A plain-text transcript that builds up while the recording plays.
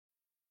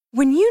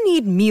When you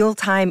need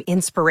mealtime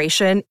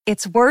inspiration,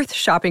 it's worth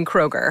shopping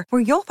Kroger,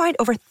 where you'll find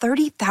over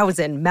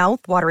 30,000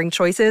 mouth-watering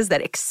choices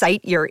that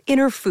excite your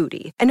inner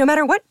foodie. And no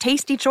matter what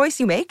tasty choice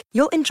you make,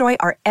 you'll enjoy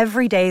our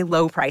everyday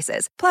low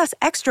prices, plus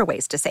extra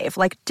ways to save,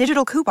 like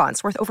digital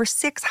coupons worth over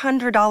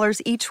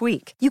 $600 each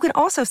week. You can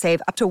also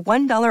save up to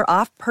 $1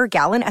 off per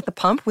gallon at the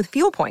pump with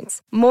fuel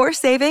points. More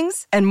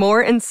savings and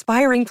more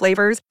inspiring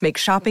flavors make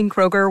shopping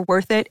Kroger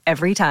worth it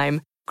every time.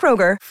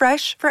 Kroger,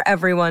 fresh for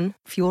everyone.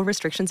 Fuel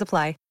restrictions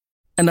apply.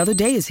 Another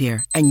day is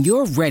here, and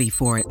you're ready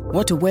for it.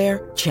 What to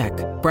wear? Check.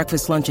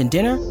 Breakfast, lunch, and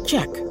dinner?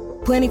 Check.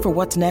 Planning for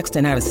what's next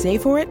and how to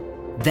save for it?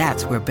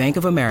 That's where Bank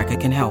of America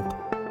can help.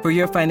 For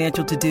your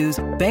financial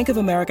to-dos, Bank of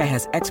America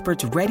has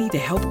experts ready to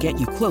help get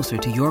you closer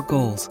to your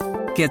goals.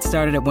 Get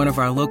started at one of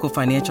our local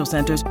financial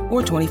centers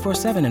or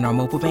 24/7 in our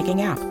mobile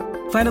banking app.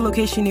 Find a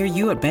location near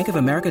you at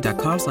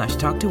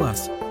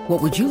bankofamerica.com/talktous.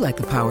 What would you like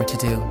the power to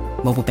do?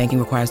 Mobile banking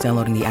requires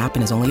downloading the app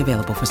and is only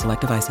available for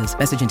select devices.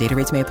 Message and data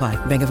rates may apply.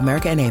 Bank of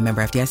America N.A.,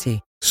 member FDIC.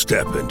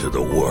 Step into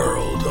the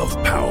world of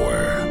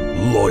power,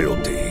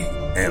 loyalty,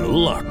 and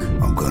luck.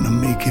 I'm gonna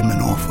make him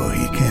an offer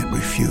he can't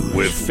refuse.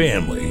 With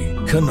family,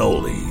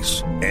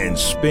 cannolis, and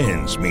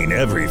spins mean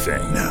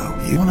everything. Now,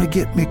 you wanna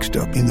get mixed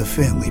up in the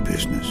family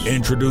business.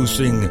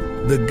 Introducing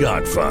The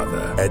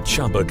Godfather at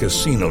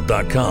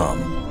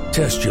ChumbaCasino.com.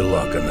 Test your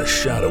luck in the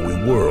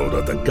shadowy world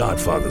of The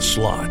Godfather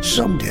slot.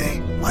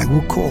 Someday, I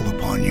will call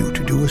upon you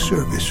to do a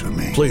service for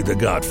me. Play The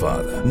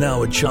Godfather,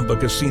 now at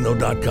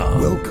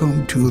ChumbaCasino.com.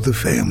 Welcome to the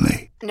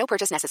family. No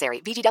purchase necessary.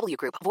 VGW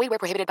Group. Void where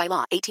prohibited by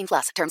law.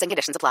 18+. Terms and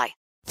conditions apply.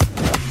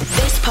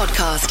 This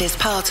podcast is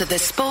part of the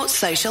Sports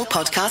Social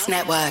Podcast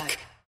Network.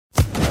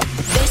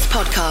 This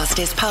podcast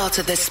is part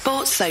of the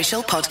Sports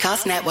Social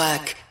Podcast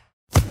Network.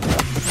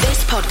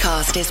 This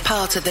podcast is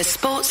part of the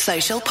Sports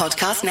Social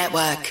Podcast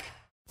Network.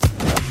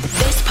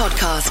 This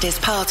podcast is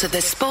part of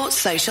the Sports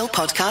Social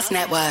Podcast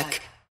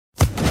Network.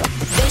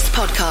 This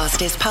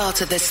podcast is part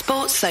of the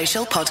Sports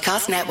Social Podcast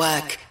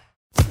Network.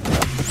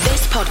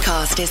 This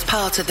podcast is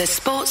part of the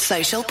Sports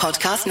Social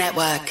Podcast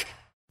Network.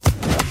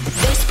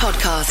 This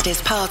podcast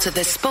is part of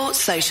the Sports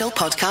Social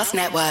Podcast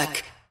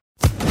Network.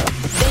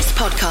 This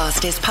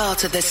podcast is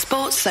part of the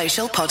Sports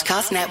Social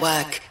Podcast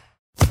Network.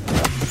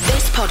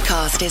 This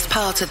podcast is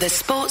part of the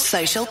Sports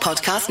Social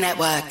Podcast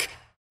Network.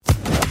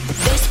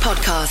 This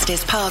podcast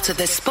is part of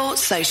the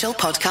Sports Social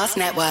Podcast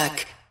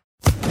Network.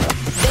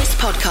 This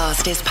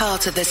podcast is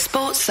part of the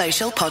Sports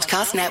Social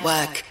Podcast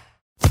Network.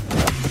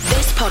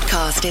 This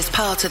podcast is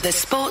part of the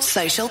Sports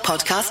Social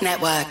Podcast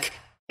Network.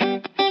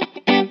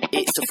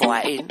 It's the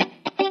fighting.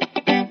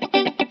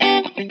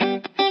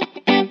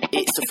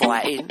 It's the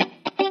fighting.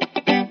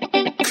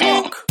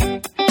 Clock.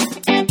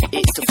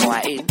 It's the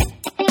fighting.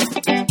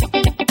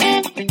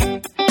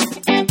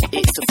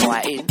 It's the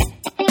fighting.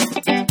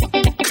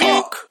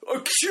 Clock.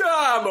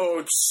 Come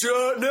on,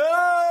 son.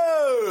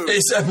 No.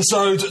 It's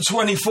episode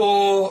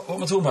 24. What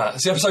am I talking about?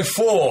 It's episode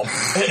 4.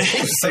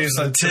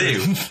 Season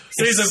 2.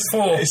 Season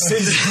 4.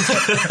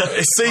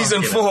 It's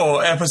season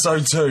 4,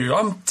 episode 2.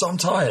 I'm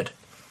tired.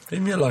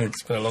 Leave me alone.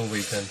 It's been a long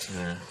weekend.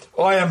 Yeah.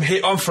 I am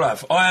here. I'm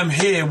Flav. I am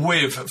here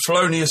with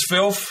Felonious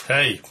Filth.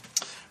 Hey.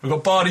 We've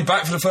got Bardi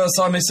back for the first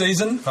time this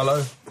season.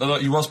 Hello.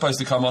 You were supposed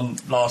to come on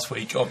last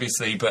week,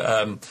 obviously, but...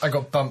 I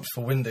got bumped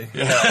for Windy.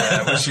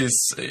 Yeah, which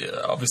is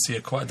obviously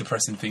quite a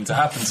depressing thing to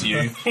happen to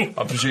you.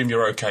 I presume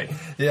you're okay.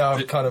 Yeah,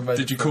 I've kind of made...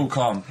 Did you call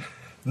calm?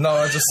 No,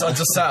 I just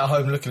sat at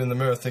home looking in the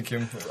mirror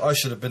thinking, I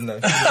should have been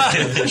there.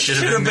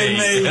 Should have been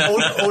me.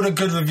 All the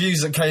good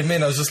reviews that came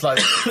in, I was just like,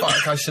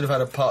 fuck, I should have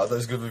had a part of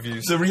those good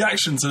reviews. The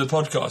reaction to the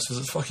podcast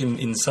was fucking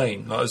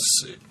insane. Like,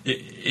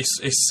 it's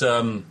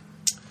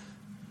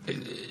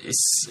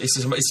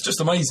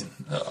just amazing.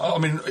 I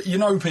mean, you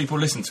know, people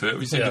listen to it.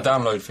 We see the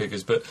download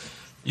figures, but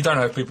you don't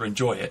know if people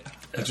enjoy it.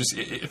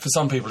 For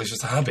some people, it's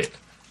just a habit.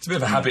 It's a bit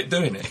of a habit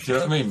doing it. Do you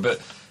know what I mean?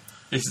 But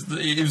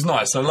it was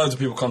nice. So loads of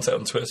people contact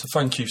on Twitter. So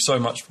thank you so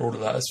much for all of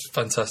that. It's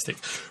fantastic.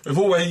 We've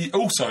always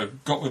also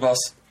got with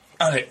us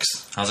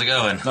Alex. How's it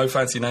going? No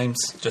fancy names,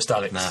 just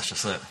Alex. Nah, it's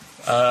just it.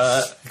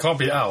 It can't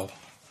be Al.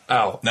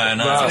 Al. No.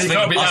 Well, it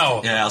can't be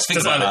Al. Yeah, I was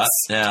thinking about that.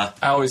 Yeah.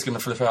 Al is going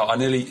to flip out. I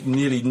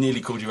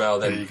nearly called you Al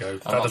then. There you go.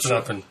 That doesn't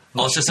happen.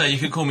 I was just saying, you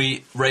could call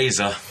me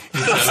Razor.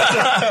 You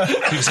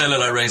could say I look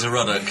like Razor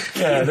Ruddock.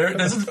 Yeah,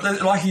 there's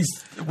like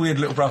his weird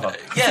little brother.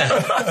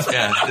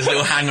 Yeah, his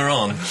little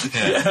hanger-on.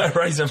 Yeah,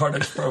 Razor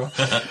Ruddock's brother.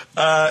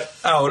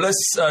 Al,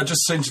 let's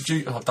just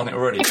introduce... I've done it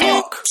already.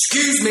 Clock.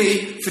 Excuse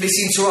me for this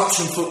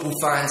interruption, football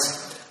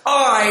fans.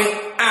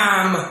 I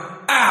am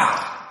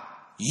Al.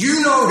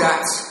 You know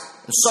that.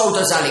 And so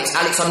does Alex.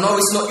 Alex, I know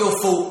it's not your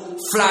fault.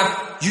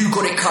 Flav, you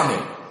got it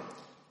coming.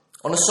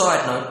 On a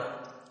side note,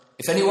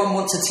 if anyone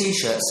wants a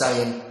t-shirt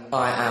saying,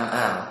 I am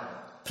Al,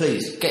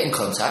 please get in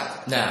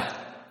contact. Now,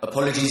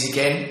 apologies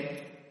again.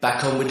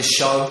 Back on with the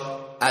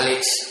show.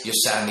 Alex, you're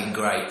sounding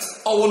great.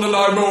 I want to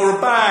know more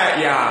about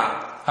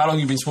ya. How long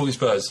have you been supporting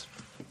Spurs?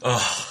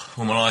 Oh,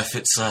 all my life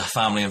it's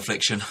family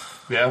infliction.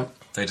 Yeah.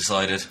 They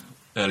decided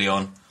early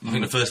on. I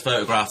think the first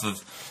photograph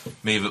of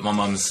me that my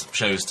mum's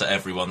shows to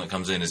everyone that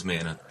comes in is me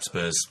in a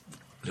Spurs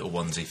little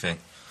onesie thing.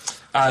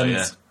 And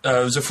it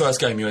was the first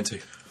game you went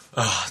to?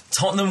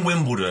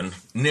 Tottenham-Wimbledon,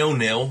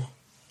 0-0,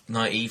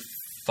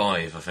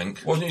 95, I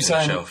think. Wasn't you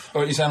saying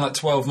like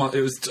 12 months?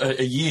 It was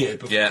a year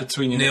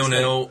between you.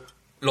 0-0.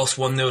 Lost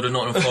 1-0 to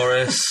Nottingham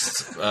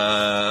Forest.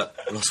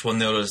 Lost 1-0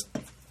 to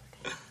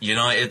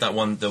United. The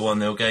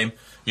 1-0 game.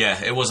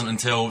 Yeah, it wasn't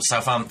until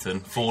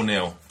Southampton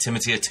 4-0.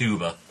 Timothy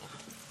Atuba.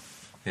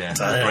 Yeah,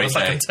 great it was day.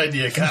 like a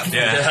 10-year gap.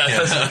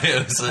 Yeah.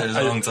 It was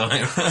a long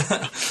time.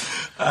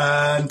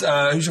 And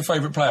who's your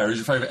favourite player? Who's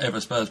your favourite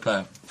ever Spurs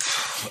player?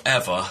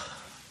 Ever.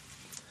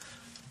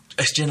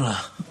 It's Ginola.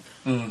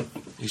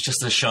 He's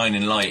just a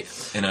shining light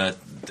in a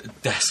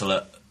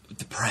desolate,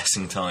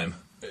 depressing time.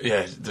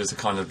 Yeah, there's a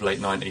kind of late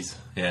 90s.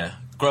 Yeah.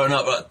 Growing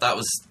up,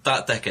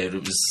 that decade, it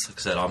was, like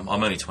I said, I'm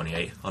only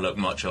 28. I look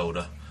much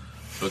older.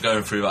 But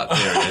going through that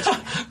period...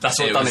 That's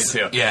what done it to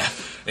you. Yeah.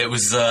 It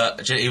was,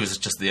 he was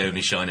just the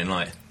only shining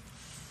light.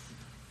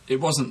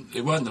 It weren't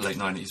the late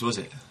 90s, was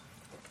it?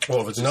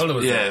 What, Ginola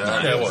was it?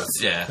 Yeah, it was.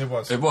 Yeah. It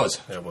was? Yeah,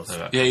 it was.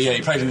 Yeah,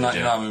 he played in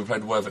 99 when we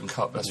played the Worthington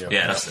Cup. That's right.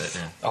 Yeah, that's it,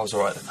 yeah. I was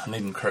alright then. I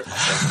needn't correct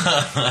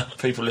myself.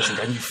 People listen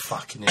going, you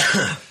fucking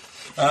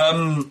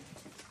idiot.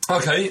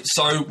 Okay,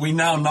 so we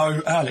now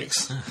know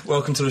Alex.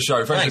 Welcome to the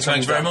show. Thanks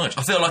very much.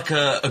 I feel like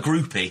a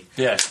groupie.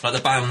 Yeah. Like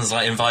the band's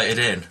like invited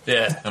in.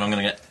 Yeah. And I'm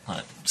going to get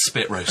like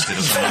spit roasted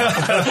or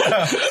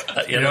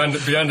something.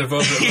 Behind the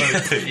velvet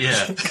rope.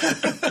 Yeah.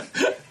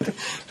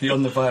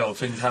 Beyond the veil,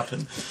 things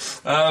happen.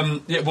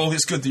 Well,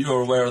 it's good that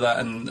you're aware of that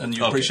and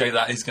you appreciate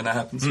that is going to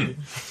happen to you.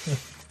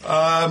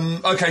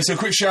 Okay, so a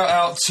quick shout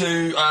out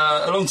to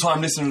a long time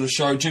listener of the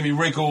show, Jimmy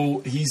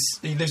Wriggle. He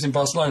lives in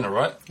Barcelona,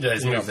 right? Yeah,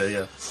 he's moved there,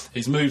 yeah.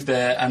 He's moved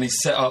there and he's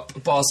set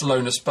up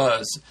Barcelona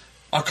Spurs.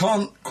 I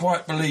can't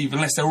quite believe,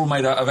 unless they're all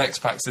made out of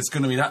expats, there's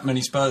going to be that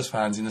many Spurs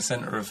fans in the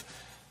centre of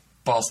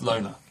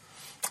Barcelona.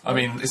 I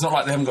mean, it's not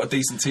like they haven't got a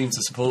decent team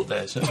to support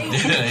there. So.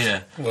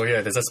 Yeah. Well, yeah,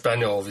 there's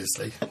Espanyol,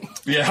 obviously.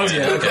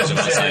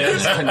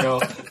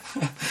 Espanyol.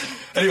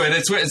 Anyway,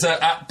 their Twitters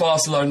are at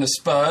Barcelona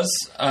Spurs,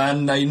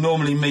 and they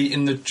normally meet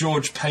in the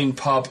George Payne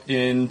pub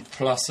in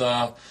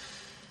Plaza.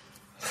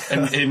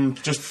 In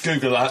just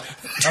Google that.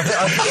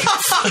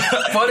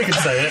 Finally could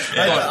say it.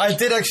 I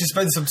did actually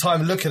spend some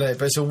time looking at it,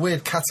 but it's a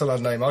weird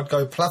Catalan name. I'd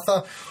go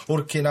Plaza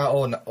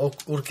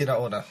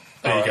Urquinaona.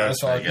 There you go.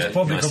 That's right. It's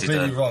probably Nicely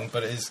completely done. wrong,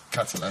 but it is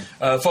Catalan.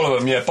 Follow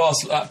them,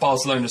 at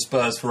Barcelona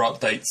Spurs for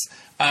updates.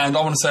 And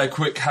I want to say a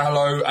quick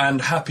hello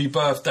and happy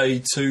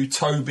birthday to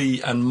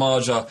Toby and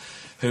Marja,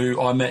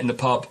 who I met in the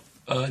pub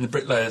in the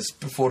Bricklayers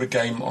before the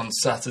game on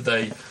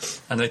Saturday,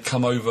 and they'd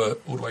come over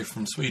all the way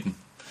from Sweden.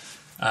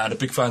 They're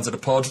big fans of the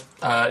pod.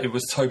 It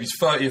was Toby's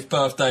 30th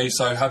birthday,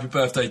 so happy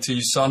birthday to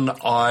you, son.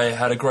 I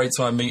had a great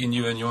time meeting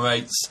you and your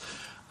mates.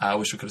 I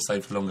wish we could have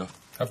stayed for longer.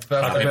 Happy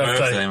birthday. Happy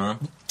birthday, man.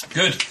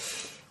 Good.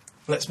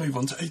 Let's move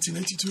on to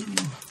 1882.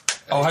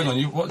 Oh, hang on,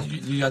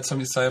 you had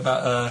something to say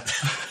about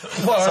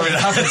something that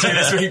happened to you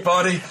this week,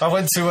 Bardi? I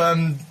went to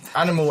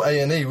Animal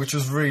A&E, which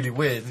was really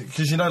weird,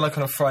 because you know, like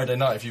on a Friday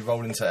night, if you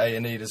roll into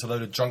A&E, there's a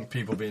load of drunk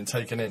people being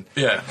taken in.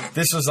 Yeah.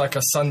 This was like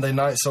a Sunday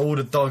night, so all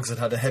the dogs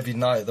had a heavy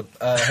night,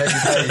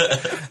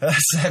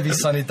 heavy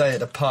sunny day at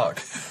the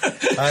park.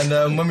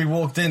 And when we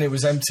walked in, it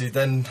was empty.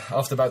 Then,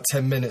 after about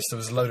 10 minutes, there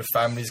was a load of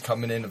families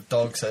coming in of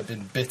dogs that had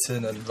been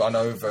bitten and run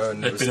over.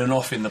 And There'd been an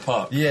off in the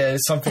park. Yeah,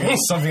 something.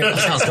 That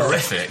Sounds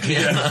horrific.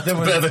 Yeah. There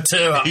was Bit of a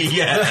tear-up.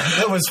 Yeah.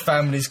 There was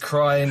families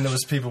crying. There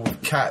was people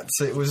with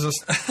cats. It was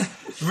just.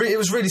 It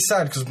was really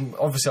sad because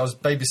obviously I was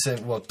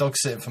dog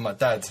sitting for my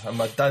dad, and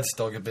my dad's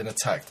dog had been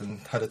attacked and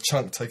had a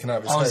chunk taken out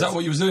of his head. Is that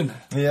what you was doing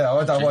there? Yeah,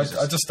 I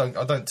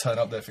don't turn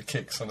up there for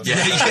kicks. Honestly.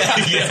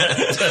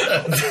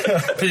 Yeah.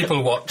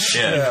 People watch.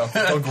 Yeah,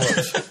 dog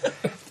watch.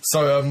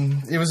 So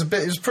it was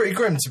pretty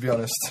grim, to be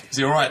honest. Is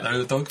he all right though,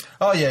 the dog?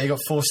 Oh yeah, he got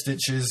 4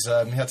 stitches.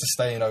 He had to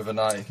stay in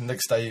overnight. The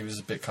next day he was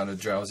a bit kind of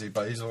drowsy,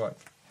 but he's all right.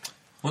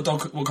 What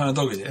kind of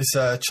dog is it? It's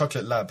a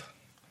chocolate lab.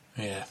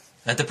 Yeah.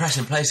 They're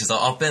depressing places.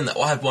 I've been there.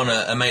 I had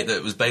a mate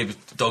that was baby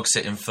dog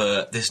sitting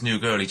for this new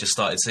girl he just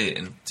started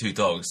seeing, 2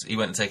 dogs. He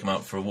went to take them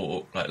out for a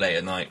walk, like late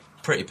at night,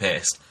 pretty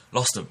pissed.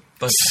 Lost them.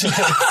 Both.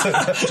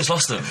 Just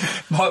lost them.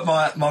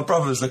 My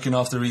brother was looking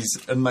after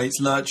his mate's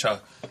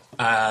lurcher,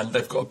 and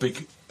they've got a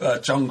big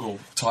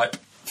jungle-type,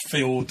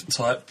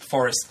 field-type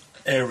forest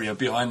area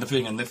behind the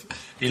thing, and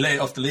he let it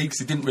off the lead because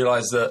he didn't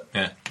realise that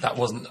that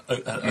wasn't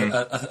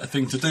a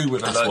thing to do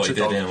with a lurcher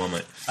dog.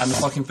 And the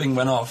fucking thing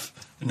went off.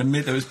 In the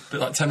middle, it was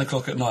like 10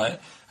 o'clock at night,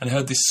 and I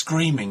heard this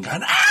screaming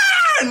going,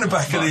 in the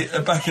back of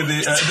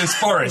this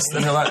forest.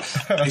 And they're like,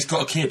 he's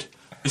got a kid.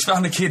 He's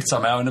found a kid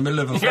somehow in the middle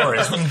of a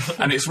forest,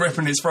 and it's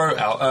ripping its throat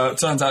out.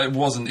 Turns out it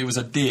wasn't. It was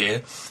a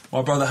deer.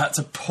 My brother had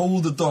to pull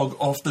the dog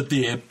off the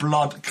deer,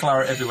 blood,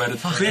 claret everywhere.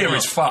 The deer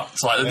is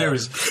fucked. Like, the deer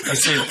is... I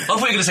thought you were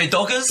going to say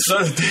doggers.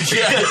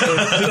 Yeah,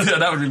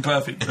 that would have been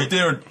perfect. The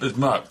deer is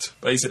murked,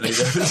 basically.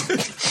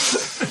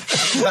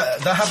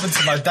 that happened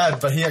to my dad,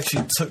 but he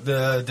actually took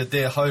the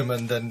deer home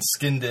and then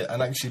skinned it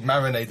and actually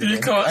marinated it. You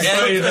can't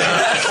say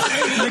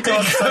that. You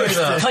can't say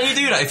that. Can you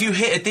do that? If you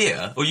hit a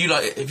deer, or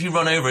if you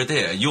run over a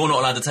deer, you're not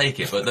allowed to take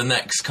it, but the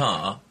next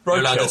car, you're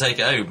allowed to take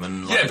it home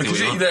and because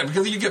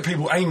you get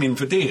people aiming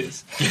for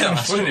deers.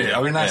 Yeah, wouldn't you?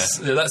 I mean,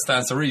 that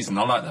stands to reason.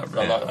 I like that.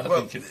 I like that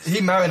well, thinking.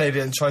 he marinated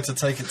it and tried to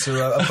take it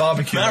to a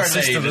barbecue my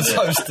sister was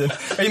hosting.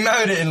 He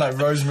marinated it in like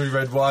rosemary,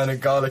 red wine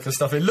and garlic and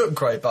stuff. It looked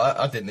great, but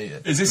I didn't eat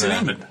it. Is this in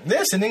England?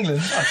 Yes, in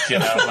England.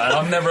 Man.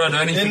 I've never heard of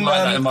anything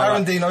like that in my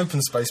life. Arundine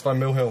Open Space by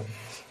Mill Hill.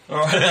 All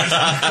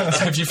right.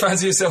 So if you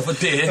fancy yourself a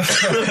deer,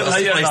 that's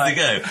the place to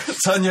go.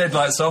 Turn your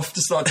headlights off,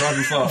 just start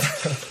driving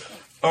fast.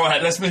 All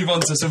right, let's move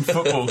on to some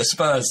football.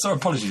 Spurs. Sorry,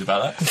 apologies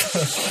about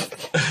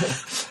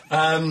that.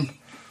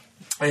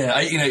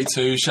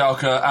 1882,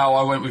 Schalke. Al,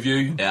 I went with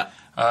you. Yeah.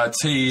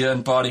 T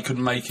and Bardi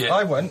couldn't make it.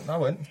 I went.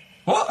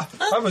 What?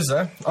 I was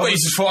there. You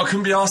just thought I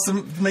couldn't be asked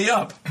to meet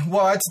up?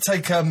 Well, I had to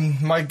take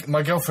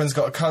my girlfriend's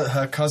got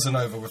her cousin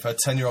over with her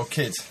 10-year-old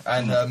kid,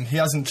 and he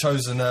hasn't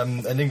chosen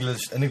an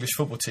English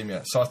football team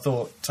yet. So I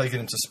thought taking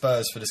him to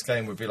Spurs for this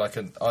game would be like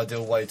an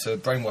ideal way to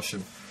brainwash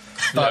him.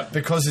 But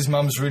because his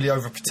mum's really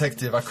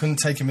overprotective, I couldn't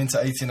take him into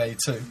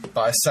 1882.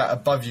 But I sat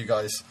above you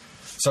guys,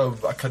 so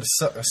I kind of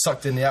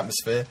sucked in the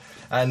atmosphere.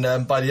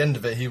 And by the end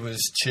of it, he was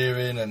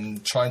cheering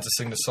and trying to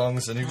sing the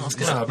songs, and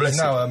he's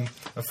now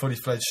a fully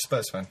fledged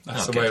Spurs fan.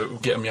 That's the way we'll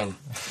get him young.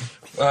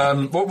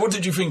 What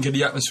did you think of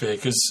the atmosphere?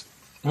 Because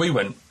we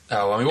went.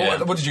 I mean,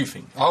 what did you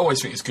think? I always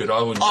think it's good.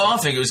 I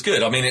think it was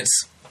good. I mean,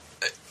 it's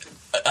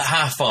at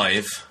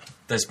 5:30.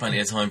 There's plenty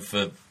of time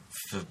for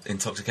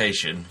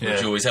intoxication,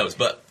 which always helps.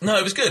 But no,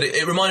 it was good.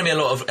 It reminded me a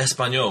lot of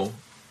Espanyol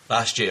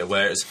last year,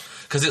 where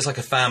because it's like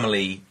a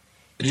family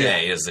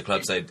day, as the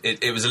club said.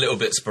 It was a little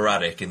bit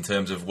sporadic in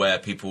terms of where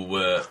people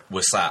were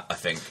sat. I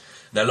think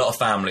there are a lot of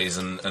families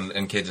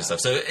and kids and stuff.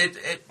 So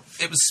it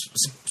was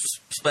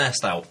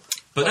spaced out.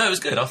 But no, it was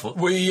good. I thought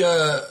we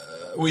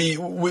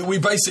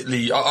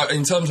basically,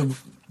 in terms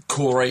of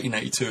core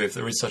 1882, if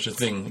there is such a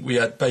thing, we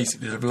had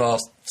basically the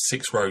last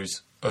 6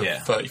 rows of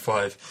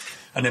 35,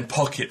 and then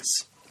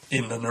pockets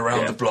in and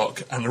around the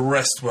block, and the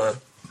rest were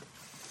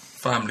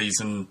families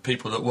and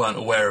people that weren't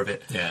aware of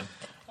it. Yeah.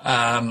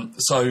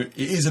 So it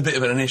is a bit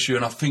of an issue,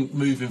 and I think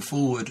moving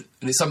forward,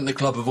 and it's something the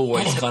club have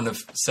always kind of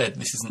said,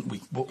 this isn't, we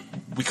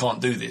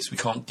can't do this, we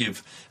can't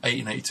give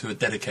 1882 a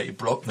dedicated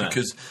block,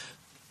 because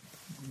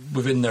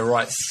within their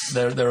rights,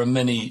 there are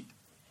many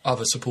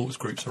other supporters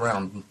groups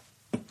around, and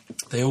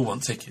they all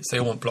want tickets, they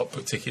all want block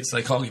book tickets,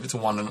 they can't give it to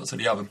one and not to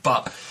the other,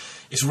 but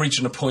it's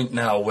reaching a point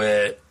now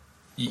where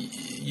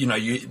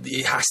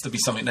it has to be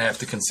something they have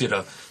to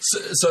consider.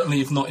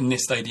 Certainly, if not in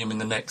this stadium, in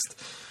the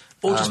next.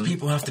 Or just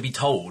people have to be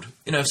told.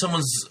 If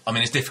someone's... I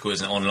mean, it's difficult,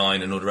 isn't it,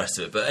 online and all the rest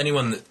of it, but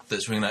anyone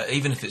that's ringing that,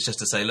 even if it's just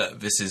to say, look,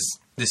 this is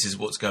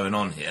what's going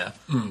on here,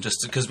 just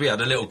because we had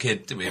a little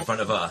kid, didn't we, in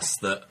front of us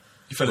that...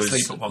 You fell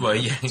asleep at one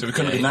point, so we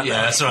couldn't have been that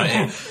Yeah, that's right,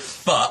 yeah.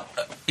 But,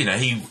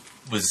 he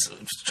was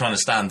trying to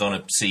stand on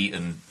a seat,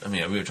 and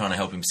we were trying to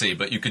help him see,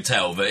 but you could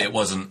tell that it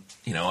wasn't,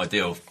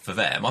 ideal for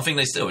them. I think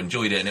they still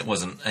enjoyed it, and it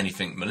wasn't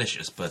anything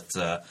malicious, but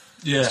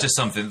it's just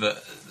something that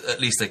at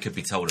least they could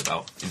be told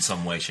about in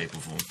some way, shape or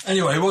form.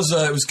 Anyway, it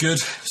was good.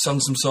 Sung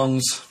some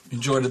songs,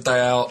 enjoyed the day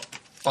out.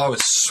 I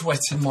was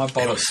sweating my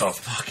bollocks off.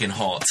 Fucking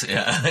hot,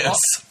 yeah.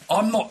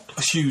 I'm not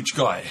a huge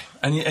guy,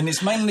 and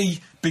it's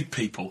mainly big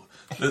people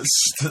that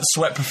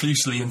sweat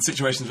profusely in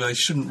situations where they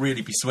shouldn't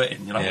really be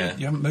sweating. You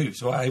haven't moved,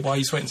 so why are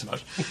you sweating so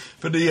much?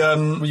 But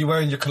were you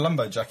wearing your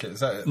Colombo jacket?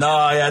 Is that it? No,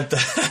 I had.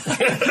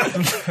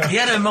 He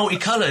had a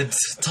multicoloured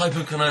type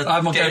of kind of. I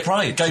had my Gay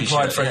Pride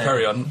Fred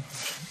Perry on.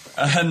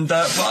 And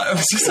but it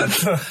was just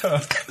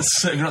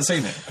have you not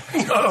seen it?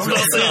 I've not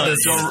seen this.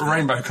 It's got a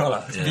rainbow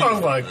collar. Yeah. Oh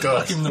my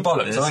god! Give him the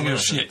bollocks. I don't give a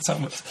shit.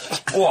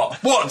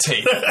 What, T?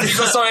 You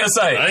got something to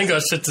say? I ain't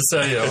got shit to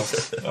say, yo.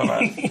 All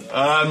right.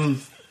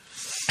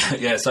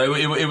 So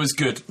it was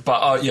good,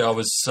 but it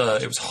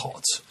was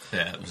hot.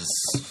 Yeah, it was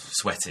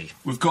sweaty.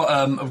 We've got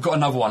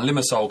another one,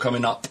 Limassol,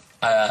 coming up.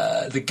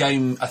 The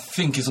game I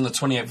think is on the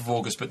 28th of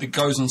August, but it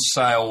goes on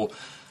sale.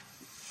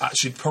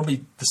 Actually,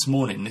 probably this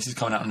morning. This is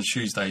coming out on a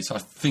Tuesday, so I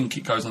think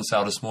it goes on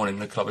sale this morning.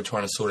 The club are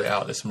trying to sort it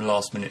out. There's some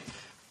last-minute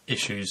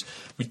issues.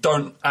 We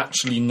don't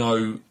actually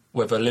know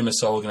whether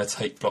Limassol are going to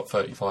take block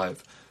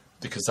 35,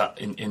 because that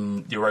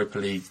in Europa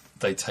League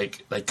they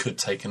could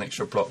take an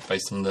extra block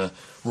based on the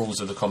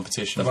rules of the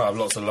competition. They might have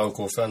lots of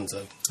local fans,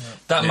 though.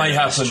 That may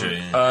happen. True,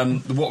 yeah.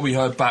 What we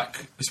heard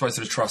back, we spoke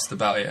to the Trust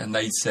about it, and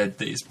they said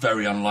that it's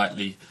very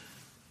unlikely,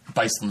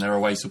 based on their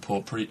away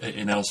support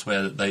in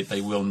elsewhere, that they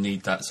will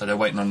need that. So they're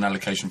waiting on an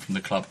allocation from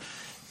the club.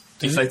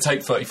 If they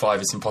take 35,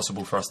 it's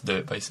impossible for us to do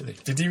it, basically.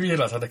 Did you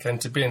realise how they came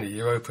to be in the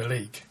Europa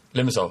League?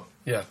 Limassol?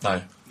 Yeah.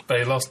 No.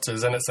 They lost to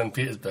Zenit St.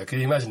 Petersburg. Can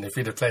you imagine if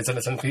we'd have played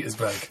Zenit St.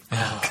 Petersburg?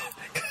 Oh,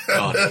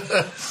 God.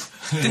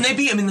 Didn't they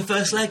beat him in the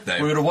first leg, though?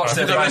 We would have watched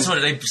their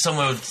game.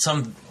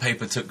 Some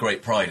paper took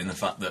great pride in the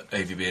fact that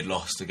AVB had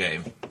lost a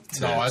game.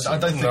 I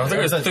don't think... I think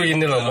it was 3-0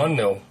 and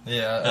 1-0.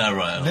 Yeah.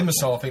 Right.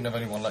 Limassol, I think they've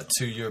only won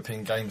 2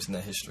 European games in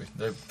their history.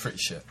 They're pretty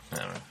shit.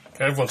 Right.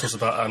 Everyone talks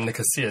about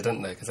Nicosia,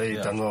 don't they? Because they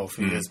done well a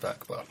few years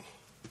back, but...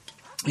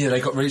 Yeah,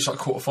 they got reached like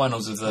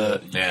quarterfinals of the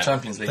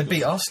Champions League. They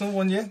beat Arsenal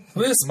one year.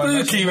 We're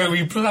spooky when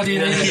we bloody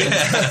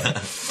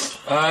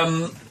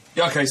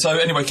Okay, so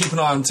anyway, keep an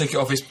eye on ticket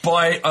office.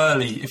 Buy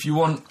early. If you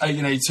want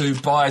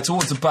 1882, buy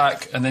towards the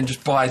back and then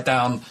just buy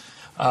down,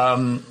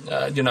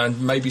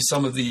 maybe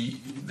some of the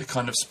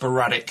kind of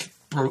sporadic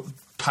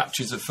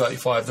patches of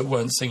 35 that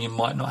weren't singing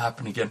might not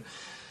happen again.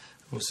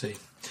 We'll see.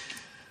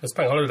 It's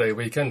bank holiday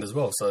weekend as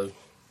well, so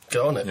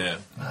get on it. Yeah.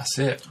 That's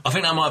it. I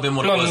think that might have been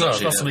what it was. No,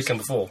 actually. that's the weekend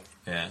before.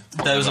 Yeah.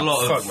 There was a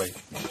lot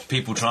of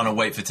people trying to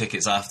wait for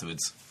tickets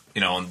afterwards,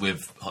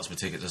 with Hotspur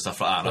tickets and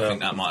stuff like that. And I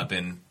think that might have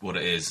been what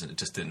it is. It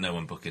just didn't no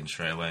one book in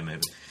straight away,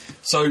 maybe.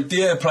 So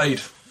Dyer played,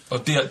 or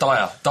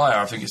Dyer,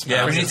 I think it's.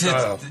 Yeah, we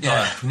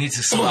need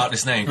to sort out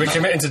this name. We're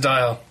committing to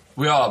Dyer.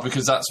 We are,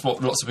 because that's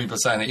what lots of people are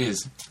saying it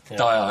is. Yeah.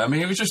 Dyer. I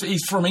mean,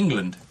 he's from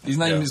England. His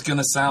name is going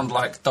to sound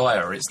like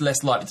Dyer. It's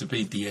less likely to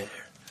be Dyer.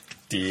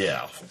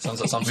 Dyer. Sounds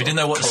like some. We didn't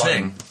know what to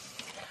sing.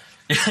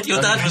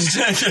 Your dad was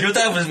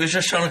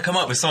just trying to come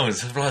up with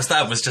songs. His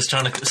dad was just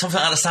trying to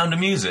something out of Sound of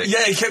Music.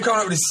 Yeah, he kept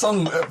coming up with this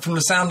song from the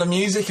Sound of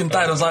Music, and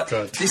Dad was like,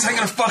 "This ain't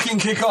gonna fucking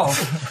kick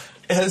off.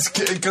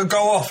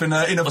 Go off in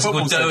a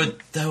football scene."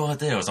 No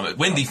idea or something.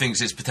 Wendy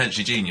thinks it's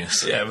potentially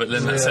genius. Yeah, but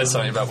then that says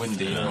something about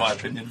Wendy, in my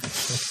opinion.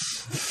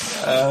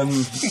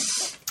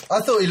 I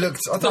thought he looked.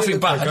 Nothing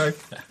bad. Okay.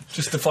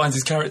 Just defines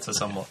his character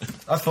somewhat.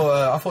 I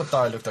thought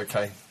Dyer looked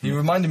okay. He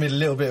reminded me a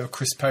little bit of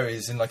Chris Perry,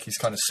 as in like he's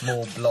kind of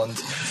small, blonde,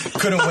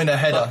 couldn't win a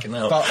header,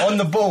 but on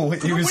the ball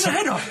he was. Win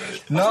a header.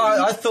 No,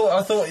 I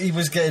thought he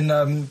was getting.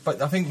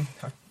 But I think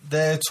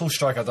their tall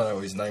striker, I don't know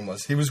what his name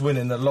was. He was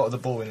winning a lot of the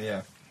ball in the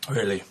air.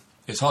 Really,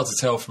 it's hard to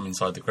tell from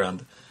inside the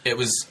ground. It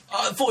was.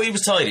 I thought he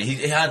was tidy.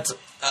 He had.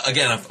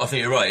 Again, I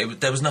think you're right.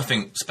 There was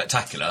nothing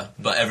spectacular,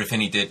 but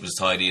everything he did was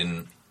tidy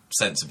and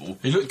sensible.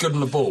 He looked good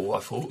on the ball, I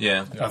thought.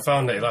 Yeah. I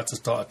found that he liked to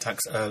start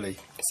attacks early,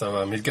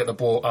 so he'd get the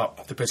ball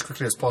up the pitch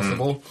quickly as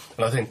possible,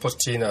 and I think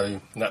Pochettino,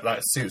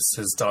 that suits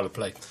his style of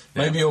play.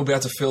 Maybe he'll be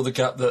able to fill the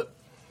gap that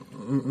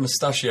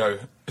Pistachio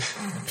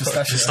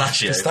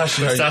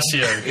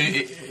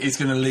is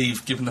going to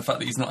leave, given the fact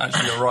that he's not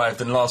actually arrived.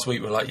 And last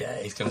week we're like,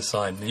 yeah, he's going to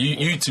sign.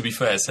 You, to be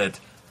fair, said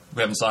we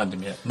haven't signed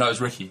him yet. No, it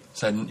was Ricky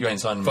said you ain't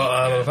signed him.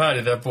 But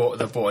apparently they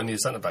bought a new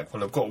centre back.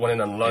 Well, they've got one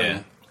in on loan.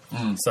 Yeah.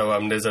 So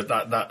there's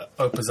that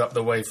opens up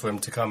the way for him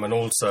to come, and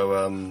also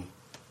I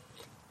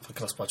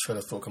lost my train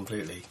of thought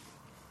completely.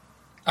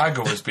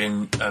 Agger was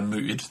being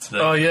mooted today.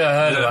 Oh yeah, I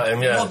heard about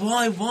him. Yeah,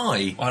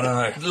 why? I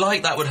don't know.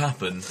 Like that would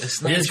happen.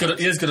 He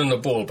is good on the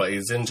ball, but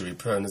he's injury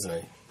prone, isn't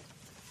he?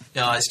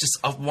 Yeah, it's just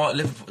why?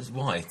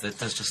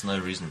 There's just no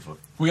reason for it.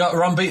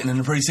 We're unbeaten in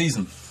the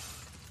pre-season.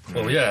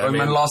 Well, yeah.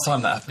 When last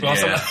time that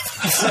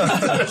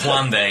happened?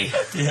 One day.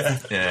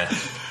 Yeah.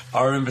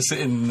 I remember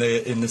sitting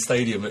in the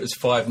stadium. It was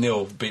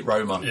 5-0, beat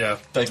Roma. Yeah.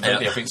 Dave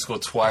Bentley, I think,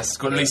 scored twice.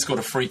 At least scored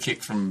a free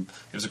kick from.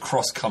 It was a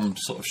cross-come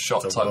sort of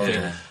shot type thing.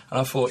 Yeah.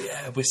 And I thought,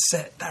 we're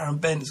set. Darren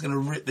Bent's going to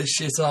rip this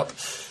shit up.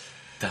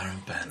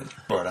 Darren Bent.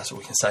 Well, that's what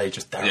we can say.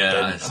 Just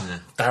Darren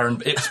Bent.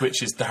 Darren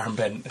Ipswich is Darren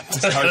Bent.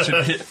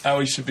 That's how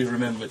he should be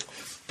remembered.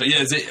 But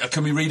yeah,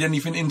 can we read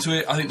anything into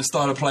it? I think the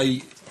style of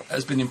play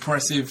has been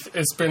impressive.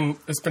 It's been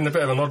a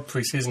bit of an odd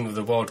pre-season with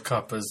the World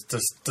Cup. It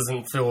just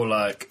doesn't feel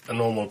like a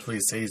normal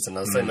pre-season.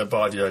 I was saying to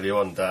Bardi earlier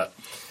on that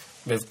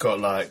we've got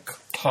like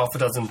half a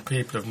dozen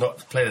people who've not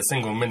played a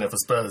single minute for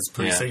Spurs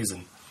pre-season.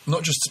 Yeah.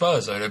 Not just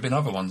Spurs though, there have been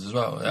other ones as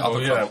well.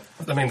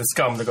 I mean the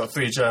Scum, they've got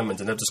 3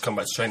 Germans and they've just come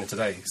back to training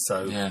today.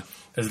 So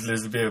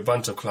there's been a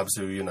bunch of clubs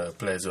who,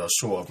 players who are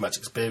short of match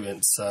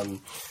experience.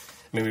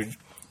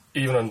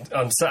 Even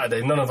on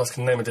Saturday, none of us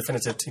can name a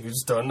definitive team. We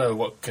just don't know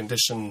what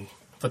condition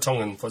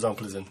Vertonghen, for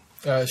example, is in.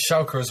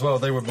 Schalke as well.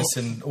 They were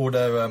missing all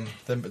their.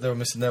 They were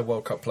missing their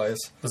World Cup players.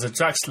 Was it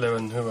Draxler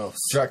and who else?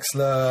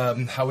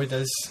 Draxler,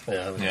 Howides.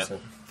 Yeah.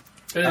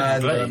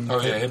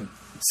 Him.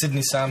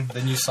 Sydney Sam,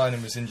 the new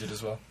signing, was injured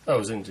as well. Oh, he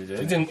was injured.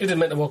 Yeah. He didn't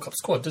make the World Cup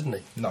squad, didn't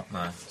he? No.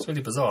 It's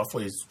really bizarre. I thought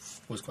he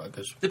was quite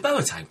good. Did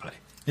Boateng play?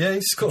 Yeah,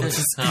 he scored.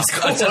 That's what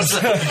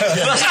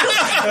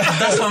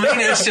I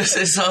mean.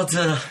 It's hard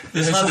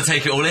to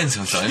take it all in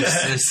sometimes.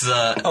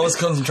 I was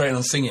concentrating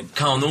on singing.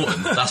 Carl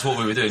Norton. That's what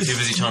we were doing. Too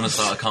busy trying to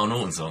start a Carl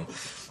Norton song.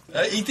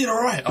 He did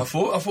all right. I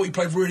thought he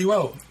played really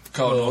well.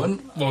 Carl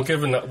Norton. Well,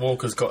 given that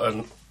Walker's got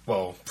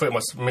pretty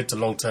much mid to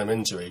long term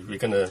injury,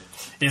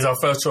 he's our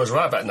first choice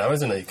right back now,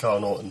 isn't he, Carl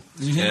Norton?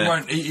 You think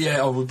he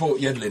won't? We bought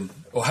Yedlin,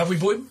 or have we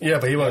bought him? Yeah,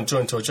 but he won't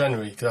join till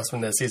January because that's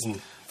when their season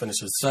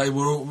finishes. So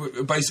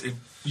we're basically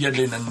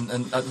Yedlin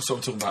and sort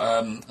of talking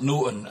about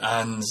Norton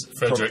and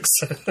Fredericks,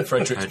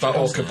 but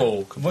or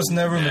Cabal. Wasn't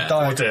there room with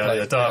Dyer?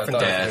 Dyer could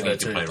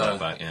play right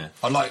back. Yeah,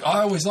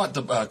 I always liked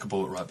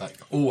Cabal at right back.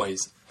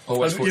 Always.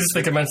 Always you just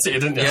think of Man City,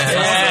 didn't you?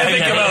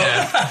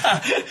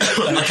 I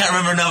can't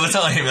remember another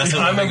time. That's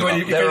I remember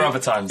when there were other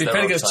times. He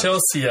played against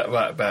Chelsea at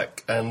right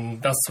back, and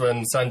that's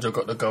when Sandro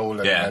got the goal.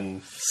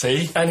 And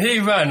he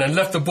ran and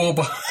left the ball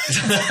behind. He's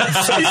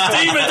steaming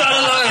down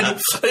the line.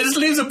 He just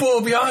leaves the ball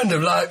behind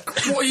him. Like,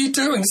 what are you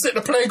doing? Sit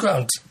at the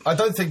playground. I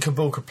don't think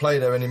Kabul could play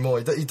there anymore.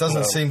 He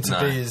doesn't seem to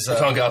be as... he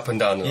can't get up and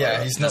down.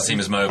 Yeah, he's not... Doesn't seem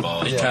as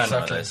mobile. He can.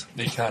 Exactly.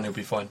 He can. He'll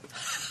be fine.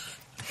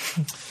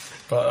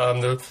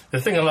 But the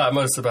thing I like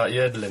most about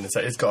Yedlin is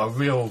that he's got a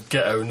real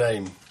ghetto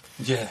name.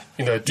 Yeah.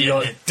 You know,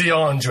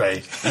 DeAndre.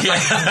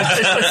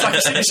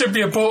 It's like it should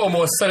be a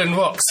Baltimore selling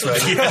rocks,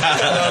 right?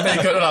 I mean,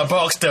 go to like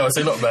Barksdale and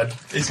say, look, man.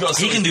 He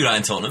can do that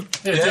in Tottenham.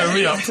 Yeah, do a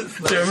re-up.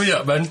 Do a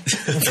re-up, man.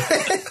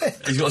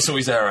 He's got to sort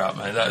his hair out,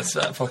 man.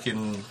 That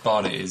fucking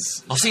Barnett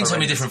is... I've seen so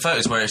many different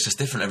photos where it's just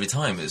different every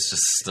time. It's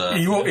just...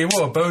 He wore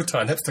a bow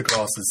tie and hipster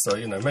glasses, so,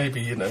 you know,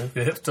 maybe, you know,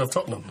 the hipster of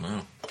Tottenham.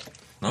 Oh.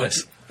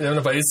 Nice. Yeah,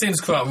 no, but he seems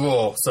quite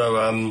raw,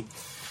 so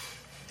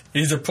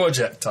he's a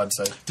project, I'd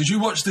say. Did you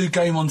watch the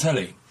game on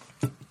telly?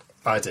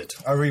 I did.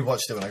 I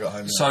rewatched it when I got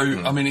home. So,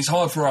 I mean, it's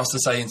hard for us to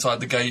say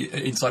inside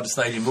the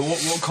stadium, but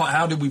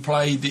how did we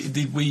play?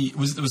 Did we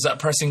was that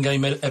pressing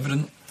game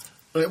evident?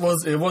 It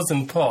was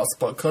in parts,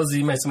 but because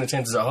he made so many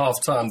changes at half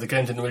time, the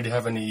game didn't really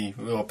have any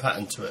real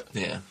pattern to it.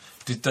 Yeah.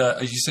 Did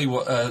you see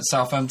what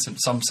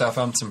some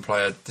Southampton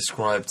player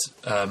described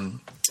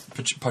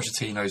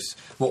Pochettino's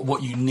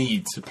what you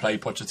need to play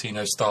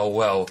Pochettino's style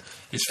well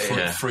is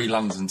 3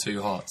 lungs and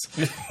 2 hearts.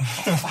 I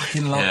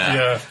fucking love that.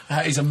 Yeah.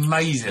 That is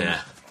amazing.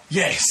 Yeah.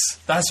 Yes,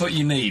 that's what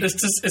you need. It's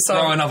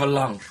throw another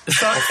lung.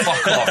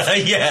 Fuck off.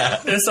 Yeah.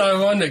 It's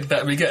ironic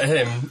that we get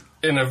him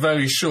in a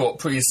very short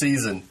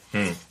pre-season.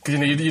 Because you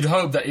know you'd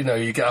hope that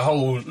you get a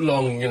whole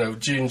long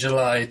June,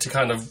 July to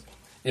kind of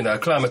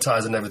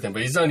acclimatise and everything.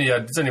 But he's only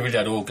really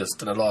had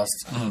August and the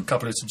last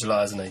couple of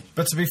July, hasn't he?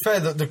 But to be fair,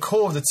 the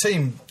core of the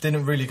team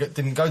didn't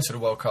go to the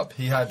World Cup.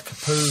 He had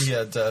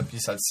Capu,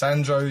 he's had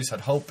Sandro, he's had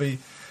Holtby.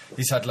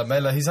 He's had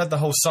Lamela. He's had the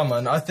whole summer,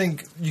 and I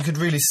think you could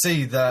really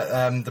see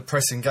that the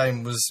pressing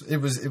game was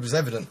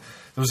evident.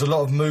 There was a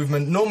lot of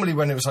movement. Normally,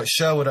 when it was like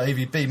Sherwood or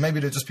AVB,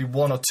 maybe there'd just be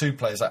 1 or 2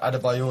 players like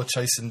Adebayor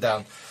chasing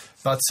down,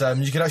 but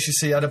you could actually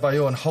see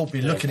Adebayor and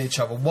Holtby looking at each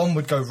other. One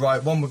would go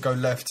right, one would go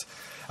left.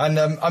 And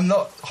I'm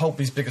not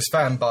Holtby's biggest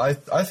fan,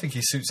 but I think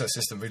he suits that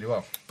system really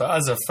well. But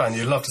as a fan,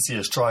 you love to see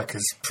your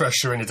strikers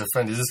pressuring your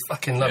defenders. It's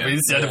fucking lovely. You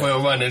see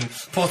Adebayor running,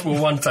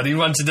 possible one side, he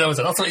runs to the other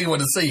side. That's what you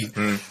want to see.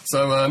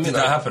 So, did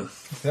that happen?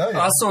 Yeah.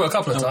 I saw it a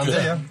couple of times.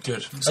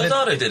 Good.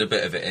 Soldado did a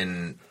bit of it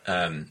in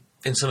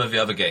some of the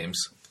other games.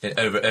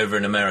 Over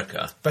in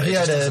America. But he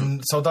had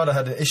Soldado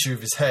had an issue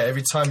with his hair.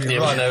 Every time he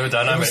ran,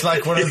 it was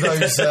like one of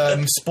those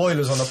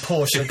spoilers on a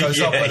Porsche that goes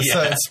up at a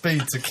certain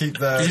speed to keep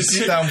the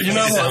down. You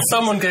know what?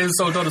 Someone gave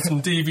Soldado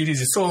some DVDs.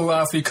 He saw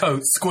Ralphie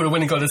Coates scored a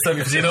winning goal in the 70s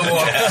because you know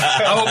what?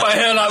 I want my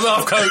hair like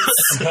Ralph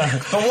Coates.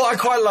 But what I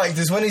quite liked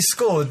is when he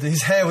scored,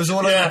 his hair was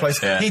all over the place.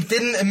 Yeah. He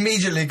didn't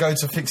immediately go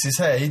to fix his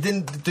hair. He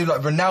didn't do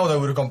like Ronaldo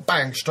would have gone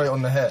bang straight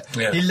on the hair.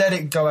 Yeah. He let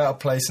it go out of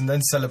place and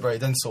then celebrate,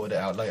 then sorted it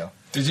out later.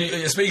 Did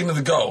you? Speaking of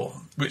the goal,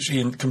 which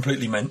Ian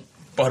completely meant,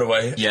 by the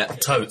way. Yeah,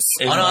 totes.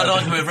 I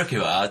don't agree with Ricky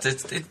about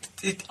that.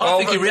 I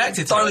think he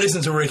reacted to it. Don't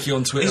listen to Ricky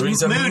on Twitter.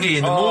 He's moody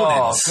in the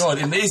mornings. Oh, God,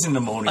 it is in the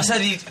morning. I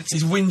said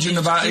he's whinging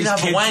about his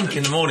kids. He'd have a wank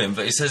in the morning,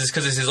 but he says it's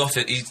because it's his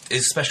office.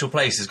 His special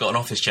place has got an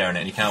office chair in it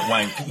and he can't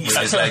wank with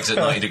his legs at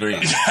 90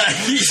 degrees.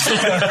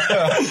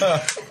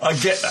 I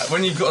get that.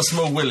 When you've got a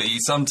small willy,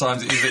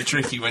 sometimes it's a bit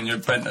tricky when you're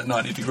bent at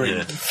 90 degrees.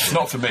 Yeah.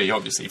 Not for me,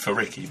 obviously, for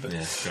Ricky. But,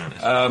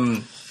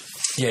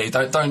 yeah,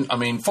 don't. I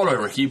mean, follow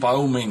Ricky by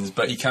all means,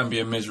 but he can be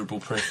a miserable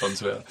prick on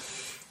Twitter.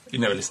 He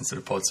never listens to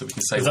the pod, so we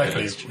can say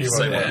exactly. He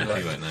won't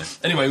know.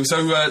 Anyway,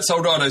 so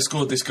Soldado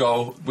scored this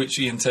goal, which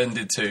he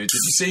intended to. Did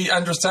you see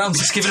Andros Townsend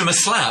just giving him a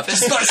slap?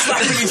 Just like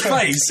slapping his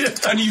face,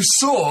 and you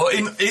saw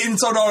in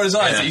Soldado's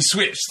eyes that he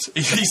switched.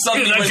 He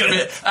suddenly went a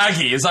bit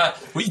aggy. He was like,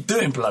 "What are you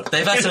doing, blood?"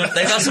 They've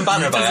had some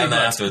banter about him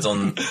afterwards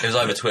on. It was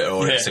either Twitter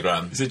or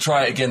Instagram. He said,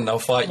 "Try it again, they'll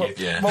fight you."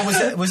 Yeah. Well,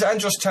 was it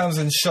Andros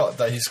Townsend's shot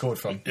that he scored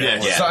from? Yeah.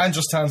 So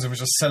Andros Townsend was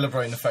just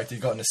celebrating the fact he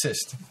got an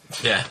assist.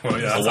 Yeah. Well,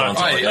 that's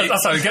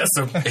how he gets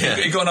them.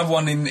 He got another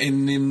one in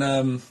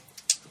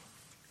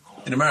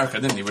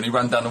America, didn't he? When he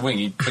ran down the wing,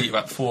 he beat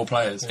about 4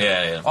 players.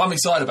 Yeah. I'm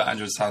excited about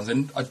Andros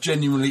Townsend. I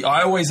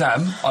always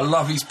am. I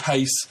love his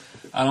pace,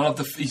 and I love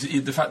the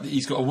fact that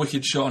he's got a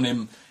wicked shot on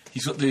him.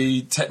 He's got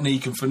the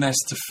technique and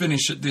finesse to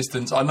finish at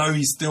distance. I know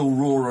he's still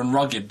raw and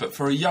rugged, but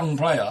for a young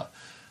player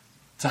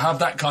to have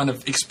that kind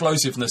of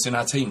explosiveness in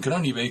our team can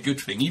only be a good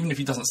thing, even if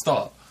he doesn't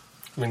start.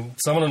 I mean,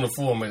 someone on the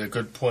forum made a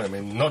good point. I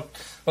mean,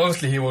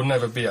 obviously he will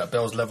never be at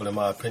Bell's level, in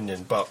my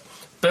opinion, but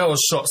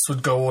Bell's shots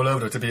would go all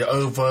over to be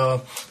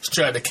over,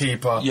 straight at the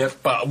keeper.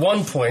 Yep. But at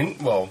one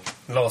point,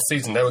 last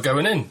season, they were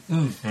going in.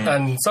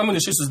 And someone who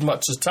shoots as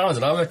much as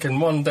Townsend, I reckon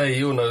one day,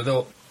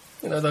 they'll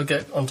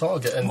get on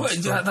target. And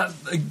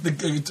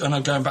I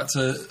know going back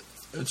to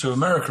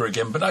America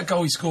again, but that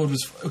goal he scored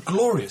was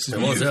glorious. It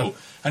was beautiful.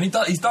 And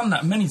he's done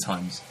that many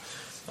times.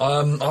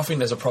 I think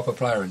there's a proper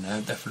player in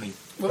there, definitely.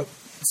 Well,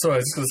 Sorry, I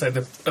was just going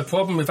to say, the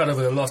problem we've had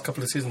over the last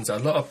couple of seasons, a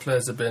lot of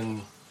players have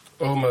been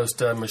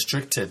almost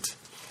restricted.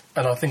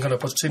 And I think under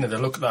Pochettino, they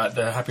look like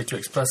they're happy to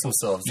express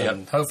themselves. Yep.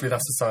 And hopefully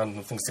that's a sign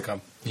of things to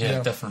come.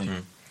 Yeah,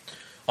 definitely.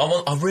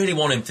 I really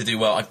want him to do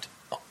well.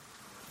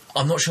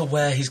 I'm not sure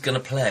where he's going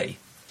to play.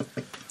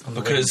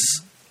 But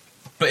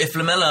if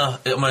Lamella...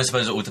 I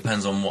suppose it all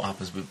depends on what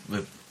happens with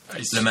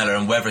Lamella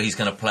and whether he's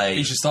going to play.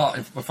 He should start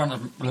in front of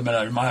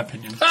Lamella, in my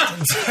opinion.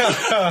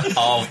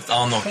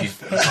 I'll knock you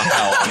the fuck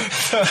out.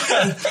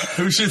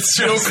 Who should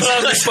still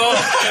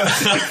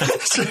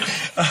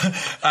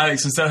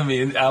Alex was telling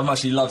me how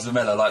much he loves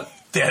Lamella, like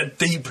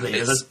deeply.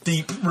 There's a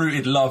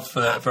deep-rooted love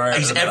for Eric.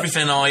 He's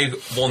everything I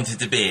wanted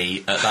to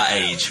be at that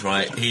age,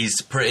 right?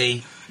 He's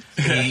pretty.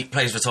 He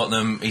plays for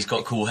Tottenham. He's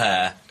got cool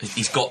hair.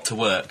 He's got to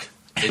work.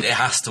 It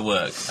has to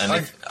work.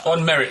 And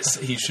on merits,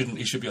 he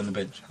should be on the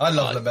bench. I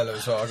love Lamella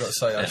as well, I've got to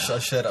say. I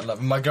share that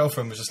love. My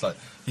girlfriend was just like,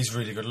 he's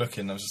really good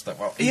looking. I was just like,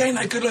 well... He ain't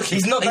that good looking.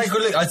 He's not that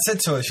good looking. I said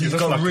to her, she's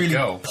got like really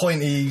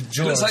pointy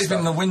jaw. Looks like he's been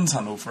in the wind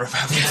tunnel for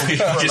about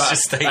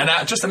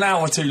just an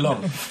hour too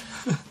long.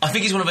 I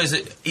think he's one of those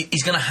that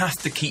he's going to have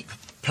to keep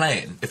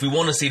playing. If we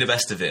want to see the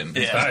best of him,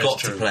 he's got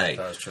to play.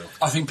 That is true.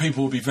 I think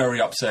people will be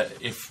very upset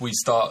if we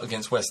start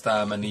against West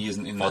Ham and he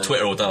isn't in there.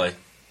 Twitter will die.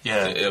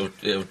 Yeah,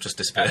 it'll just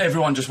disappear.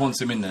 Everyone just wants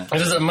him in there. It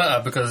doesn't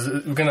matter because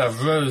we're going to have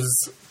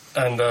Rose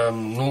and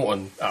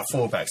Norton at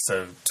fullback,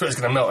 so Twitter's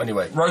going to melt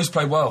anyway. Rose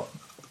played well.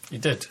 He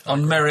did.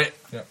 On merit,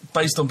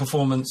 based on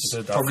performance,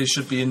 probably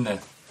should be in there.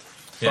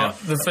 Yeah.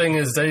 But the thing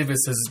is,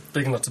 Davis is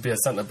big enough to be a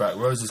centre-back.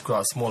 Rose is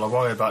quite small. I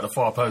worry about the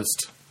far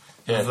post.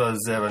 Yeah. Those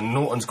there, and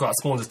Norton's quite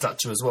small in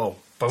stature as well.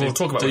 But we'll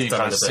talk about that in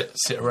a bit.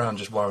 Sit around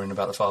just worrying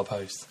about the far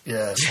post?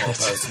 Yeah, far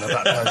post and the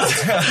back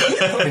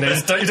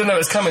post. You don't know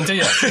it's coming, do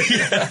you?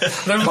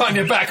 They're right in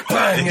your back,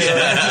 bang!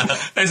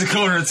 There's a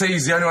corner of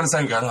tees, the only one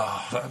saying going,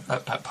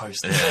 that back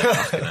post.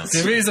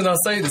 The reason I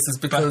say this is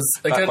because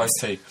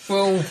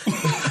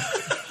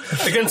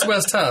against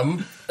West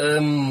Ham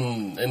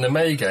in the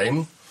May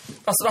game,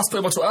 that's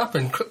pretty much what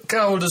happened.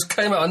 Carroll just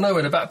came out of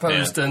nowhere, the back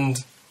post, and...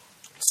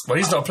 Well,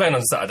 he's not playing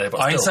on Saturday, but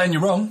I ain't saying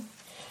you're wrong.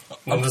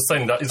 I'm just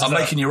saying that. I'm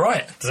making you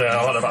right.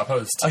 I like the back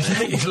post.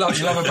 You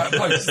love a back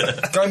post.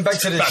 Going back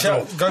to the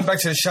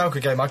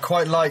Schalke game, I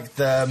quite liked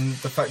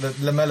the fact that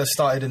Lamella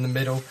started in the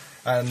middle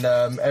and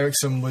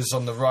Eriksson was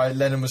on the right,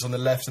 Lennon was on the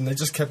left, and they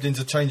just kept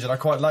interchanging. I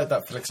quite like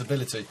that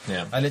flexibility.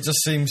 Yeah. And it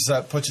just seems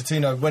that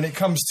Pochettino, when it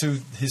comes to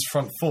his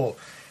front four,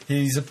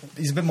 he's a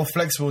bit more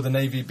flexible than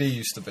AVB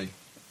used to be.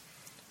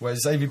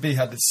 Whereas AVB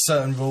had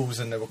certain rules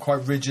and they were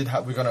quite rigid.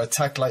 We're going to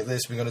attack like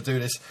this, we're going to do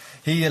this.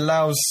 He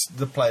allows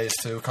the players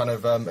to kind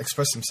of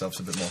express themselves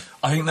a bit more.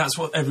 I think that's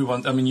what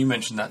everyone... I mean, you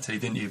mentioned that too,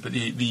 didn't you? But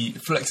the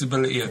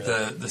flexibility of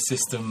the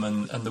system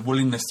and the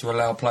willingness to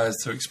allow players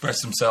to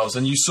express themselves.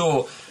 And you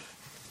saw...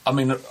 I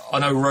mean, I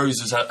know Rose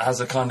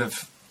has a kind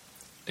of...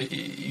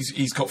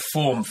 He's got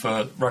form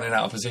for running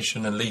out of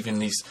position and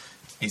leaving his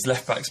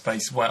left-back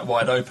space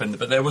wide open.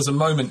 But there was a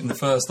moment in the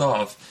first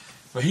half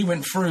where he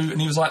went through and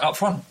he was like up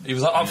front. He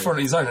was like up front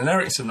of his own. And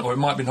Eriksson, or it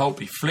might have been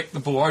Holtby, flicked the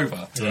ball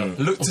over,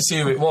 looked to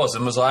see who it was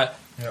and was like,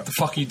 the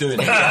fuck are you doing?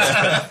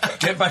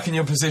 Get back in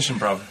your position,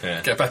 bro.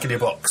 Yeah. Get back in your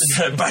box.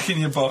 Get back in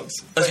your box.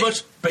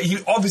 But he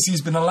obviously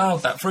has been allowed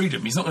that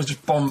freedom. He's not going to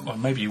just bomb... Well,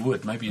 maybe he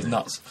would. Maybe he's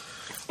nuts.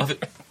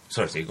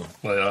 Sorry, Eagle.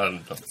 Well,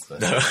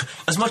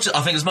 as much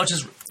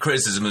as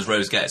criticism as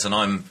Rose gets, and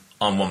I'm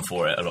one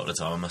for it a lot of the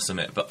time, I must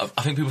admit, but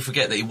I think people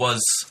forget that he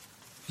was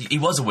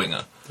a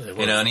winger,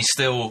 and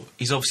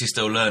he's obviously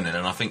still learning.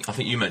 And I think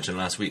you mentioned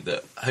last week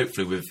that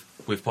hopefully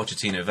with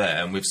Pochettino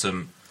there and with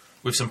some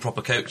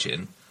proper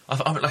coaching,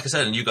 like I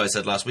said, and you guys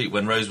said last week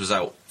when Rose was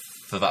out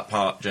for that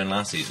part during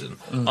last season,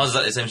 I was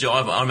at the same show.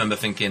 I remember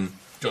thinking,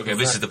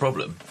 this is the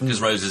problem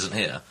because Rose isn't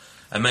here,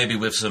 and maybe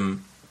with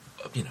some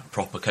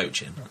proper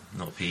coaching,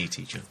 not a PE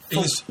teacher.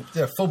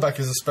 Fullback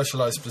is a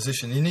specialised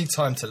position. You need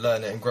time to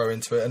learn it and grow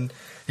into it, and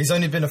he's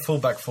only been a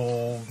fullback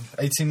for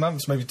 18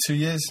 months, maybe 2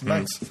 years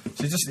max.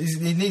 So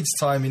he needs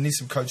time, he needs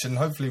some coaching, and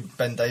hopefully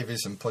Ben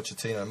Davies and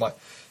Pochettino it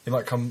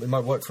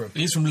might work for him.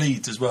 He's from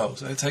Leeds as well,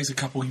 so it takes a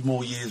couple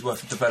more years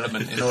worth of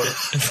development in order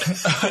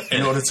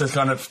to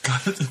kind of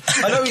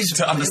I know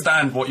to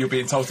understand what you're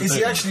being told to do. Is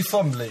he actually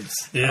from Leeds?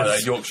 Yeah,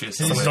 Yorkshire.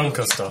 He's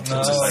Doncaster.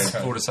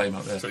 All the same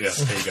up there. So, yes,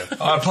 there you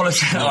go. I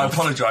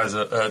apologise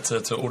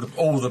to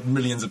all the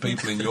millions of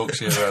people in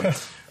Yorkshire.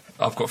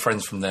 I've got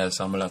friends from there,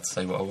 so I'm allowed to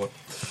say what I want.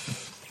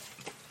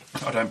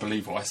 I don't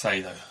believe what I say,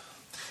 though.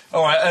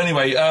 All right,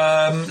 anyway,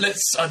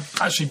 let's...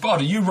 actually,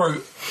 Bardi, you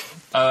wrote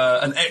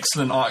an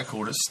excellent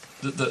article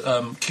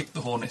that kicked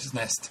the hornet's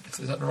nest.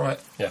 Is that right?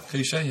 Yeah.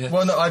 Cliche, yeah.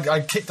 Well, no,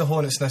 I kicked the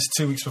hornet's nest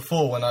 2 weeks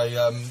before when I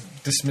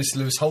dismissed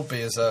Lewis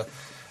Holtby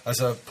as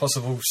a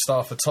possible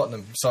star for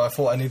Tottenham. So I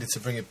thought I needed to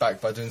bring it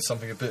back by doing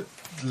something a bit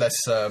less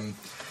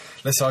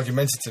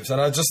argumentative. And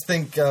I just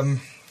think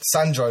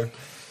Sandro,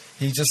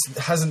 he just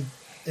hasn't...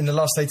 In the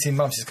last 18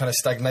 months, he's kind of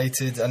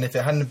stagnated, and if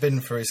it hadn't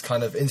been for his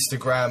kind of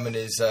Instagram and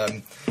his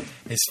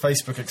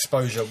Facebook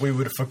exposure, we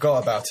would have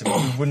forgot about him.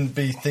 We wouldn't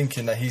be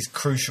thinking that he's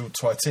crucial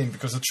to our team,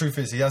 because the truth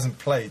is he hasn't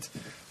played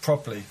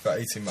properly for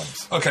 18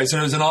 months. Okay, so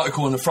there was an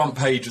article on the front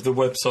page of the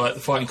website,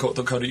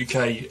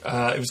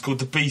 thefightingcock.co.uk. It was called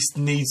 "The Beast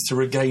Needs to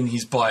Regain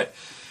His Bite,"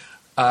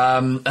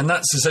 and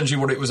that's essentially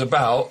what it was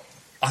about.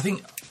 I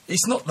think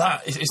it's not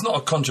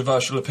a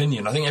controversial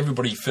opinion. I think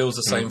everybody feels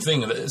the same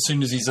thing. That as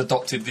soon as he's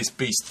adopted this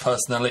beast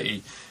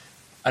personality,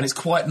 and it's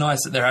quite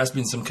nice that there has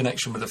been some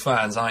connection with the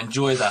fans. I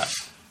enjoy that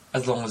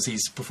as long as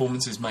his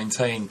performances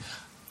maintain.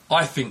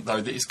 I think,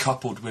 though, that it's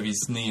coupled with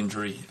his knee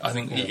injury. I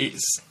think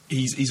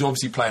he's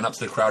obviously playing up to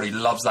the crowd. He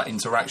loves that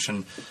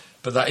interaction.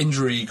 But that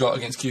injury he got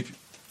against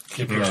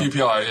QPR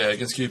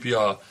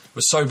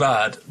was so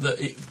bad that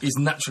it is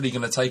naturally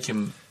going to take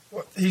him...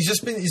 Well, he's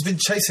been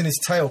chasing his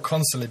tail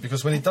constantly,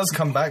 because when he does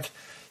come back,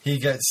 he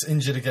gets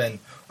injured again,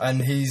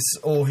 and he's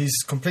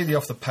completely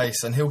off the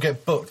pace, and he'll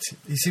get booked.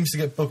 He seems to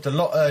get booked a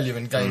lot earlier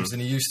in games than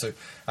he used to,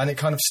 and it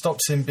kind of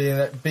stops him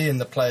being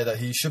the player that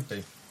he should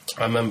be.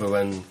 I remember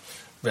when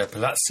we had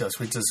Palacios,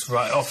 we just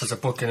write off as a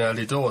book in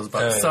early doors,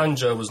 but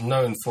Sandro was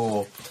known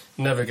for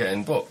never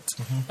getting booked,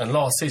 and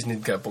last season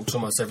he'd get booked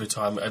almost every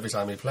time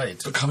he played.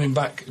 But coming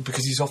back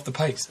because he's off the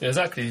pace. Yeah,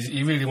 exactly.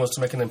 He really wants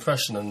to make an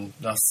impression, and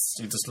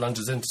he just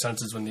lunges into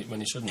chances when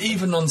he shouldn't.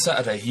 Even on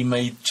Saturday, he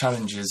made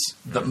challenges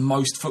that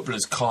most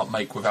footballers can't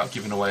make without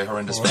giving away a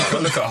horrendous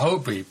foul. Look at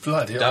Hobie,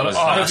 bloody hell. That was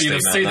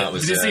nasty, man.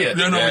 Did you see it?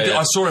 No,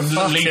 I saw him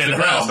leave the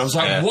ground. I was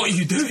like, what are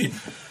you doing?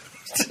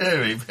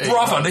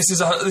 Brother, this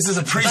is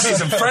a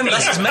pre-season friendly.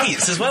 That's his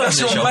mates as well. That's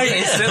your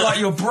mates. They're like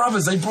your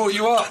brothers. They brought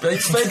you up. They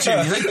fed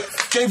you. They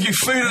gave you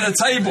food at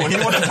the table, and you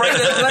want to break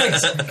their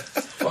legs.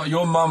 Oh,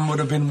 your mum would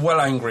have been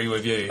well angry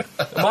with you.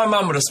 My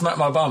mum would have smacked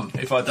my bum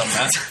if I'd done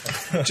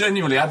that.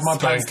 Genuinely, had my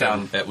pants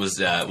down. It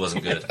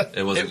wasn't good.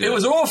 It wasn't good. It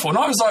was awful, and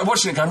I was like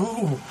watching it going,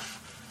 ooh.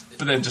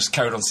 But then just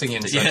carried on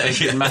singing, so it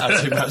didn't matter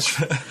too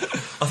much.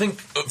 I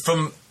think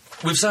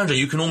with Sandro,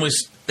 you can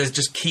almost... There's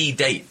just key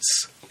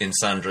dates in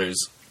Sandro's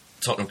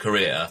Tottenham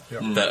career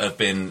that have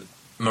been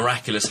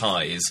miraculous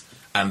highs,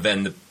 and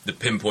then the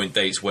pinpoint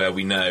dates where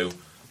we know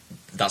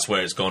that's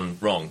where it's gone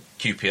wrong.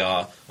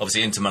 QPR,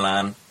 obviously Inter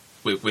Milan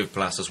with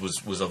Palacios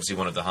was obviously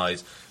one of the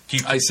highs.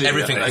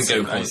 Everything can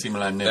go wrong. AC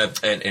Milan,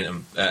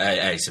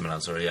 AC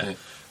Milan, sorry, yeah.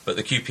 But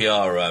the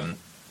QPR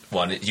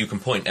one, you can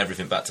point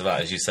everything back to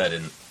that, as you said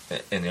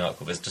in the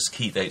article. There's just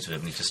key dates with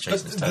him, and he's just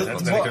chasing his tail.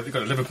 They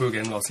got a Liverpool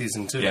game last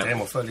season too. They came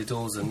off early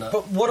doors and that.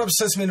 But what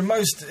upsets me the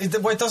most, it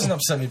doesn't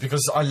upset me,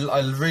 because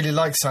I really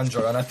like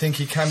Sandro, and I think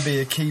he can be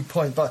a key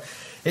point, but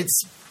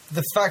it's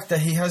the fact that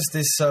he has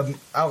this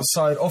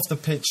outside, off the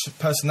pitch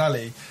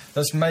personality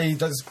that's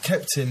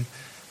kept him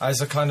as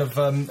a kind of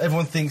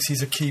everyone thinks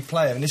he's a key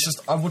player, and it's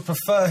just, I would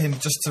prefer him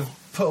just to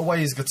put away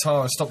his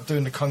guitar and stop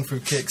doing the kung fu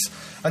kicks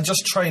and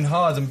just train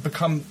hard and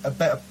become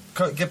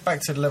get back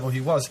to the level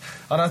he was.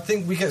 And I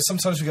think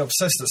sometimes we get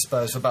obsessed at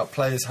Spurs about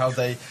players, how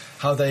they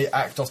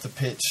act off the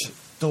pitch.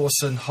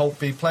 Dawson,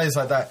 Holtby, players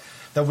like that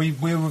we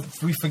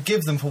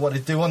forgive them for what they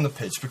do on the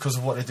pitch because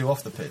of what they do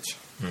off the pitch.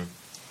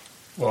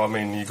 Well, I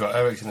mean, you got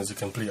Eriksen as a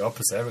complete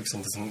opposite.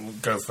 Eriksen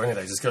doesn't go for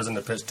anything; he just goes on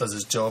the pitch, does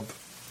his job.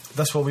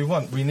 That's what we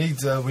want. We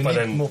need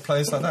more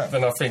players like that.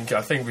 Then I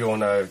think we all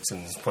know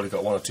Eriksen's probably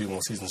got 1 or 2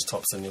 more seasons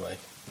tops anyway.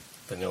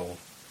 Then he'll...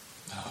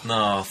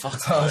 No, fuck.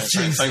 Oh,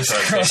 Jesus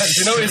Christ. Do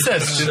you know what he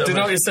said? Do you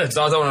know what he said?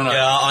 I don't want to know.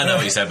 Yeah, I know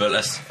what he said, but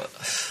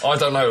let's... I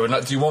don't know.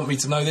 Do you want me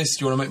to know this?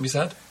 Do you want to make me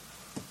sad?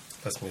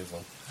 Let's move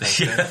on.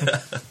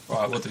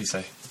 Right, what did he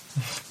say?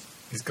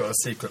 He's got a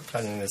secret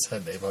plan in his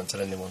head that he won't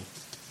tell anyone.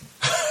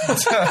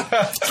 Sounds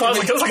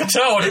like a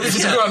child. I've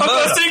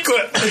got a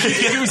secret.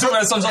 He was talking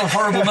about some sort of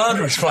horrible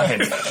murder he's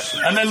playing,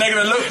 and then they're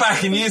going to look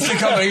back in years to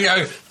come and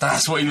go,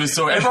 "That's what he was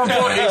talking." Everyone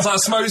thought it was like a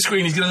smoke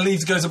screen. He's going to leave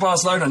to go to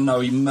Barcelona. No,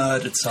 he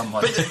murdered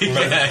someone.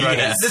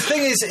 The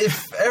thing is,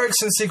 if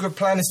Eriksen's secret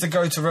plan is to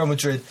go to Real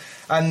Madrid,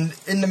 and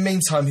in the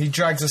meantime he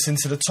drags us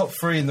into the top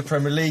 3 in the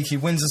Premier League, he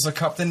wins us a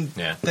cup, then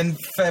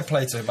fair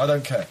play to him. I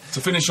don't care. To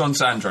finish on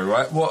Sandro,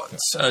 right? What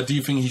do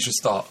you think he should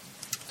start?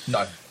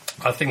 No,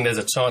 I think there's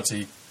a chance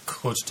he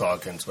could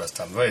start against West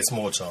Ham. Very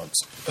small chance.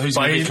 Who's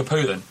going to be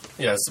Capoue then?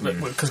 Yes,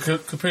 because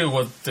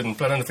Capoue didn't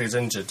play anything. He's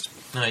injured.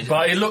 No,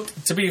 but he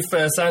looked. To be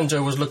fair,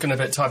 Sandro was looking a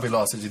bit tubby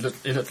last season.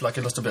 He looked like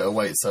he lost a bit of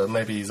weight. So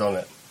maybe he's on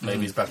it.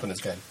 Maybe he's back on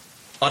his game.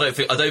 I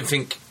don't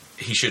think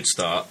he should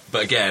start.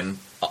 But again,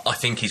 I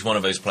think he's one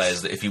of those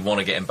players that if you want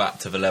to get him back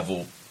to the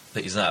level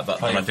that he's at,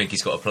 but I think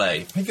he's got to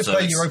play. He could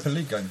play Europa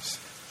League games.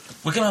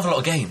 We're going to have a lot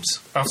of games.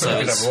 I think we're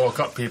going to have World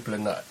Cup people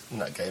in that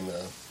game.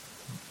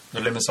 The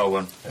Limassol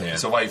one. Yeah.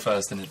 It's away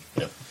first, isn't it?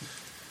 Yeah.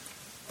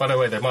 By the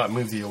way, they might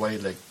move the away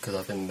leg because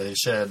I think they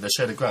share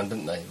the ground,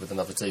 didn't they, with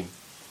another team?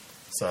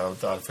 So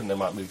I think they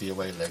might move the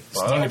away leg.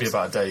 But it'll only be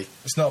about a day.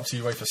 It's not up to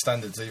UEFA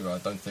standards either. I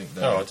don't think.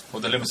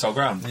 What, the Limassol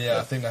ground? Yeah,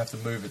 I think they have to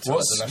move it.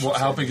 To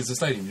how big is the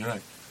stadium? Do you know?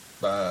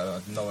 I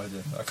have no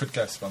idea. I could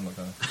guess, but I'm not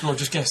going to. Well,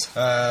 just guess.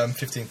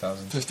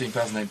 15,000.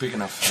 15,000 ain't big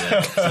enough.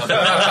 Yeah.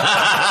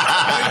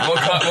 what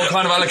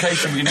kind of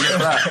allocation are we going to get for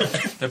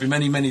that? There'll be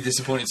many, many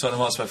disappointed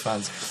Tottenham Hotspur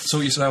fans.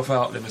 Sort yourself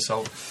out,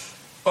 Limassol.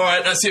 All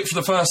right, that's it for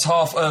the first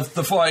half of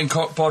the Fighting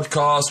Cock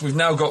podcast. We've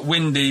now got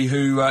Windy,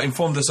 who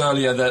informed us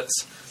earlier that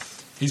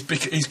he's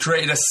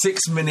created a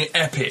 6-minute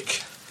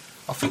epic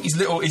I think he's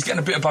getting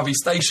a bit above his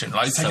station.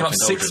 Like, he's taking up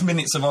 6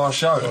 minutes of our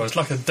show. Well, it's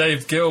like a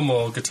Dave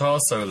Gilmour guitar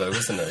solo,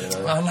 isn't it? You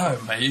know? I know,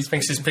 mate. He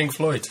thinks he's Pink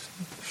Floyd.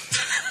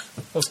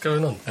 What's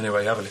going on?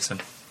 Anyway, have a listen.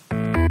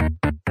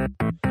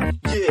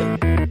 Yeah.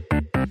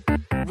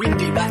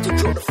 Windy, back to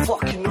drop the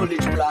fucking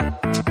knowledge, blood.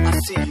 I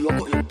see you, I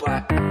got your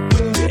back.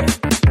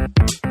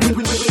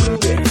 Windy.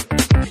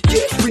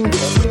 Yes, windy.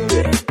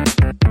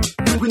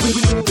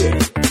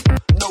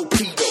 No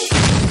pedo.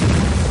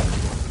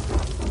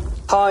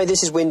 Hi,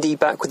 this is Windy,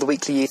 back with the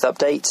weekly youth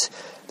update,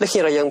 looking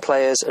at our young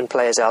players and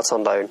players out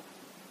on loan.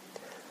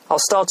 I'll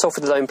start off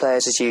with the loan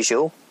players as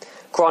usual.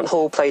 Grant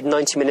Hall played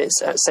 90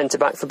 minutes at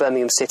centre-back for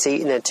Birmingham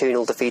City in their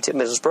 2-0 defeat at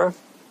Middlesbrough.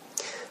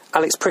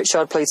 Alex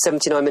Pritchard played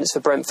 79 minutes for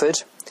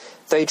Brentford.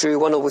 They drew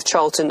 1-0 with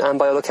Charlton, and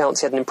by all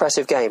accounts he had an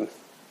impressive game.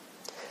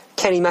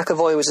 Kenny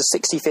McAvoy was a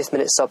 65th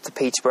minute sub for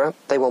Peterborough.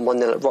 They won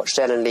 1-0 at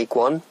Rochdale in League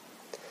One.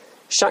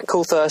 Shaq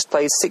Coulthurst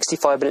played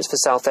 65 minutes for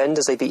Southend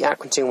as they beat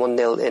Accrington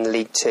 1-0 in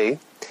League Two.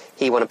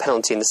 He won a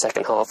penalty in the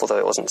second half, although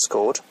it wasn't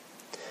scored.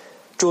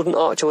 Jordan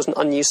Archer was an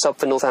unused sub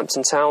for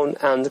Northampton Town,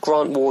 and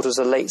Grant Ward was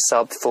a late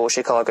sub for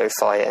Chicago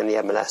Fire in the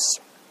MLS.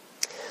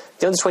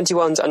 The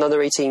under-21s and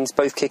under-18s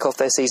both kick off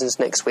their seasons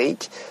next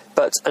week,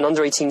 but an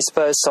under-18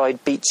 Spurs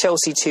side beat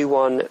Chelsea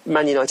 2-1,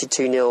 Man United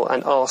 2-0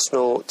 and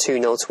Arsenal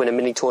 2-0 to win a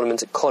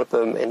mini-tournament at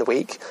Cobham in the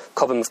week.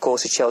 Cobham, of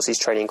course, is Chelsea's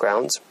training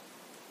ground.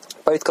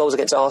 Both goals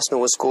against Arsenal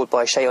were scored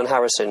by Shayon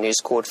Harrison, who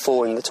scored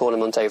 4 in the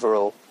tournament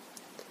overall.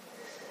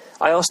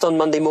 I asked on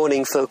Monday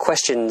morning for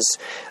questions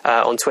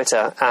on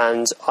Twitter,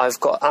 and I've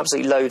got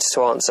absolutely loads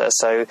to answer,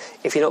 so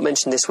if you're not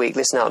mentioned this week,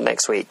 listen out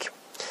next week.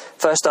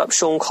 First up,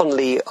 Sean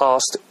Connolly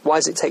asked, why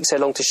does it take so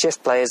long to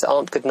shift players that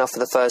aren't good enough for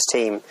the first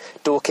team?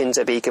 Dawkins,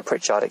 Obika,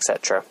 Pritchard,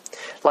 etc.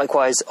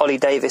 Likewise, Ollie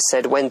Davis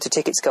said, when do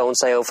tickets go on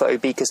sale for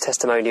Obika's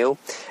testimonial?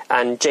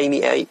 And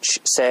Jamie H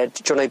said,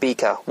 John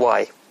Obika,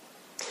 why?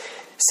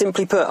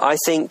 Simply put, I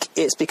think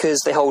it's because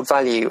they hold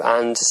value,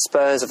 and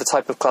Spurs are the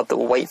type of club that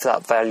will wait for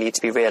that value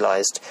to be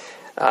realised.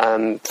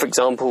 For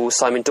example,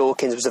 Simon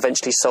Dawkins was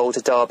eventually sold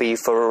to Derby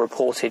for a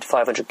reported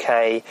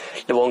 500k.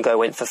 Luongo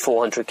went for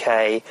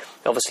 400k.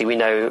 Obviously, we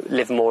know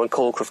Livermore and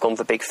Corker have gone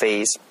for big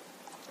fees.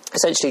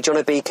 Essentially, John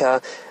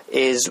Obika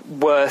is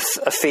worth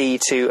a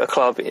fee to a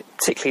club,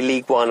 particularly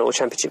League One or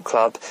Championship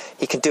club.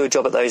 He can do a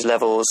job at those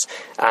levels,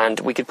 and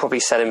we could probably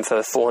sell him for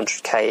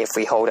 400k if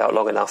we hold out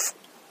long enough.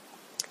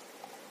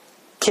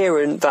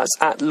 Kieran, that's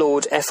at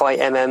Lord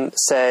FIMM,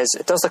 says,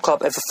 does the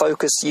club ever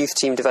focus youth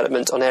team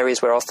development on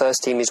areas where our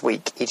first team is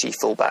weak, e.g.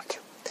 fullback?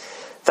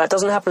 That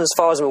doesn't happen as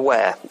far as I'm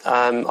aware.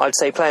 I'd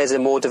say players are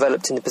more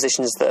developed in the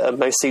positions that are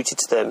most suited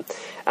to them,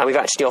 and we've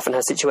actually often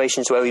had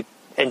situations where we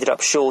ended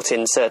up short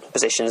in certain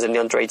positions in the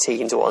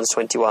under-18s or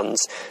under-21s,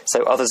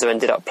 so others have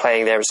ended up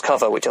playing there as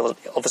cover, which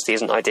obviously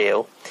isn't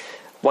ideal.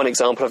 One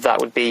example of that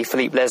would be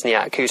Philippe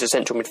Lesniak, who's a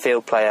central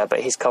midfield player,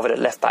 but he's covered at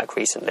left-back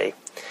recently.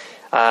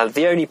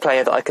 The only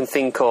player that I can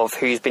think of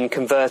who's been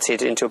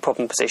converted into a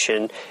problem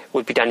position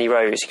would be Danny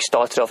Rose, who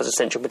started off as a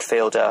central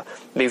midfielder,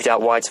 moved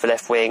out wide to the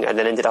left wing, and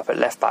then ended up at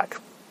left back.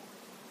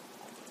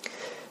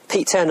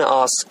 Pete Turner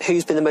asks,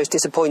 who's been the most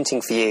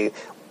disappointing for you,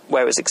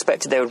 where it was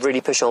expected they would really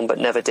push on but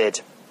never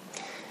did?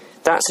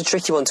 That's a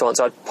tricky one to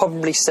answer. I'd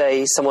probably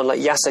say someone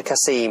like Yasser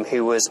Kassim,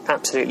 who was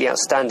absolutely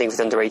outstanding with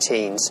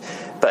under-18s,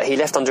 but he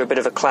left under a bit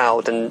of a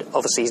cloud, and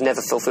obviously he's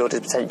never fulfilled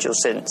his potential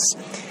since.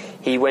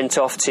 He went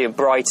off to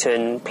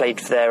Brighton,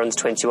 played for their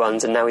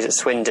under-21s, and now he's at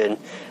Swindon.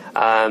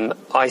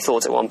 I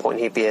thought at one point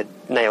he'd be a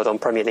nailed-on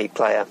Premier League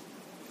player.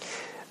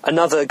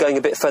 Another, going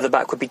a bit further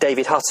back, would be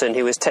David Hutton,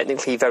 who was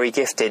technically very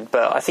gifted,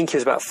 but I think he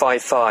was about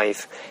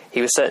 5'5".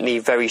 He was certainly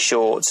very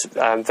short,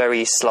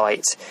 very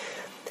slight.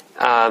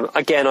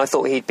 Again, I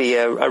thought he'd be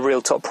a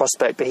real top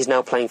prospect, but he's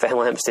now playing for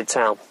Hemel Hempstead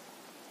Town.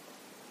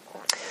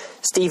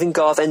 Stephen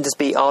Garth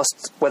Endersby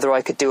asked whether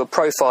I could do a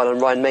profile on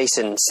Ryan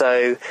Mason,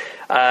 so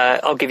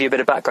I'll give you a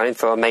bit of background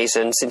info on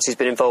Mason since he's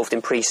been involved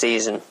in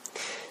pre-season.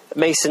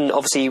 Mason,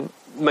 obviously,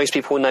 most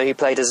people know he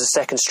played as a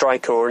second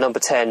striker or a number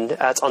 10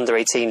 at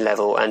under-18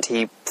 level, and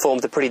he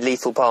formed a pretty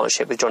lethal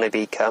partnership with John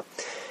Obika.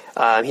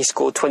 He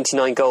scored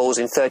 29 goals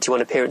in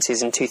 31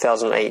 appearances in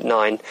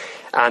 2008-09,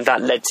 and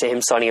that led to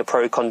him signing a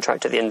pro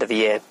contract at the end of the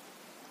year.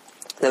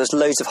 There was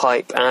loads of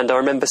hype, and I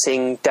remember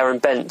seeing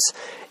Darren Bent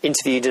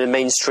interviewed in a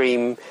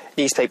mainstream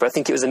newspaper, I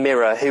think it was the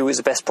Mirror, who was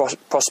the best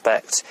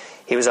prospect.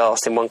 He was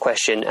asked in one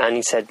question, and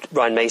he said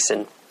Ryan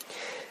Mason.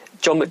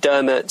 John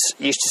McDermott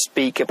used to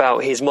speak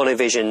about his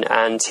monovision,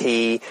 and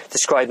he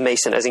described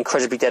Mason as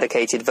incredibly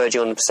dedicated, verging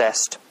on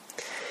obsessed.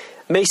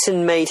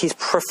 Mason made his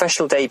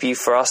professional debut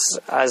for us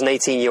as an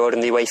 18-year-old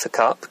in the UEFA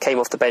Cup, came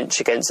off the bench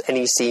against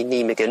NEC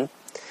Nijmegen.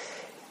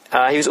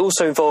 He was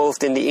also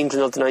involved in the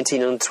England under-19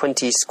 and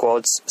under-20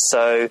 squads,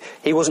 so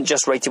he wasn't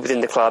just rated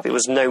within the club, it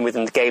was known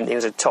within the game that he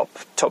was a top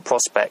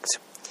prospect.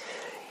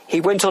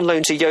 He went on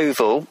loan to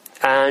Yeovil,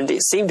 and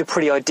it seemed a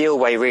pretty ideal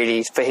way,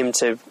 really, for him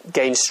to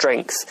gain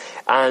strength,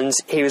 and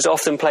he was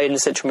often played in the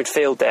central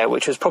midfield there,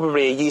 which was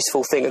probably a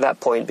useful thing at that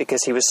point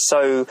because he was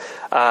so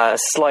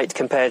slight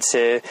compared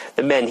to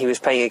the men he was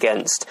playing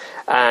against,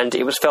 and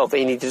it was felt that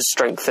he needed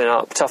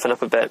to toughen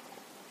up a bit.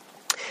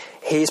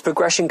 His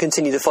progression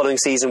continued the following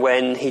season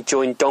when he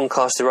joined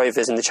Doncaster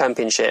Rovers in the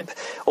Championship,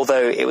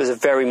 although it was a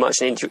very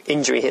much an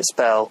injury-hit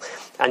spell,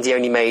 and he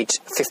only made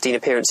 15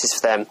 appearances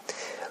for them.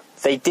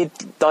 They did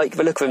like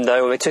the look of him,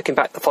 though, and they took him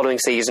back the following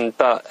season,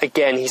 but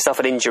again he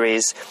suffered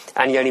injuries,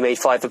 and he only made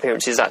 5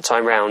 appearances that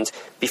time round,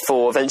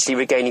 before eventually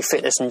regaining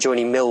fitness and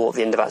joining Millwall at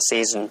the end of that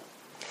season.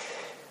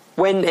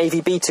 When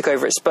AVB took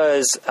over at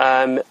Spurs,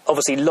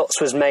 obviously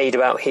lots was made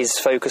about his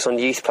focus on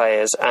youth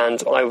players,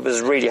 and I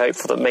was really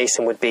hopeful that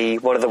Mason would be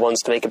one of the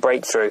ones to make a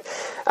breakthrough.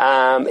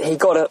 He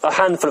got a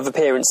handful of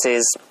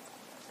appearances.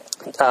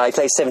 He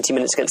played 70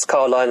 minutes against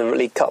Carlisle in the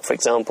League Cup, for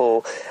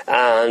example,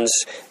 and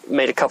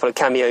made a couple of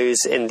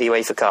cameos in the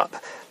UEFA Cup.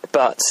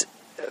 But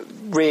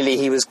really,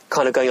 he was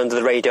kind of going under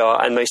the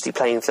radar and mostly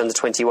playing for the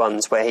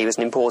under-21s, where he was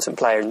an important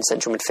player in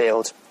central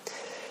midfield.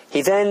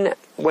 He then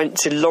went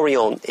to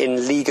Lorient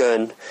in Ligue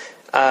 1.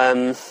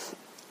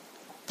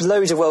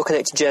 Loads of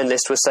well-connected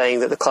journalists were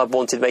saying that the club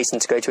wanted Mason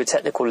to go to a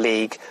technical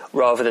league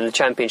rather than the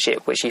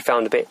Championship, which he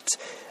found a bit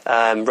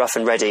rough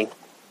and ready.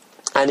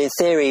 And in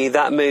theory,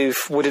 that move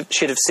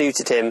should have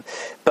suited him,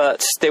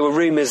 but there were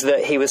rumours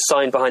that he was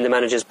signed behind the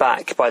manager's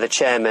back by the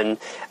chairman,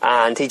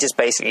 and he just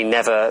basically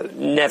never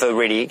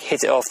really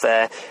hit it off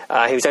there.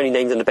 He was only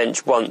named on the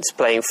bench once,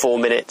 playing 4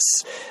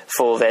 minutes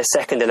for their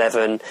second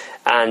 11,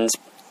 and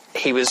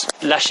he was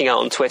lashing out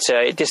on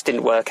Twitter. It just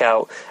didn't work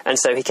out, and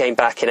so he came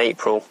back in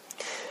April.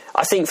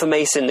 I think for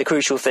Mason, the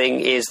crucial thing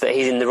is that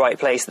he's in the right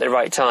place at the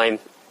right time.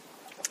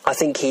 I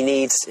think he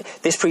needs...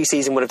 This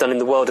pre-season would have done him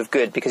the world of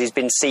good because he's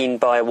been seen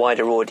by a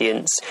wider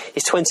audience.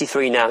 He's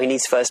 23 now. He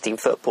needs first-team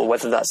football,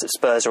 whether that's at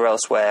Spurs or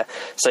elsewhere.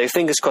 So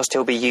fingers crossed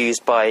he'll be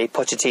used by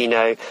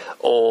Pochettino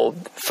or,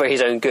 for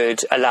his own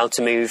good, allowed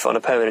to move on a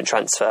permanent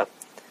transfer.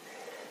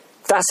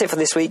 That's it for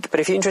this week, but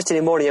if you're interested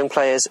in more on young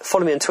players,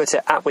 follow me on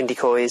Twitter at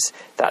WindyCoys.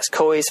 That's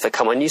Coys for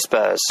Come On You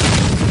Spurs.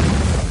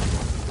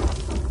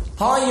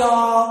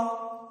 Hiya!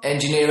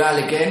 Engineer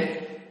Al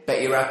again.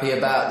 Bet you're happy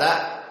about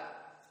that.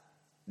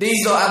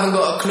 These lot haven't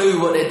got a clue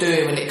what they're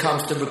doing when it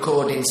comes to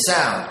recording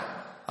sound.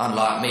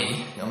 Unlike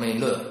me. I mean,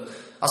 look.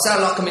 I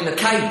sound like I'm in a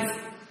cave.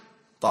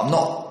 But I'm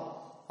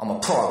not. I'm a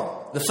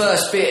pro. The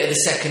first bit of the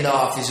second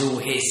half is all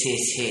hiss,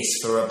 hiss,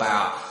 hiss for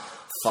about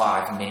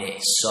 5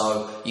 minutes.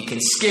 So you can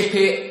skip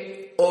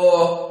it,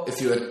 or if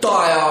you're a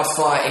die-hard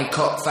fighting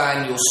cock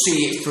fan, you'll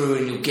see it through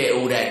and you'll get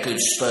all that good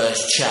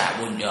Spurs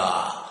chat, wouldn't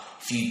ya?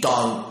 If you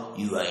don't,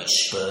 you ain't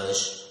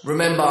Spurs.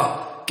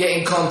 Remember, get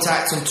in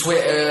contact on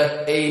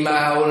Twitter,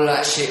 email, all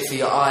that shit for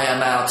your I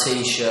Am Al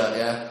t-shirt,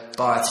 yeah?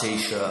 Buy a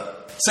t-shirt.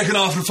 Second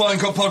half of the Fighting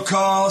Cock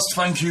podcast.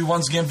 Thank you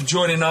once again for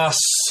joining us.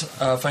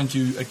 Thank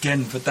you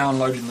again for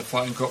downloading the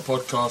Fighting Cock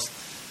podcast.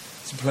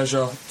 It's a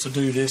pleasure to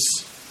do this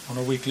on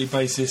a weekly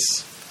basis.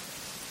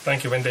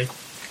 Thank you, Wendy.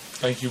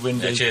 Thank you,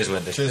 Wendy. Yeah, cheers,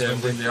 Wendy. Cheers,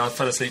 Wendy. I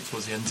fell asleep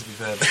towards the end, to be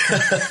fair.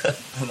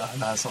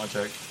 No, it's not a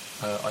joke.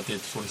 I did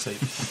fall asleep.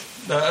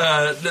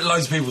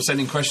 Loads of people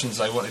sending questions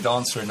they wanted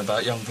answering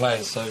about young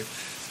players, so...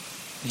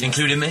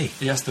 Including me.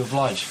 He has to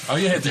oblige. Oh,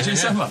 yeah, did you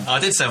send one? I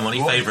did send one.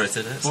 He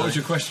favourited it. What was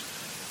your question?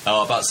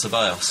 Oh, about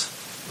Ceballos.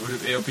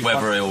 It'll be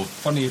whether it'll...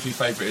 funny if he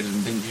favourited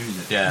and didn't use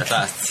it. Yeah,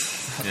 that...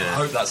 I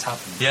hope that's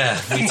happened. Yeah,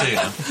 me too.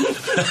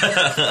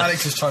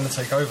 Alex is trying to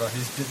take over.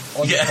 He's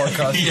on the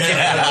podcast.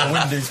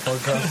 Windy's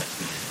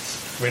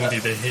podcast. Windy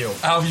the heel.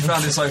 How have you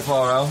found it so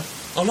far, Al?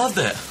 I loved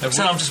it.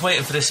 I'm just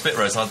waiting for this spit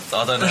roast. I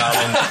don't know how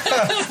long.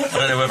 I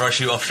don't know whether I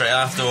shoot off straight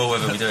after or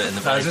whether we do it in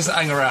the break. No, just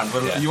hang around.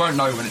 But you won't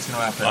know when it's going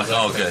to happen.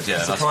 Oh, good.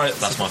 Yeah,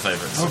 that's my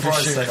favourite. We'll be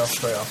shooting off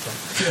straight after.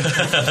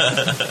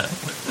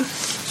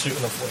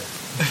 Shooting off where?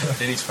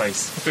 In his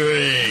face.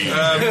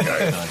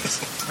 Nice.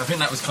 I think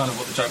that was kind of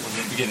what the joke was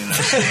at the beginning.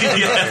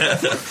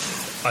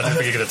 I don't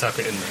think you're going to tap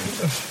it in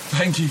there.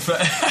 Thank you for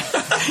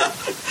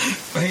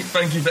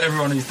thank you for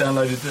everyone who's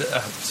downloaded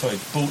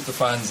bought the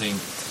fanzine.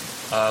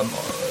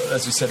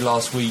 As we said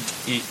last week,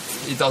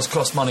 it does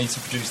cost money to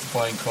produce the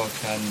Fighting Cock,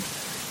 and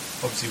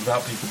obviously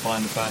without people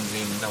buying the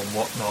fanzine and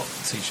whatnot,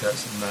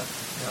 t-shirts and that,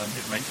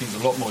 it makes things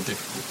a lot more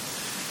difficult.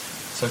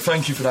 So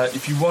thank you for that.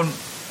 If you want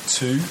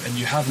to, and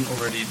you haven't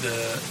already,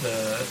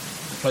 the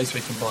place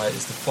where you can buy it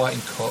is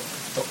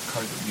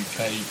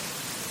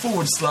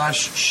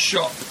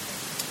thefightingcock.co.uk/shop.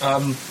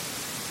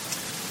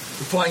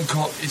 The Fighting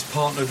Cock is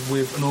partnered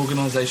with an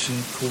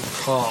organisation called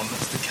CALM.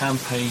 It's the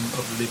Campaign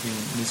of Living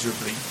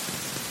Miserably.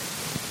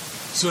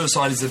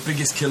 Suicide is the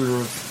biggest killer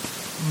of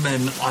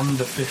men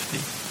under 50.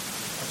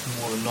 That's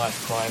more than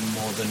knife crime,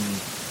 more than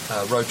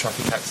road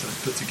traffic accidents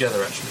put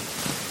together, actually.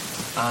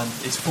 And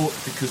it's fought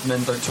because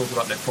men don't talk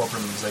about their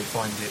problems. They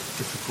find it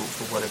difficult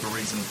for whatever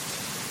reason.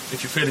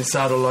 If you're feeling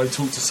sad or low,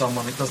 talk to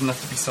someone. It doesn't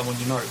have to be someone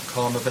you know.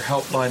 CALM have a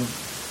helpline.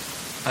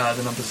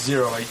 The number's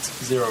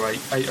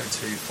 0808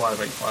 802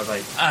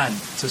 5858. And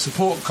to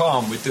support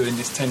CALM, we're doing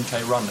this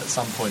 10k run at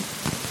some point.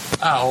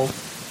 Al,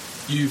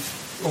 you've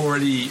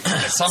already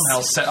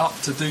somehow set up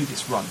to do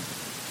this run.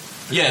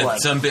 Yeah,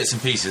 some bits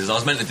and pieces. I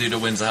was meant to do the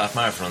Windsor Half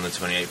Marathon on the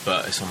 28th,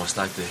 but it's on my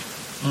stag do.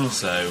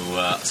 So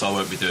I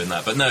won't be doing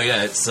that. But no,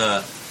 yeah, it's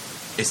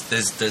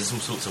there's all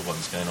sorts of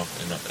ones going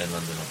off in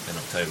London in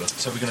October.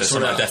 So we're going to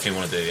sort I definitely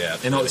want to do, yeah.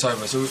 In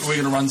October, so we're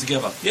going to run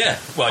together? Yeah.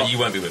 Well, you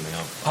won't be with me.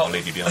 I'll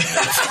leave you behind.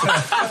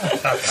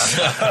 I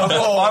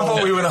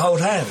thought we were going to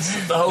hold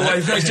hands the whole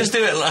way through. Just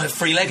do it like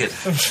three-legged.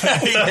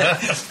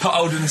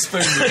 Holding a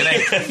spoon with an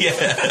egg.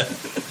 Yeah.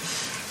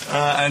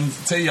 And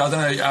T, I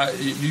don't know,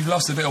 you've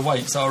lost a bit of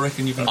weight, so I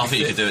reckon you can. I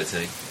think you could do it,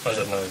 T. I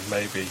don't know,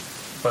 maybe.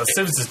 But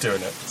Sibs is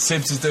doing it.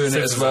 Sibs is doing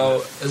it as well.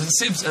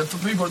 Sibs, for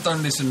people that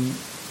don't listen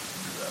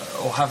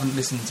or haven't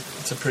listened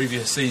to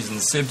previous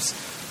seasons, Sibs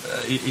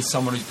is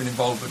someone who's been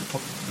involved with the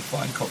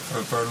Flying Cock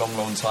for a long,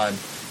 long time.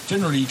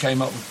 Generally, he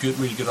came up with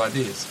really good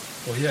ideas.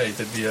 Well, yeah, he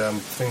did the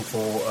thing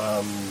for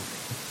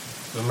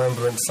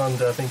Remembrance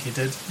Sunday, I think he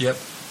did. Yep.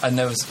 And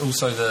there was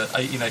also the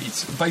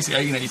 1882. Basically,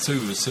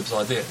 1882 was Sibs'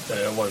 idea.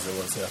 Yeah, it was.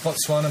 Yeah.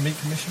 Botswana Meat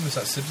Commission, was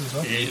that Sibs as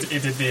well? He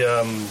did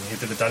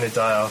the Danny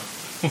Dyer.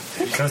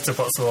 Goes to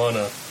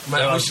Botswana.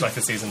 Mate, like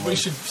a season. We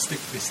should stick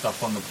this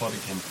stuff on the pod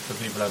again for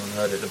people who haven't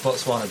heard it. The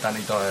Botswana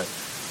Danny Dyer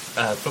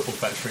football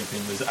factory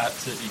thing was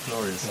absolutely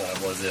glorious. No,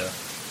 it was, yeah.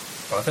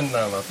 But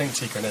I think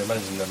Chico Neal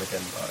managing them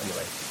again. But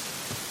anyway,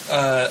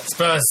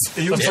 Spurs.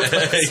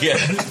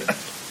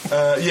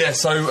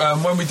 So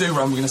when we do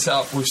run, we're going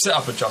to we've set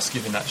up a Just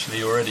Giving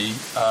actually already,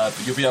 but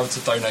you'll be able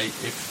to donate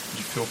if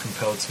you feel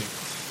compelled to.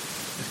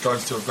 It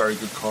goes to a very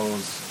good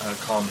cause,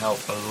 can't help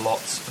a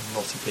lot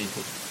of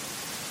people.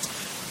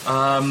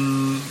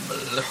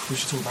 We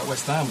should talk about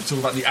West Ham. We talk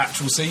about the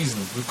actual season.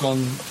 We've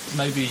gone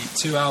maybe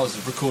 2 hours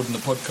of recording the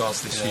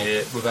podcast this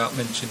year without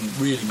mentioning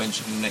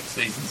the next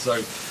season. So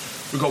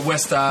we've got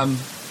West Ham.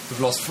 We've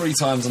lost 3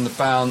 times on the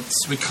bounce.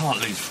 We can't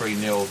lose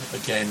 3-0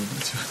 again.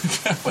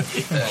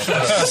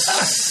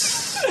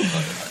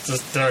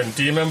 Just Darren,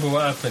 do you remember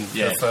what happened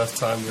the first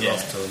time we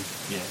lost to them?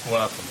 Yeah.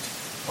 What happened?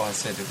 I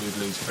said that we'd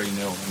lose 3-0,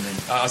 and then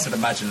I said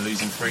imagine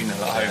losing 3-0 at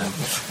home,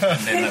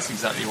 and then that's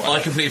exactly what I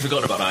completely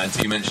forgot about that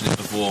until you mentioned it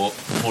before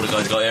the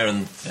guys got here,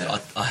 and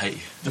I hate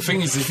you. The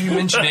thing is, if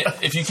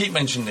you keep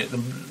mentioning it,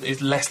 then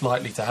it's less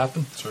likely to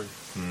happen. True.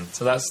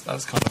 So that's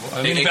kind of what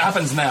I mean. If it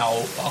happens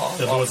now,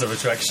 the laws of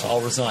attraction.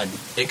 I'll resign.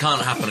 It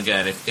can't happen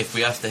again if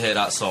we have to hear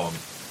that song.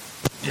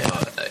 Yeah.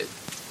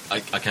 I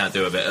can't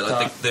do a bit.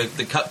 Like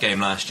the cup game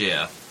last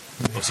year,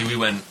 obviously we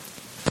went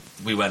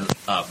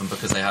up, and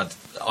because they had,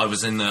 I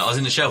was in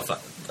the shelf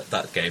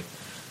that game,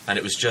 and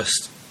it was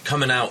just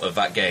coming out of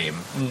that game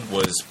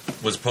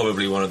was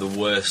probably one of the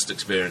worst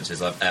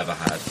experiences I've ever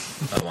had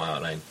at White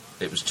Hart Lane.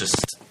 It was just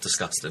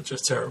disgusting,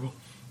 just terrible.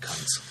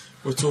 Cunts.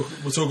 We'll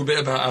talk a bit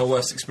about our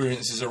worst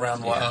experiences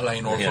around White Hart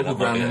Lane or a football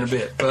ground in a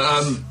bit. But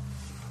I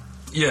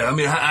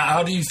mean,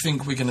 how do you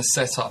think we're going to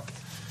set up?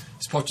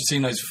 It's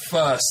Pochettino's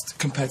first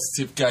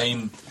competitive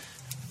game.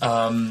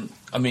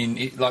 I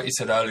mean, like you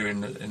said earlier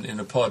in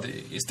the pod,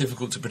 it's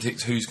difficult to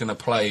predict who's going to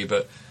play.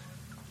 But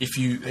if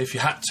you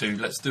had to,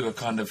 let's do a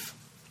kind of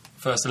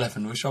first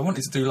 11, which I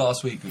wanted to do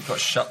last week. We got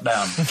shut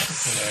down.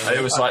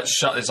 It was like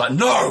shut. It's like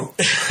no,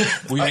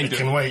 we ain't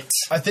can wait.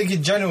 I think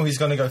in general he's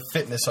going to go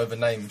fitness over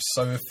names.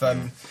 So if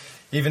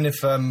even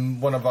if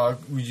one of our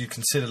you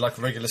consider like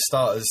regular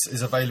starters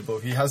is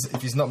available,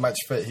 if he's not match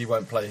fit, he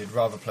won't play. He'd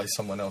rather play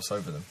someone else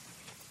over them.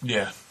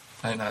 Yeah.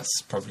 I think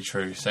that's probably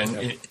true. So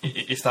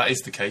if that is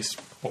the case,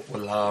 what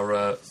will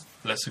our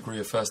let's agree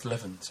a first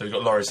 11? So we've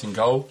got Lloris in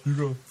goal.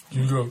 You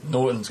go.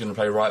 Norton's going to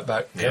play right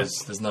back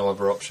because there's no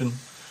other option.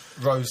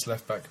 Rose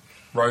left back.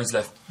 Rose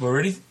left. Well,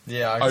 really?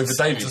 Yeah. Over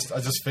Davies. I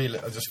just feel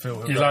it. I just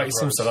feel. He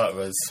seems to like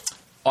Rose.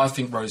 I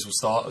think Rose will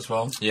start as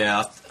well.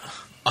 Yeah.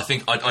 I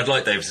think I'd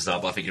like Davies to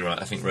start, but I think you're right.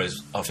 I think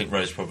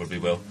Rose probably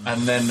will.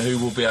 And then who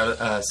will be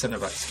our centre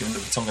backs? Given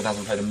that Tonga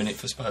hasn't played a minute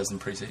for Spurs in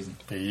pre-season.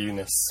 Be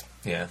Eunice.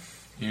 Yeah.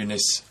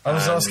 Eunice. I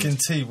was asking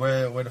T,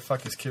 where the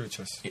fuck is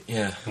Kirichos?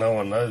 Yeah. No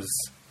one knows.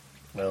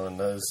 Lord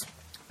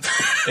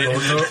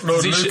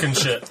Luke and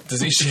shit.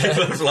 Does he share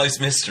life's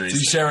mysteries?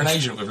 Does he share an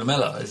agent with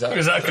Lamella? Is that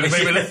exactly?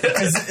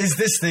 Is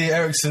this the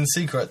Ericsson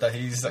secret that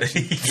he's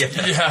actually?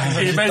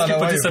 He made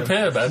people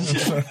disappear, man.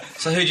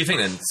 So who do you think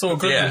then? Saw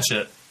good and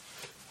shit.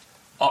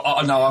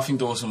 No, I think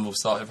Dawson will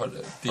start.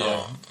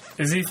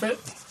 Is he fit?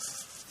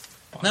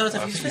 No, I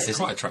don't think he's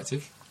quite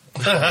attractive.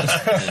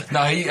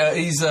 No,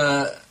 he's.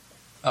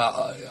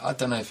 I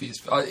don't know if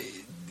he's.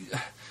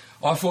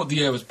 I thought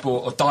Dyer was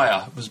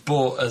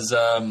bought as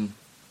kind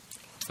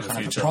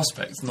of a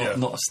prospect,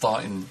 not a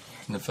starting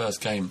in the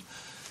first game.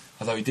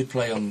 Although he did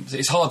play on.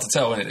 It's hard to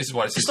tell, isn't it? This is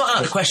why it's not out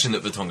of the question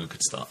that Vertonghen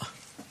could start.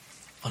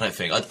 I don't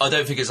think. I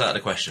don't think it's out of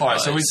the question. All right,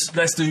 so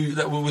let's do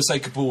that. We'll say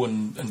Kabul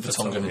and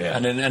Vertonghen,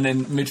 and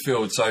then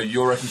midfield. So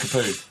you reckon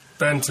Capu?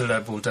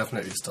 Bentaleb will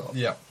definitely start.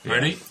 Yeah.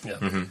 Ready? Yeah.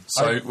 Mm-hmm.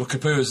 So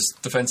Capu is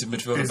defensive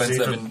midfield, and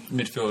Bentaleb in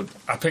midfield.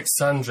 I picked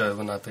Sandro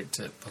when I picked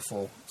it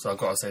before, so I've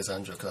got to say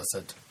Sandro because I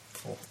said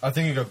before. I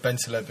think you go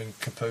Bentaleb and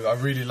Capu. I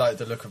really like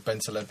the look of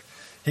Bentaleb.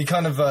 He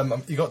kind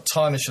of he got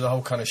tarnished with the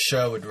whole kind of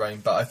Sherwood reign,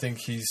 but I think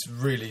he's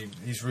really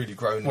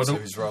grown into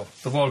his role.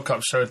 The World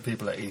Cup showed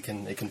people that he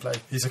can play.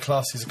 He's a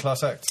class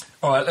act.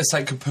 All right, let's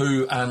take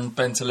Capu and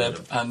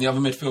Bentaleb and the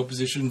other midfield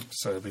position.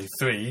 So it'll be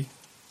 3.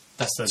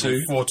 That's so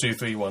 2.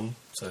 4-2-3-1.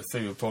 So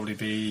 3 would probably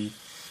be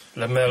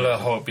Lamella,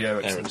 Holtby,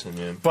 Ericsson.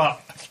 Yeah.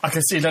 But I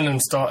can see Lennon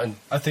starting.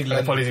 I think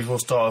Lennon probably will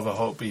start over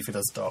Holtby if he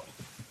does start.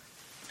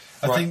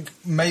 I think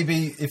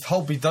maybe if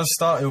Holtby does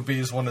start, it'll be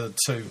as one of the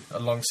two,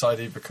 alongside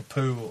either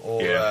Capoue or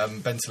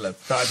Bentaleb.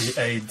 That'd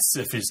be AIDS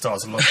if he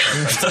starts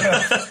alongside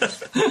Bentaleb.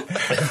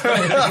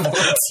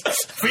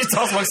 If he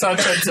starts alongside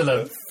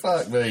Bentaleb,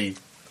 fuck me.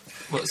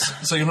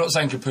 So you're not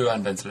saying Capoue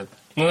and Bentaleb?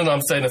 No,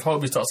 I'm saying if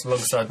Holtby starts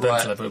alongside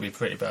Bentaleb, it'll be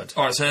pretty bad.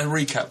 Alright, so a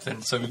recap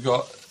then. So we've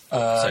got...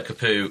 so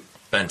Capoue,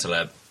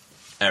 Bentaleb,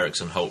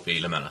 Ericsson,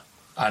 Holtby, Lamella.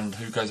 And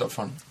who goes up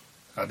front?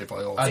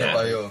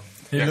 Adebayor.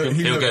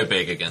 He'll go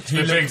big against.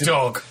 He's a big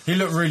dog. He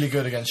looked really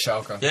good against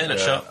Schalke. Yeah,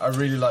 sharp. I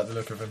really like the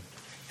look of him.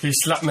 He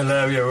slapped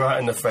Malaria right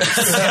in the face.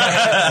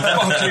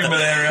 Fuck you,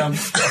 Malaria.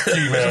 Fuck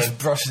you, man. Just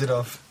brushed it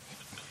off.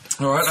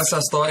 Alright, that's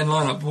our starting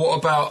lineup. What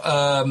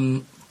about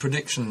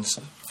predictions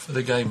for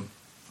the game?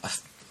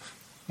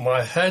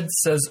 My head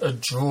says a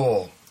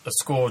draw, a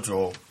score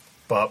draw,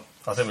 but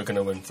I think we're going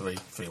to win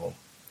 3-1.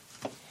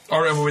 I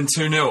reckon we'll win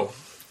 2-0.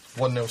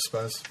 1-0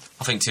 Spurs.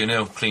 I think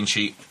 2-0, clean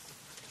sheet.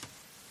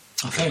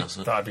 Okay.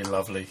 That'd be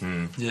lovely.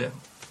 Yeah,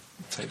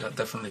 I'll take that,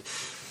 definitely.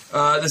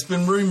 There's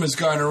been rumours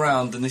going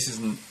around, and this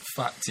isn't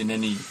fact in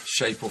any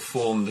shape or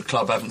form. The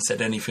club haven't said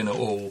anything at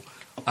all.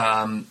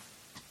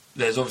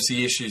 There's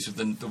obviously issues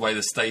with the way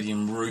the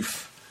stadium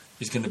roof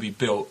is going to be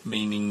built,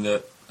 meaning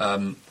that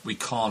we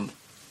can't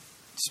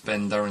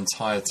spend our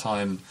entire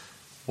time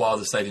while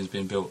the stadium's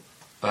being built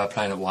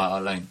playing at White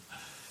Hart Lane.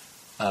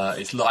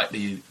 It's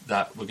likely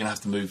that we're going to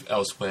have to move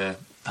elsewhere,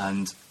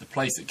 and the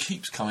place that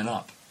keeps coming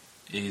up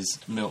is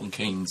Milton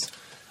Keynes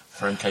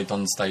for MK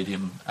Dons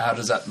Stadium. How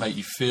does that make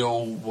you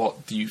feel?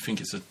 What do you think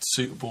is a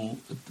suitable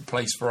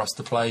place for us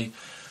to play,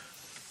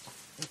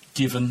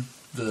 given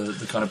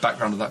the kind of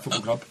background of that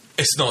football club?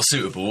 It's not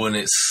suitable,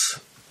 and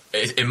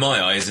in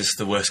my eyes, it's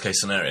the worst case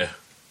scenario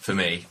for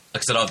me.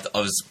 Like I said, I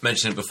was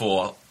mentioning it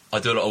before. I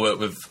do a lot of work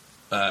with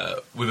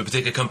a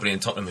particular company in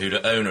Tottenham, who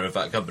the owner of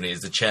that company is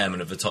the chairman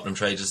of the Tottenham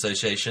Trades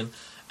Association,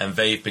 and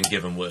they've been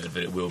given word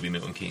that it will be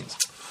Milton Keynes.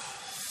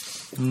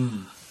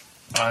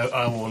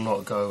 I will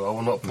not go. I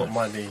will not put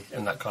money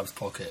in that club's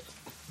pocket.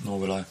 Nor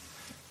will I.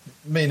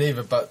 Me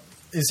neither, but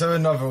is there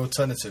another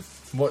alternative?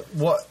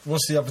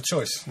 What's the other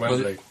choice?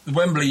 Wembley. Well,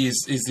 Wembley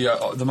is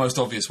the most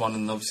obvious one,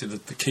 and obviously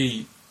the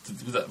key,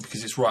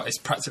 because it's right, it's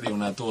practically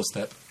on our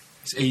doorstep.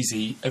 It's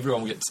easy.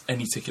 Everyone gets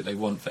any ticket they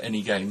want for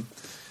any game.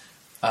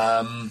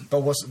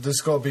 But there's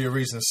got to be a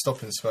reason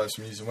stopping Spurs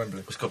from using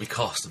Wembley. It's got to be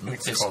cost, isn't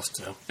it?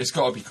 It's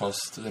got to be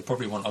cost. They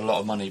probably want a lot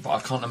of money, but I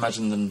can't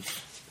imagine them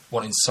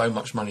wanting so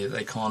much money that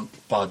they can't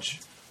budge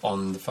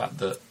on the fact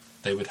that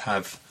they would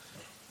have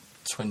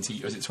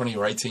 20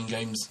 or 18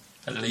 games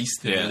at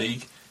least in the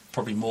league,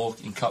 probably more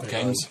in cup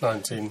games.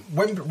 19.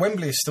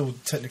 Wembley is still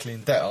technically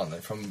in debt, aren't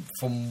they,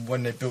 from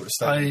when they built the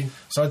stadium?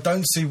 So I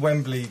don't see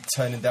Wembley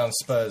turning down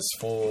Spurs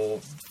for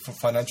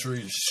financial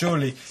reasons.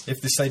 Surely,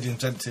 if the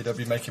stadium's empty, they'll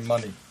be making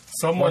money.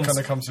 Why can't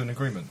they come to an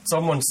agreement?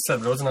 Someone said,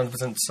 but I wasn't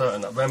 100%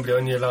 certain, that Wembley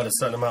only allowed a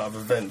certain amount of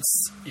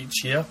events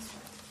each year.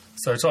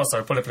 So chances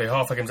are probably play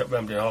half our games at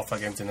Wembley and half our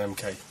games in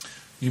MK.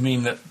 You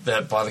mean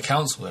that by the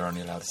council they're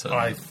only allowed a certain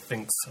I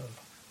think so.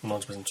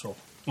 90% sure.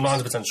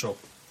 90% sure.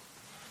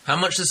 How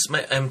much does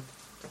the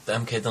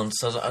MK Dons,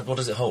 what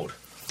does it hold?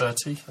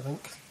 30, I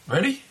think.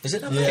 Really? Is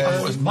it? Yeah,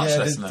 it was much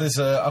less than that. There's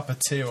an upper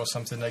tier or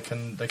something they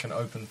can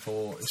open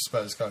for if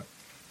Spurs go,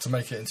 to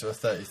make it into a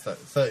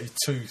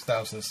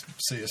 32,000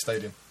 seater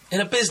stadium.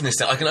 In a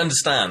business, I can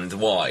understand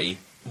why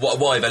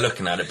they're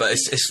looking at it, but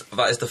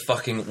that is the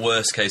fucking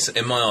worst case.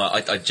 In my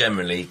eye, I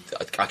generally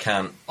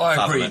can't.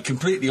 I agree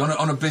completely.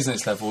 On a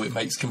business level, it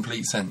makes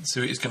complete sense.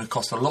 So it's going to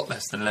cost a lot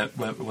less than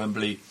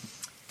Wembley.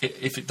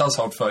 If it does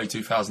hold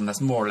 32,000, that's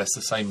more or less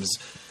the same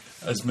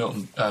as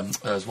Milton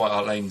as White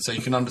Hart Lane. So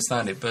you can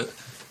understand it, but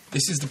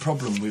this is the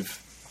problem with.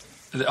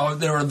 There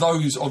are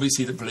those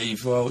obviously that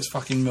believe, well, it's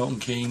fucking Milton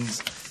Keynes.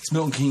 It's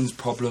Milton Keynes'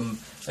 problem.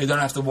 They don't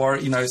have to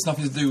worry. It's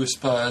nothing to do with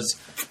Spurs,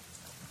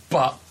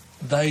 but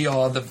they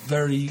are the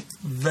very,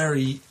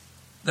 very...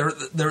 They're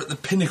at the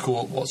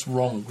pinnacle of what's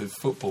wrong with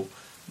football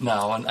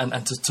now.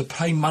 And to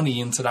pay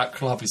money into that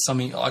club is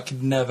something I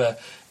could never,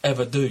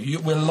 ever do.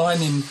 We're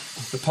lining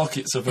the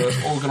pockets of an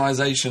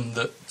organisation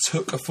that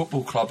took a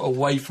football club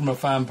away from a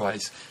fan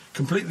base,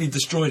 completely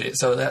destroyed it,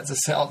 so they had to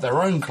set up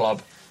their own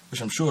club,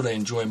 which I'm sure they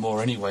enjoy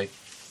more anyway,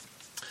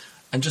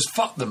 and just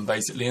fucked them,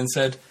 basically, and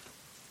said,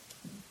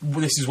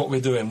 well, this is what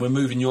we're doing. We're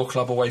moving your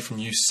club away from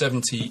you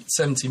 70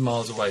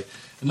 miles away.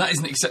 And that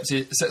isn't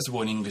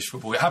acceptable in English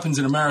football. It happens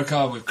in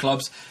America with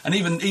clubs, and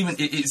even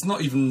it's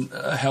not even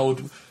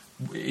held...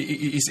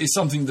 It's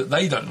something that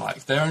they don't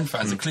like, their own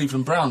fans. The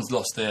Cleveland Browns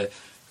lost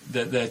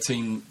their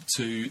team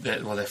to...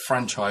 their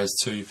franchise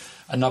to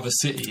another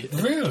city.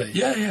 Really?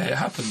 Yeah, it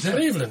happened.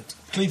 Yeah.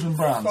 Cleveland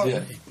Browns,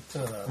 yeah.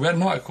 We had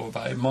an article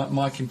about it.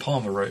 Mike in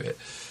Palmer wrote it.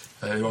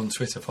 You're on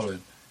Twitter, follow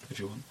him if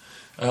you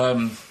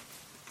want.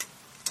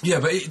 Yeah,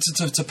 but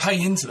to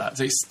pay into that,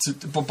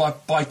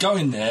 by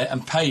going there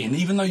and paying,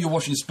 even though you're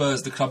watching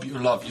Spurs, the club you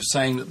love, you're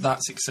saying that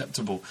that's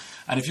acceptable.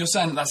 And if you're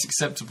saying that that's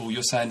acceptable,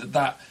 you're saying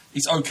that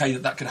it's okay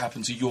that could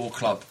happen to your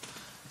club.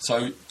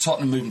 So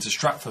Tottenham moving to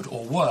Stratford,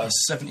 or worse,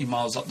 70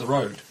 miles up the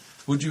road.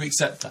 Would you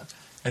accept that?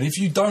 And if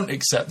you don't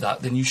accept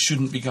that, then you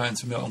shouldn't be going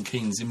to Milton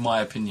Keynes, in my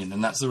opinion.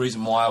 And that's the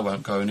reason why I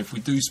won't go. And if we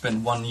do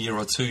spend 1 year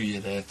or 2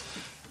 years there,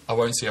 I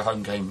won't see a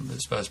home game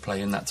that Spurs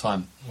play in that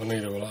time. Well,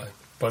 neither will I.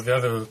 But the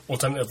other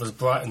alternative was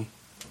Brighton.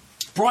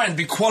 Brighton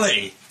be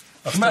quality.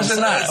 Imagine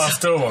that. I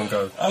still won't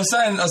go. I was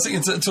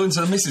talking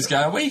to the missus,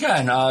 going, where are you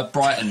going?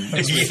 Brighton.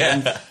 This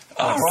weekend.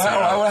 All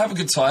right, we'll have a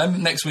good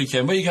time next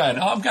weekend. Where are you going?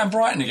 Oh, I'm going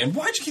Brighton again.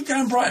 Why'd you keep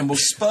going Brighton? Well,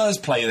 Spurs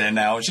play there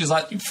now. And she's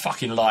like, you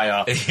fucking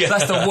liar.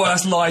 That's the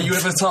worst lie you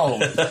ever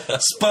told.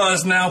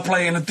 Spurs now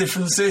play in a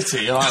different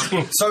city. Like,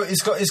 so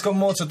it's got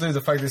more to do with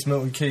the fact that it's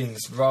Milton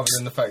Keynes rather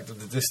than the fact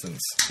of the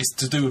distance. It's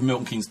to do with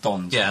Milton Keynes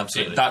Dons. Yeah,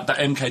 absolutely. That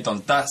MK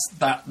Dons,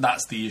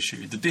 that's the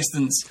issue. The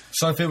distance.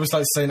 So if it was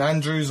like St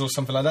Andrews or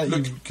something like that,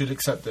 look, you could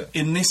accept it.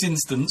 In this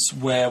instance,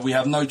 where we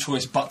have no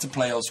choice but to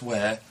play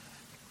elsewhere,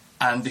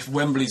 and if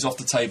Wembley's off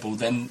the table,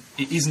 then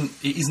it isn't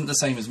the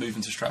same as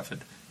moving to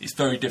Stratford. It's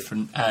very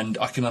different, and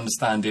I can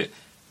understand it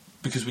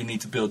because we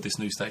need to build this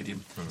new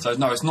stadium. So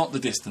no, it's not the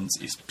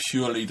distance. It's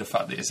purely the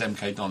fact that it's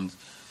MK Dons.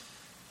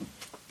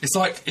 It's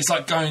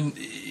like going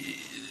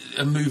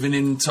and moving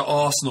into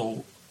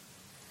Arsenal.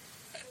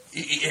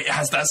 It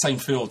has that same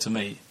feel to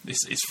me.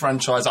 It's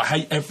franchise. I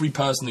hate every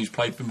person who's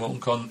played for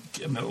MK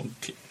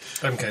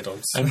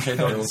Dons.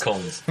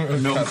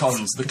 Milton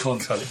Cons, the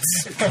cons.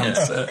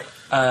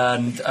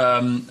 And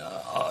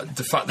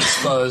the fact that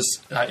Spurs,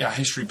 our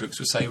history books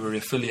would say we're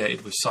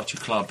affiliated with such a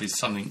club is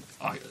something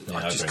I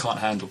just can't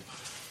handle.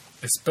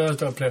 If Spurs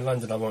don't play in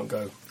London, I won't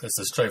go. It's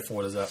as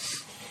straightforward as that.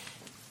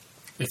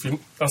 It's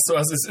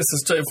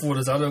as straightforward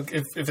as that.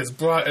 If it's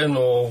Brighton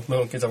or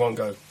Milton Keynes, I won't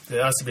go.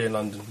 It has to be in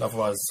London.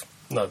 Otherwise,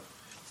 no.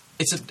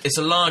 It's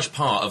a large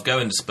part of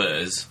going to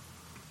Spurs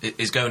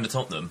is going to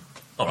Tottenham.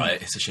 All right,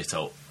 it's a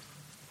shithole.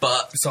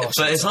 But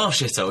it's our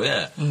shithole,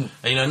 yeah. And,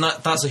 and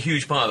that's a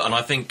huge part of it. And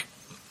I think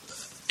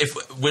if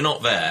we're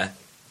not there,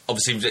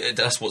 obviously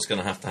that's what's going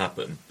to have to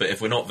happen. But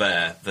if we're not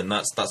there, then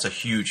that's a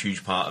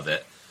huge part of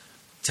it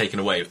taken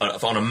away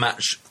on a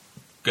match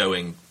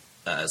going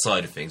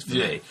side of things for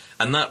me.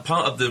 And that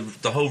part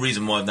of the whole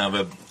reason why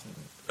now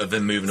of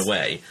them moving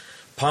away,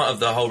 part of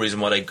the whole reason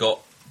why they got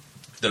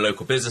the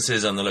local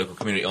businesses and the local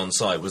community on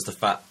side was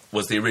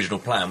the original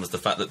plan was the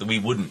fact that we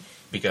wouldn't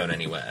be going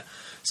anywhere.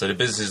 So the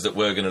businesses that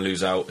were going to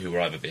lose out, who were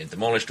either being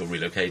demolished or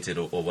relocated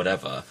or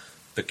whatever,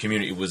 the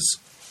community was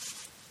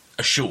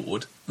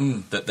assured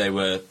that there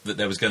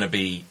was going to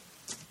be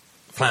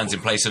plans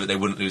in place so that they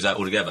wouldn't lose out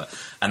altogether.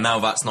 And now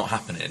that's not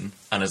happening.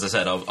 And as I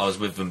said, I was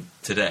with them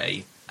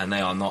today, and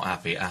they are not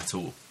happy at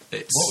all.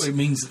 It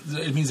means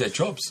their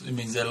jobs. It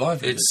means their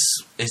livelihoods.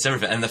 It's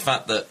everything, and the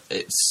fact that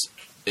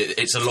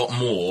it's a lot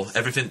more.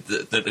 Everything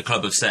that the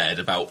club have said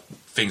about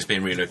things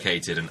being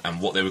relocated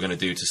and what they were going to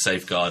do to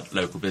safeguard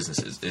local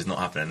businesses is not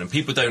happening. And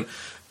people don't.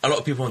 A lot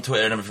of people on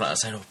Twitter and everything like that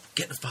saying, "Oh,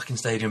 get the fucking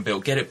stadium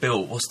built, get it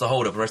built. What's the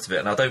hold up, the rest of it?"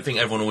 And I don't think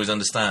everyone always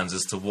understands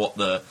as to what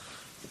the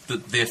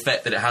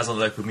effect that it has on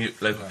the local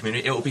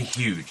community. It will be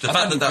huge. The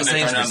fact that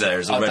Sainsbury's there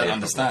is already. I don't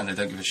understand. They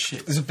don't give a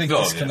shit. There's a big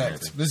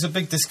disconnect. Yeah, there's a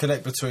big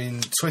disconnect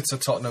between Twitter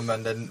Tottenham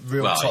and then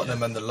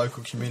Tottenham and the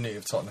local community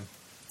of Tottenham.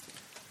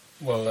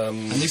 Well,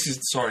 and this is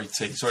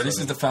this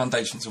is the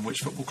foundations on which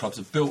football clubs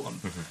are built on.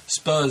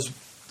 Spurs,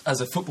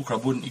 as a football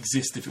club, wouldn't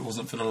exist if it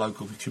wasn't for the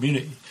local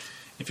community.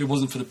 If it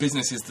wasn't for the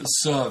businesses that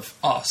serve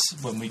us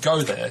when we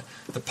go there,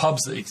 the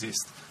pubs that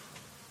exist.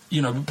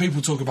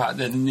 People talk about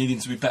there needing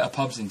to be better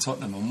pubs in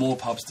Tottenham or more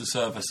pubs to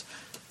serve us.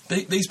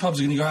 These pubs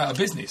are going to go out of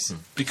business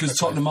because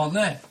Tottenham aren't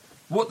there.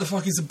 What the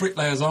fuck is the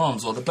Bricklayers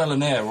Arms or the Bell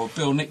and Air or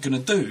Bill Nick going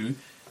to do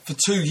for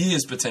 2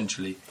 years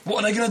potentially?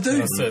 What are they going to do?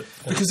 That's it.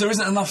 Because there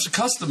isn't enough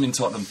custom in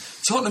Tottenham.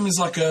 Tottenham is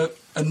like a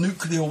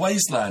nuclear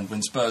wasteland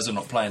when Spurs are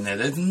not playing there.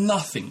 There's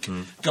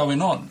nothing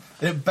going on.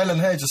 Bell and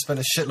Hair just spent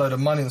a shitload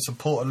of money on some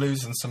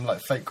Portaloos and some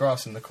fake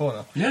grass in the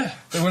corner. Yeah,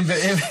 it wouldn't be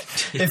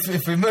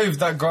if we move,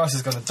 that grass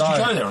is going to die.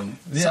 Did you go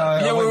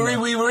there?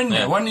 We were in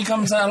there. Why didn't you come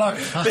and say hello?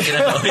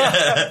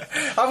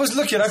 I was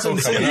looking. I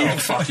couldn't see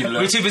you.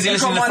 We're too busy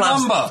listening to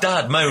Flav's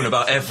dad moan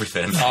about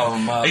everything. Oh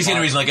man, he's the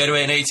only reason I go to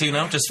 882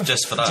 now,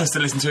 just for that. Just to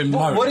listen to him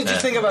moan. What did you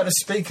think about the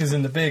speakers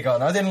in the beer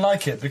garden? I didn't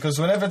like it because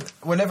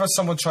whenever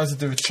someone tries to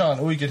do a chant,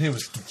 all you could hear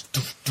was.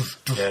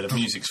 Yeah, the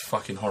music's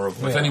fucking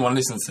horrible. If anyone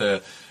listens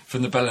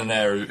from the Bell and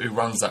Air who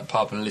runs that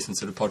pub and listens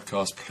to the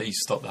podcast, please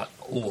stop that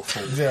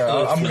awful. Yeah,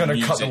 awful I'm going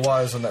to cut the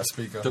wires on that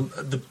speaker.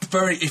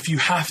 If you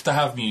have to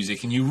have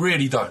music and you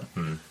really don't,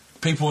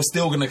 people are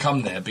still going to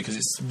come there because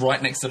it's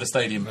right next to the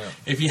stadium. Yeah.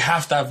 If you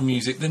have to have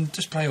music, then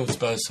just play all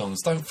Spurs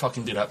songs. Don't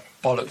fucking do that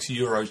bollocks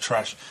Euro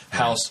trash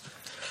house.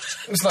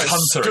 It's like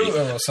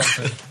Scooter or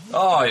something.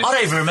 I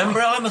don't even remember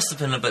it. I must have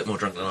been a bit more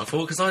drunk than I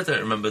thought because I don't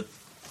remember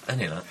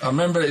any of that. I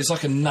remember it's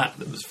like a gnat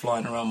that was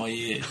flying around my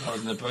ear.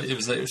 It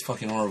was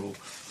fucking horrible.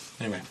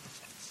 Anyway.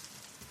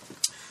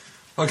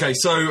 Okay,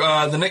 so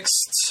the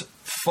next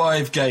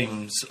 5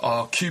 games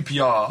are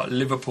QPR,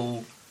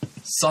 Liverpool,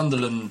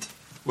 Sunderland,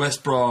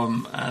 West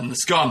Brom and the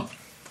Scum.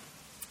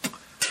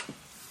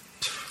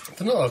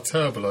 They're not a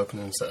terrible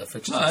opening set of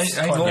fixtures. No,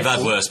 ain't awful. We've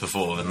had worse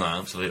before than that,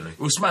 absolutely.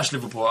 We'll smash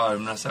Liverpool at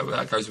home,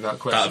 that goes without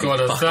question. That'd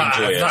be fucking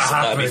joyous.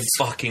 That'd be happens.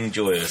 fucking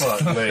joyous.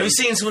 Fuck me. Have you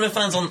seen some of the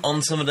fans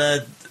on some of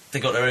their... They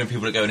got their own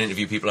people that go and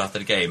interview people after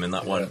the game, and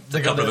that one,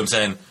 a couple of them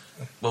saying,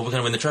 well, we're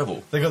going to win the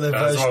treble. They got their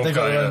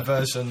own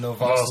version of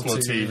Arsenal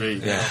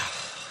TV. Yeah.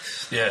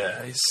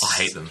 Yeah, I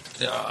hate them.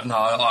 Yeah, no,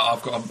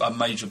 I've got a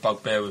major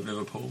bugbear with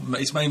Liverpool.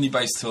 It's mainly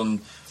based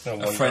on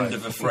a friend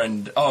of a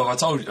friend. Oh, I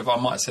told you, I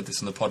might have said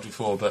this on the pod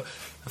before, but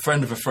a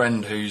friend of a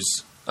friend who's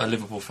a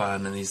Liverpool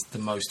fan, and he's the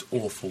most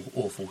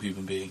awful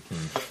human being.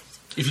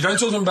 If you don't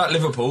talk to him about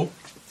Liverpool,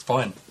 it's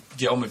fine.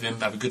 Get on with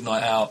him, have a good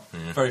night out,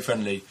 very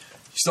friendly.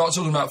 You start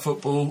talking about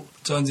football,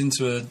 turns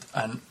into you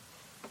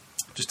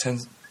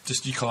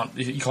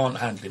can't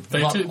handle him.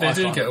 They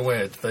do get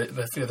weird. They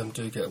few of them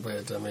do get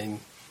weird. I mean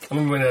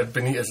when they had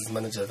Benitez as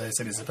manager, they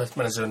said he's the best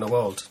manager in the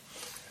world.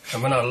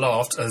 And when I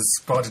laughed, as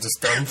Bardi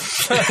just done,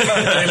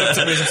 they looked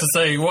at me just to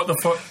say, "What the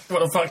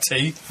fuck,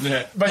 T?"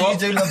 Yeah, but you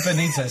do love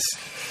Benitez.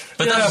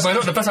 But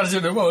not the best manager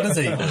in the world, is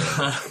he?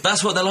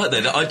 That's what they're like,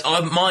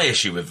 though. My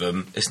issue with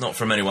them, it's not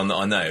from anyone that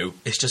I know,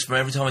 it's just from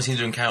every time I seem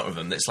to encounter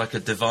them, it's like a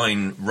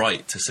divine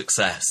right to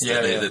success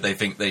that they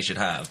think they should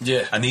have.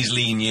 Yeah. And these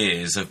lean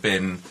years have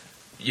been,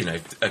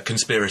 a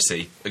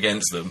conspiracy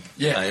against them.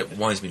 Yeah. It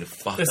winds me to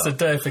fuck It's up. a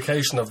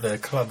deification of their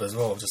club as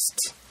well,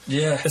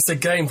 it's a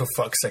game, for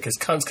fuck's sake. It's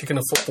cunts kicking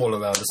a football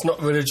around. It's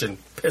not religion.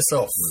 Piss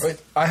off.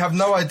 I have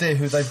no idea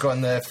who they've got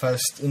in their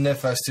first 2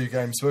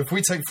 games. So if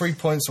we take 3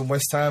 points on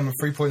West Ham and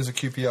 3 points on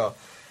QPR,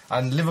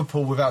 and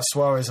Liverpool without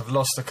Suarez have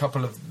lost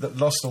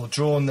lost or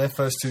drawn their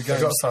first 2 games.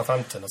 They've got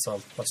Southampton or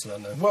something. What's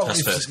that name?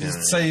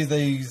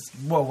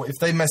 Well, if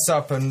they mess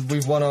up and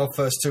we've won our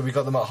first 2, we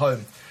got them at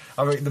home.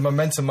 I think the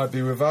momentum might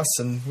be with us,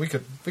 and we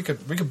could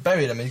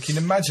bury them. You can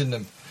imagine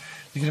them.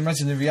 You can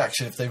imagine the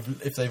reaction if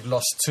they've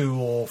lost 2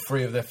 or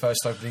 3 of their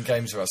first opening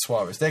games without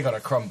Suarez. They're going to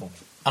crumble.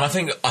 And I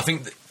think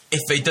that if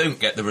they don't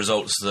get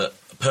the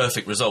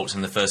perfect results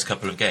in the first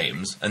couple of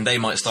games, and they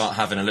might start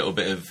having a little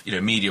bit of,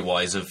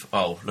 media-wise of,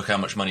 oh, look how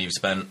much money you've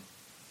spent,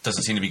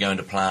 doesn't seem to be going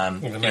to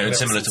plan,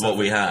 similar to what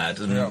we had.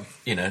 And, I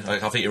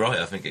think you're right.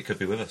 I think it could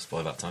be with us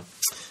by that time.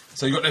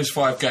 So you've got those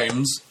 5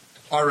 games.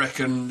 I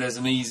reckon there's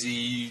an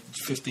easy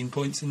 15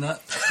 points in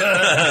that.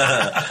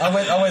 I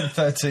went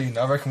 13.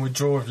 I reckon we'd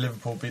draw with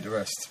Liverpool, beat the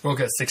rest. We'll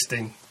get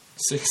 16.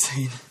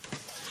 16.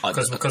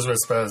 Because we're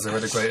Spurs, they're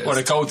the greatest. Well,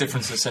 the goal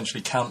difference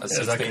essentially count as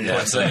 16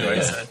 points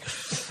anyway.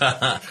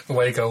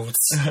 Away goals.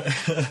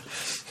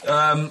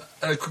 A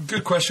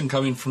good question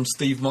coming from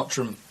Steve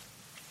Mottram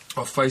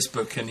of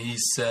Facebook, and he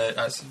said,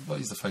 what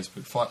is the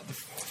Facebook?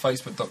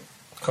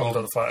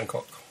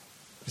 Facebook.com/fightingcock.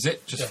 Is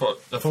it? Just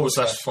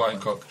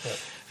 /fightingcock. Yeah.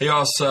 He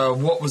asks,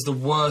 what was the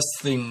worst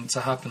thing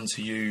to happen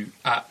to you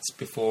at,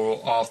 before,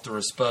 or after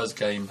a Spurs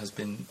game has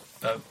been...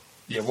 what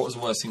was the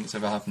worst thing that's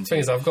ever happened to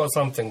you? The thing is, I've got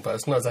something, but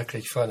it's not exactly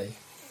funny.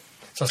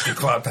 It's actually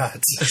quite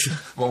bad.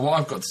 Well, what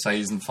I've got to say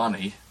isn't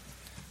funny.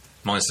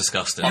 Mine's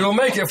disgusting. You'll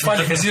make it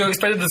funny because you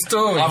expected the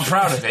story. I'm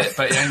proud of it,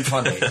 but it ain't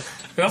funny.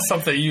 That's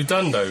something you've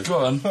done, though.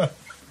 Go on.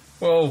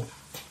 Well,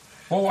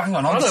 hang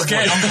on, I'm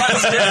scared. I'm kind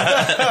of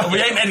scared.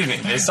 We ain't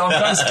editing this, so I'm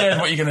kind of scared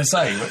what you're going to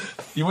say. But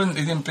you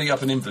didn't pick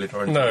up an invalid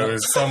or anything. No, it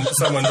was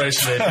someone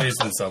racially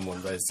abusing someone,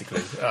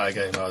 basically. At a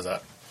game I was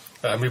at.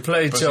 We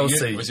played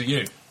Chelsea. Was it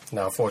you?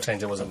 No, for a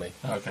change, it wasn't me.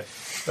 Okay.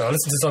 I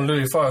listened to some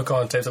Louis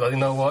Farrakhan tapes, and you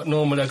know what?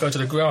 Normally I go to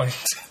the grind.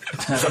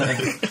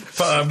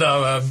 But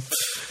no,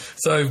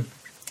 so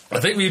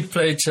I think we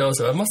played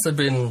Chelsea. It must have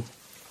been,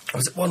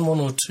 was it 1-1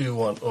 or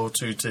 2-1 or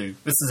 2-2?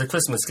 This is a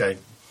Christmas game.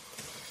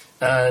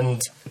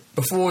 And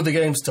before the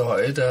game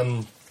started,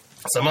 so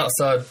I'm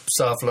outside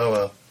South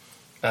Lower,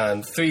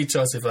 and 3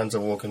 Chelsea fans are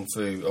walking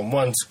through, and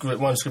one scream at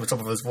the top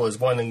of his voice,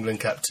 one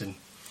England captain.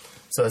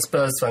 So a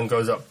Spurs fan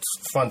goes up,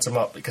 fronts him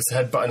up, because the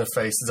headbutt in the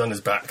face is on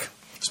his back.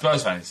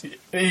 Spurs fans? He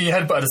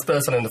headbutted a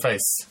Spurs fan in the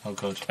face. Oh,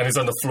 God. And he's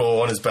on the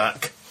floor on his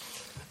back.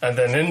 And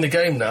then in the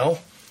game now,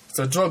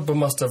 so Drogba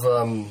must have,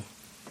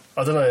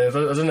 I don't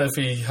know if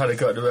he had a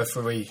go at the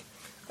referee,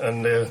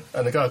 and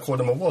the guy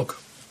called him a wog.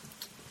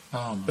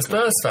 Oh, my a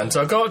Spurs fan.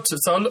 So I look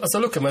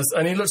at him,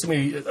 and he looks at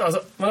me.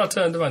 When I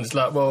turned around, it's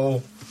like,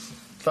 sorry,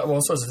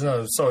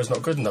 it's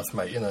not good enough,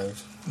 mate. Yeah.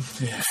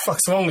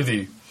 Fuck's wrong with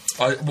you?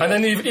 And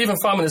then even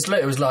 5 minutes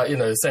later, it was like,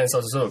 saying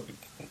something.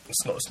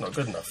 It's not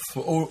good enough.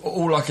 Well,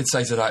 all I could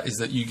say to that is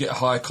that you get a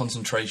higher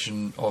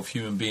concentration of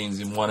human beings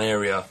in one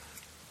area,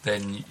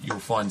 then you'll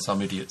find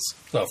some idiots.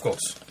 No, of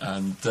course.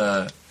 And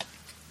there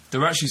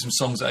were actually some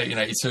songs at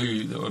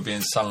 1882 that were being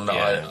sung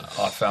that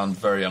I found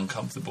very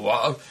uncomfortable.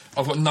 I've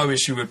got no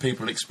issue with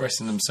people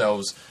expressing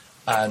themselves,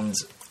 and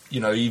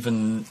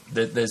even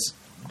there's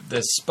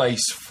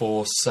space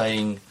for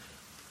saying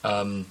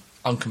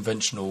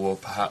unconventional or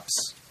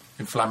perhaps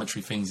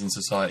inflammatory things in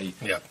society.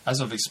 Yeah.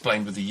 As I've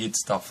explained with the Yid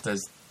stuff,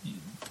 there's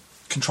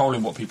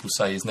controlling what people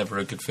say is never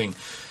a good thing.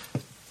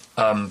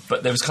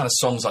 But there was kind of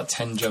songs like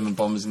 10 German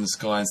Bombers in the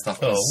Sky and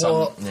stuff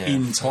sung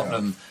in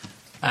Tottenham.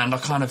 And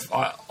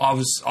I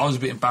was a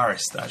bit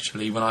embarrassed,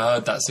 actually, when I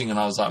heard that singing.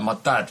 I was like, my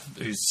dad,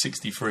 who's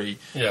 63,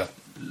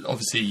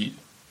 obviously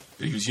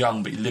he was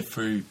young, but he lived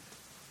through.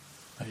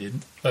 No, he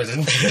didn't. No, he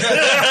didn't.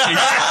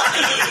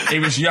 He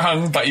was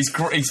young, but his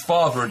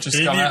father had just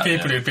come out. He knew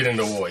people who'd been in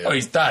the war. Yeah. Oh,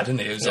 his dad,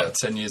 didn't he? It was like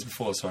 10 years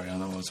before. Sorry, I don't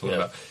know what I was talking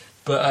about.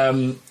 But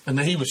and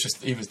then he was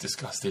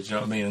disgusted. You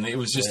know what I mean? And it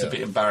was just a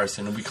bit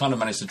embarrassing. And we kind of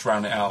managed to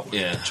drown it out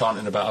with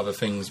chanting about other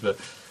things. But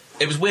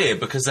it was weird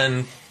because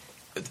then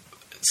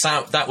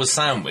that was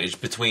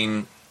sandwiched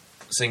between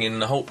singing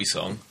the Holtby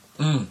song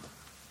and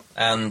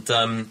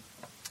Freund.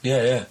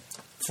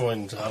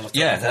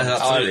 Absolutely,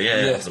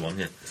 that's the one.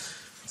 Yeah.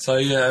 So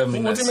yeah, I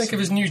mean, what do you make of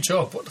his new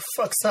job? What the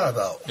fuck's that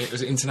about? It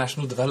was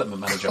international development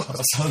manager.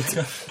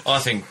 I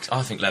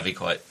think Levy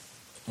quite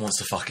wants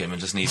to fuck him and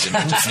just needs him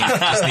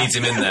just needs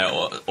him in there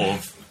or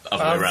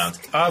other way around.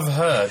 I've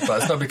heard, but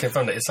it's not been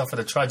confirmed that he suffered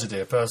a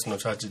personal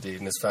tragedy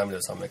in his family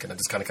or something, and it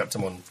just kind of kept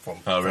him on for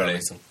really? that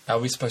reason. How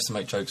are we supposed to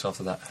make jokes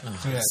after that?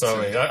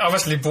 Sorry, I've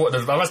actually brought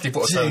a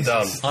tone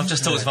down. I've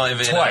just talked about him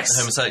being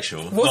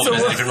homosexual. Not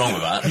there's anything wrong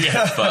with that.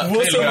 Yeah, but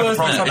what's the worst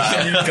thing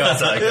you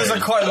guys are? It was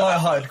a quite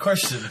light-hearted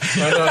question.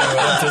 I know.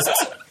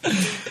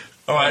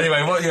 All right.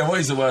 Anyway, what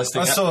is the worst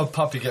thing? I saw a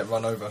puppy get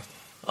run over.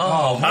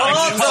 Oh,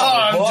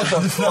 what the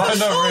fuck?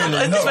 No, not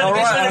really. It's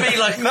meant to be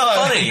like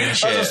funny and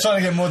shit. I was just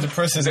trying to get more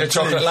depressing. Is it a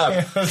chocolate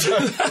lab?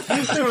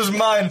 It was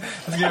mine. I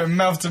had to give it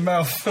mouth to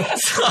mouth.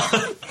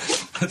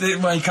 I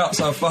didn't wake up,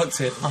 so I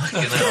fucked it.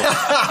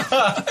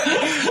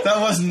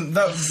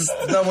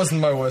 That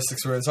wasn't my worst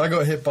experience. I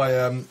got hit by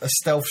a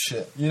stealth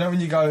shit. You know when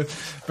you go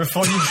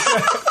before you.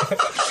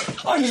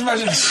 I just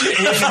imagine shit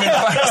hitting me in the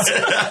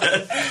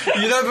face.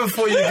 You know,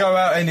 before you go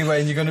out anyway,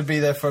 and you're going to be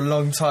there for a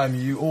long time,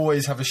 you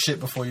always have a shit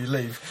before you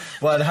leave.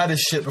 Well, I'd had a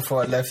shit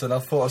before I left, and I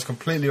thought I was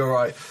completely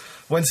alright.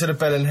 Went to the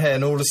Bell and Hair,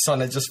 and all of a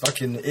sudden it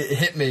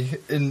hit me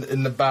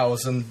in the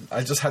bowels, and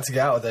I just had to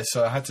get out of there,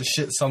 so I had to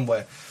shit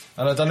somewhere.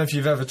 And I don't know if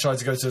you've ever tried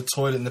to go to the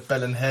toilet in the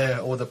Bell and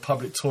Hair or the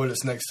public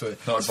toilets next to it.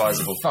 Not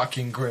advisable. It's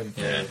fucking grim.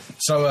 Yeah.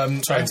 So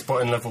train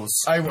spotting levels.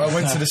 I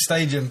went to the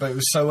stadium, but it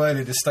was so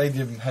early the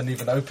stadium hadn't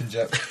even opened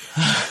yet.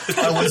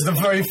 I was the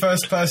very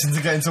first person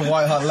to get into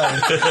White Hart Lane.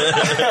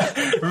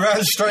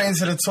 Ran straight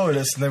into the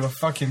toilets, and they were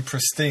fucking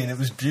pristine. It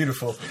was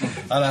beautiful,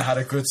 and I had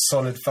a good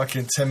solid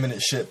fucking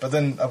 10-minute shit. But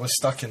then I was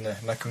stuck in there,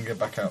 and I couldn't get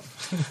back out.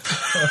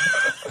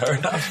 Fair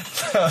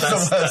enough.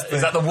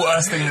 Is that the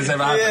worst thing that's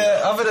ever happened?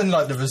 Yeah, other than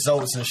like the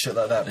results and shit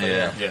like that.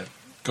 Yeah.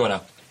 Go on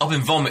now. I've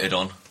been vomited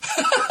on.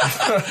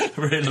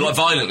 Really? Like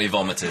violently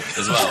vomited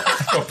as well.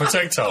 Got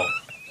projectile.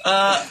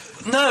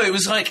 No, it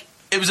was like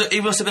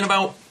he must have been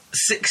about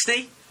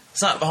 60.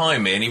 Sat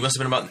behind me, and he must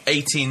have been about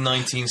 18,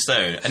 19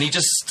 stone. And he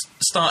just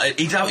started.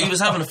 He was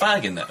having a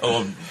fag in there,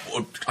 or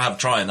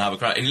trying to have a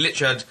crack. And he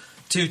literally had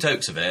 2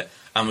 tokes of it,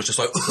 and was just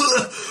like.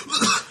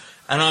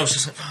 And I was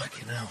just like,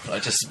 fucking hell,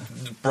 like just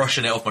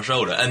brushing it off my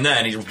shoulder. And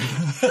then he was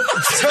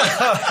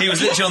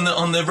literally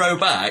on the row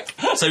back.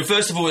 So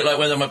first of all, it like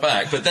went on my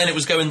back, but then it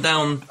was going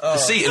down the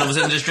seat, and I was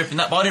just dripping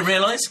that. But I didn't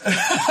realise.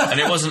 And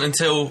it wasn't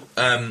until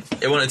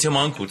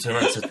my uncle turned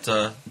around and said,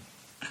 "What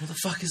the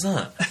fuck is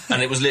that?"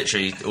 And it was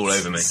literally all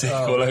over me. Sick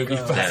all over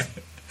your back.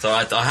 Yeah. So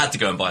I had to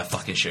go and buy a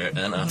fucking shirt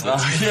then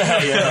afterwards.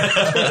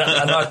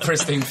 A nice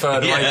pristine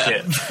fur to make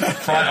it.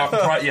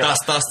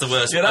 That's the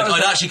worst. Yeah,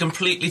 I'd actually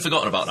completely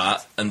forgotten about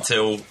that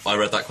until I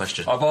read that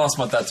question. I've asked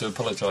my dad to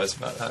apologise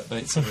about that, but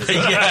it's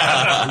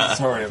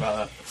sorry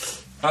about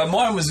that.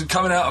 Mine was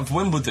coming out of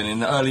Wimbledon in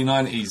the early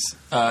 90s.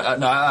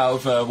 Out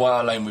of White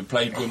Hart Lane, we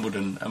played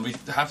Wimbledon, and we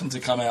happened to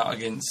come out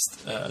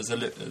against, as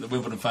the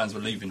Wimbledon fans were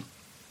leaving.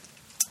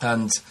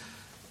 And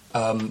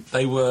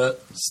they were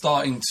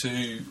starting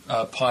to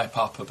pipe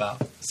up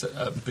about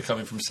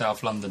becoming from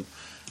South London.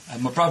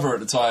 And my brother at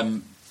the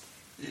time,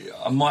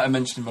 I might have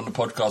mentioned him on the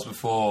podcast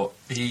before,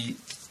 he,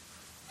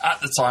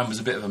 at the time, was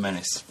a bit of a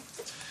menace.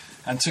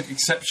 And took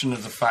exception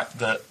of the fact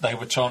that they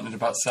were chanting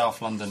about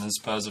South London and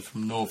Spurs are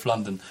from North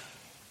London.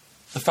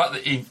 The fact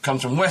that he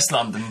comes from West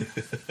London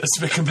has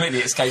completely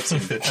escaped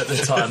him at the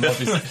time,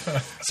 obviously.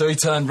 So he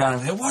turned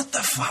round and said, "What the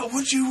fuck?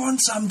 Would you want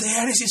some,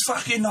 dear? This is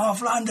fucking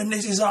North London.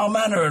 This is our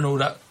manor," and all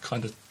that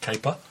kind of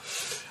caper.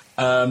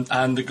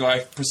 And the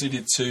guy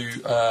proceeded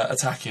to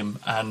attack him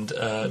and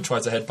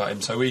tried to headbutt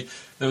him. So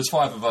there was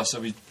 5 of us,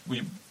 so we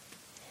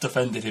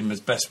defended him as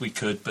best we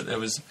could. But there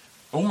was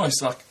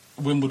almost like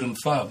Wimbledon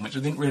firm, which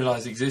I didn't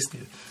realise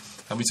existed,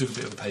 and we took a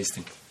bit of a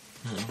pasting.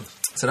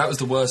 So that was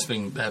the worst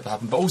thing that ever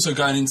happened. But also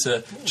going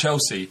into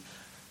Chelsea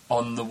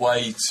on the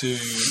way to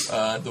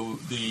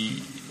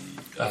the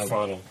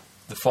final.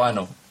 The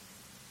final.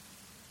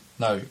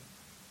 No.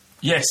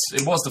 Yes,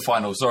 it was the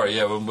final. Sorry,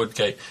 yeah, in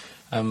Woodgate.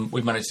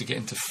 We managed to get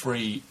into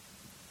 3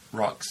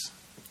 rucks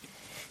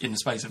in the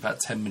space of about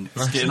 10 minutes.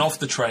 Nice. Getting off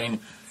the train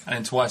and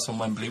then twice on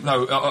Wembley.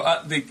 No,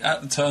 at the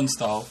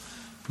turnstile,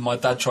 my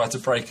dad tried to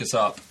break us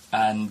up,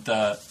 and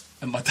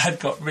my dad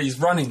he's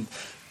running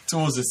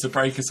towards us to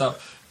break us up.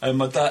 And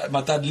my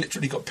dad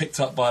literally got picked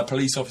up by a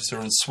police officer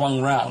and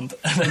swung round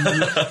and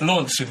then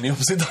launched in the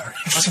opposite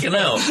direction. Fucking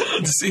hell.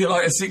 To see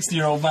like a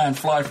 60-year-old man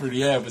fly through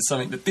the air with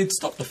something that did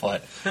stop the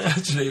fight.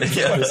 Actually,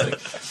 it was crazy.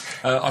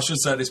 I should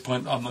say at this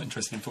point, I'm not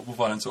interested in football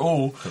violence at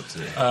all.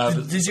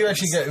 Did you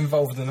actually get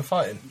involved in the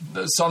fighting?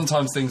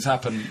 Sometimes things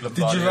happen. Did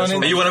you run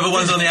in? Are you one of the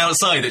ones on the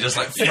outside that just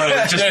like throw your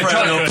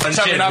punch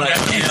in like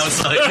on the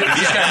outside?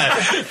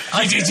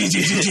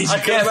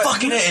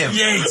 Fucking hit him.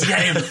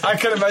 Yeah. I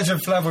can imagine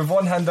Flav with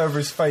one hand over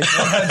his face,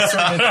 one hand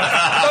swinging.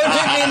 Don't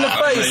hit me in the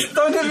face!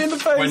 Don't hit me in the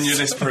face! When you're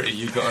this pretty,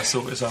 you've got to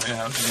sort something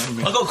out. You know what I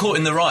mean? I got caught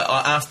in the riot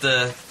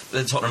after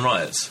the Tottenham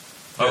riots.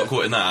 I got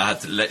caught in that. I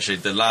had to literally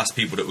the last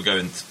people that were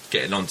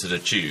getting onto the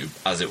tube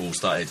as it all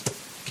started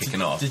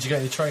kicking off. Did you get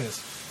any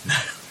trainers?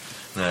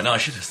 No, I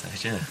should have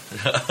stayed. Yeah,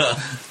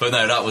 but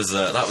no, that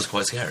was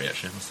quite scary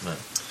actually. I must admit.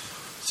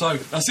 So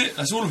that's it.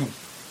 That's all of them.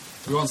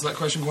 We answered that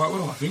question quite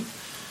well, I think.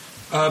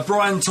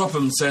 Brian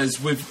Topham says,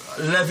 with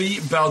Levy,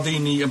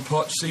 Baldini and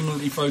Poch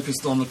seemingly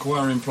focused on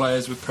acquiring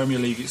players with Premier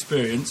League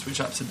experience, which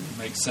absolutely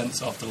makes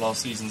sense after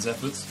last season's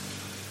efforts,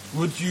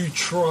 would you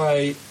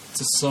try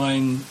to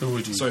sign... who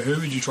would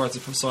you try to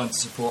sign to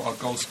support our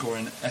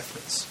goal-scoring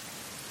efforts?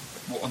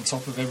 What, on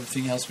top of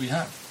everything else we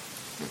have?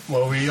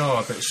 Well, we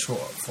are a bit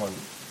short up front.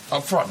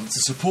 Up front, to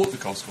support the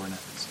goal-scoring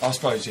efforts? I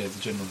suppose, yeah, the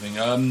general thing.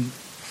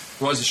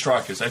 What is a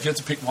striker? So if you had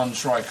to pick one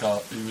striker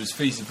who was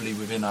feasibly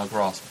within our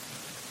grasp,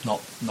 not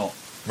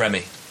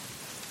Remy.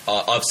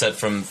 I've said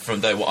from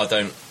day one, I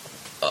don't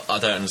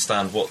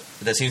understand what.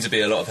 There seems to be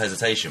a lot of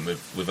hesitation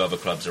with other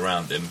clubs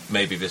around him.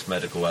 Maybe this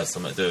medical has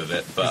something to do with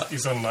it, but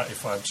he's on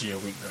 95G a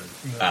week though.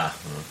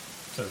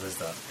 So there's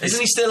that. Isn't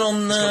he still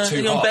on?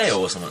 Isn't he on bail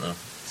or something now?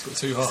 He's got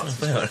 2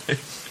 hearts.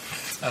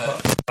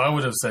 I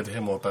would have said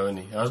him or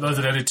Boney. Those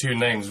are the only 2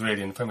 names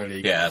really in the Premier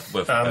League. Yeah,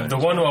 the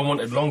one who I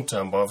wanted long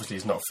term, but obviously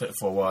he's not fit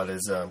for a while,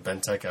 is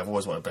Benteke. I've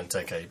always wanted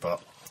Benteke,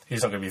 but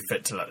he's not going to be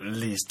fit till at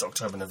least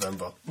October,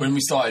 November. When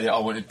we started it, I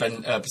wanted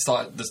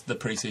the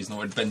pre-season. I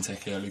wanted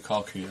Benteke or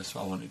Lukaku. That's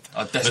what I wanted.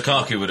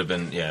 Lukaku would have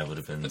been.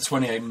 At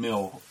 28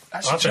 mil.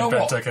 Actually, I think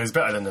Benteke is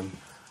better than him.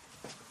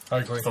 I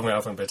agree. For me,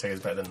 I think Benteke is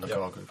better than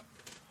Lukaku.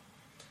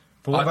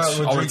 But what about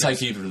Rodriguez? I would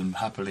take either of them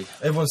happily.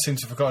 Everyone seems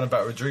to have forgotten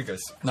about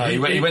Rodriguez. No, he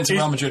went to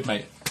Real Madrid,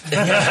 mate.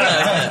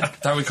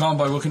 That we can't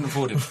buy. We couldn't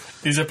afford him.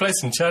 He's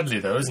replacing Chadley,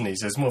 though, isn't he?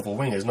 So he's more of a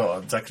winger. He's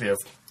not exactly a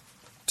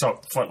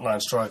top frontline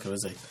striker,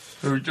 is he?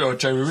 Or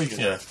Joe Rodriguez.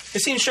 Yeah.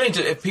 It seems strange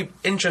that if people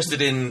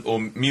interested in or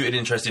muted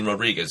interest in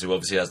Rodriguez, who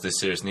obviously has this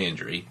serious knee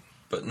injury,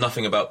 but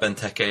nothing about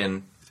Benteke,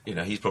 and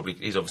he's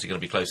obviously going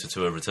to be closer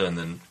to a return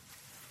than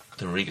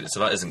Rodriguez.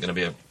 So that isn't going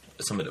to be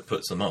something that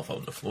puts them off. I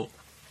wouldn't have thought.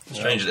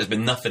 Strange that there's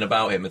been nothing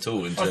about him at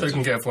all. I think we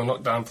can get for a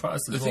knockdown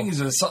price. The thing is,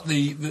 the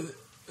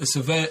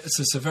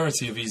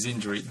severity of his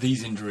injury.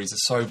 These injuries are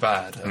so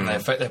bad, and they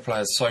affect their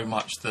players so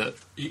much that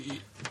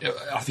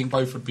I think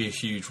both would be a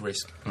huge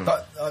risk.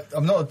 But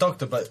I'm not a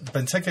doctor, but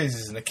Benteke's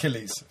is an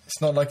Achilles. It's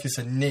not like it's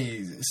a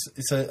knee.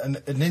 It's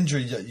an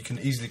injury that you can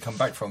easily come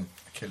back from.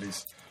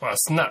 Achilles. Well, a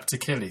snapped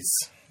Achilles.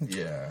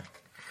 Yeah.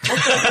 What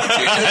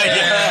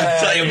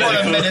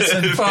a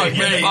medicine. Fuck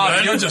me.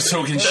 You're just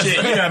talking shit.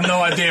 You have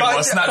no idea what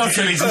a snapped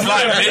Achilles is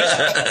like,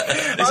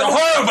 bitch. It's a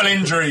horrible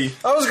injury.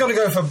 I was going to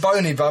go for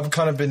Boney, but I've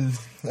kind of been...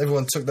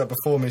 Everyone took that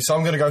before me, so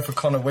I'm going to go for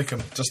Connor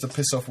Wickham, just to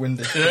piss off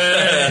Windy.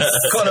 Yes.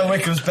 Connor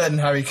Wickham's better than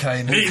Harry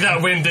Kane. Eat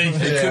that, Windy.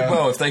 It could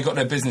well, if they got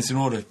their business in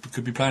order,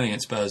 could be playing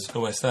against Spurs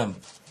or West Ham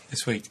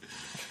this week.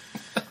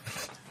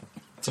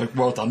 So,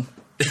 well done.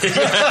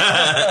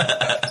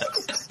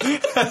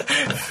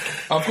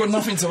 I've got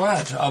nothing to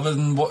add other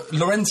than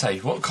Llorente.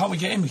 What can't we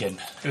get him again?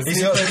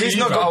 He's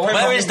not got.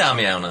 Where is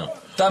Damiao now?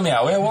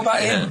 Damiao, what about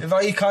him? If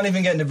he can't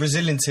even get in the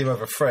Brazilian team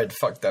over Fred,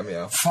 fuck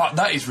Damiao. Fuck,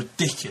 that is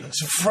ridiculous.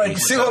 Fred,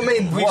 see what I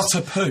mean? What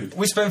a poo.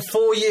 We spent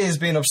 4 years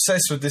being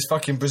obsessed with this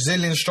fucking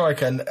Brazilian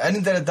striker, and at the end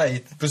of the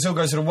day, Brazil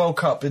goes to the World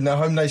Cup in their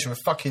home nation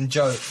with fucking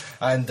Joe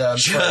and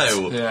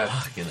Joe.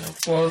 Yeah.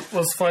 Well,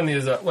 what's funny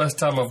is that West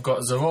Ham have got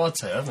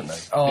Zarate, haven't they?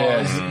 Oh,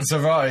 yeah.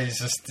 Zarate,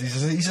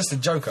 he's just a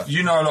joker.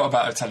 You know a lot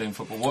about Italian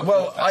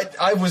football.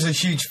 I was a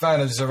huge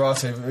fan of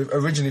Zarate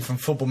originally from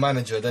Football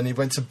Manager. Then he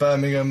went to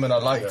Birmingham, and I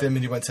liked him,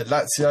 and he went to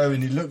Lazio,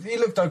 and he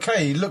looked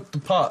okay. He looked the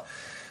part.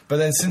 But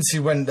then since he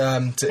went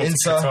to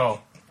Inter,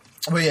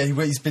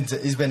 he's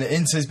been at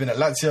Inter, he's been at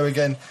Lazio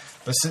again,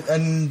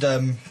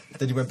 then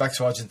he went back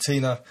to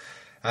Argentina.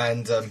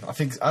 And I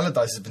think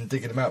Allardyce has been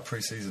digging him out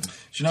pre-season. Do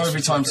you know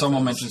every time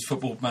someone mentions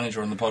Football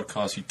Manager on the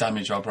podcast, you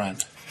damage our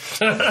brand?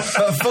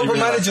 Football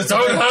Manager,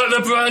 don't hurt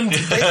the brand.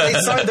 They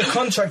signed a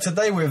contract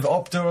today with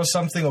Opta or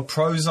something, or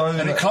Prozone.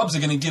 And the clubs are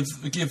going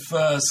to give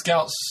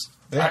scouts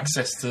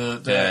access to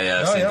the...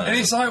 Yeah. And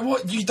it's like,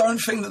 what? You don't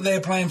think that they're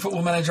playing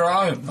Football Manager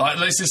at home? Like,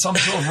 this is some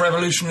sort of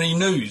revolutionary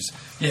news.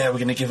 Yeah, we're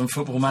going to give them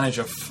Football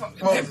Manager.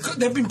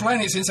 They've been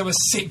playing it since they were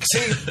 6.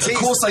 Of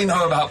course they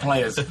know about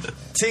players.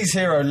 T's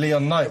hero,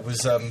 Leon Knight,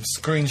 was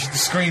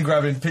screen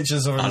grabbing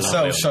pictures of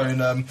himself showing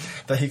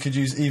that he could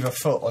use either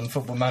foot on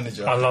Football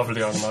Manager. I love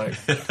Leon Knight.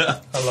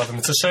 I love him.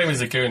 It's a shame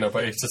he's a gooner,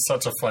 but he's just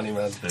such a funny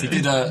man. He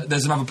did.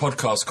 There's another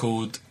podcast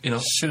called...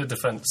 Shoot at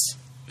Defence.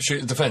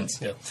 Defence.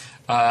 Yeah.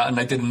 And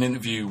they did an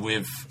interview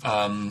with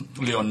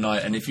Leon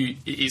Knight, and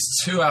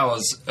it's 2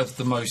 hours of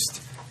the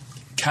most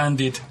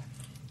candid,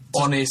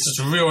 honest... It's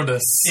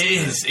realness. It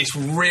is. It's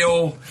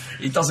real.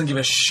 He doesn't give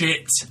a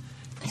shit.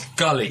 It's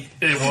gully.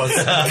 It was.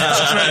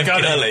 Straight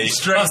gully.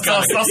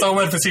 That's our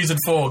word for season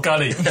 4,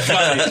 gully.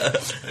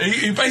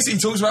 He basically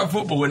talks about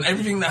football and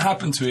everything that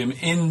happened to him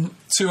in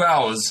 2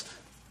 hours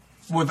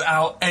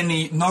without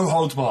no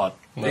holds barred.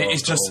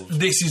 It's just,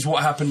 this is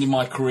what happened in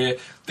my career.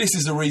 This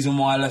is the reason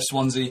why I left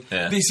Swansea.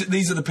 Yeah.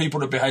 These are the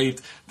people that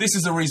behaved. This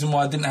is the reason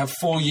why I didn't have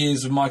 4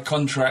 years of my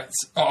contract.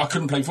 I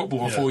couldn't play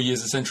football for 4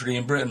 years, essentially,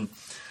 in Britain.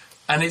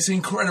 And it's an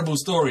incredible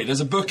story.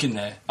 There's a book in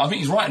there. I think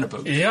he's writing a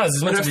book. He has.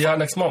 It's meant to be out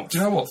next month. Do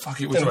you know what? Fuck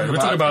it. We're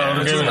talking about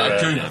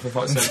Laguna, for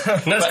fuck's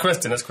sake. Next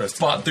question.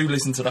 But do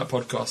listen to that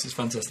podcast. It's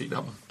fantastic,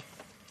 that one.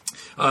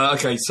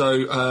 Okay,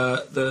 so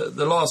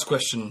the last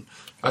question...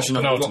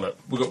 Actually, no,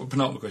 we've got a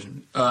penultimate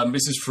question.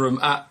 This is from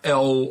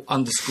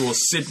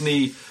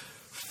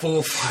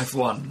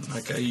 @L_Sydney451.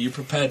 Okay, are you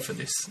prepared for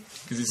this?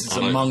 Because this is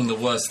among the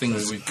worst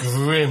things we've...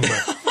 Grim.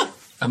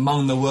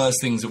 Among the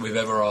worst things that we've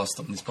ever asked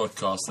on this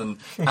podcast. And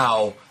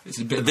Al, it's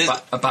a bit of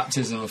a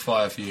baptism of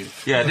fire for you.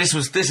 Yeah, this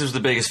was the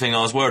biggest thing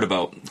I was worried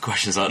about.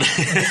 Questions like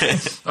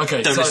this.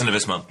 Okay, Don't listen to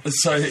this, Mum.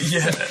 So,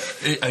 yeah,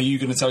 are you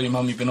going to tell your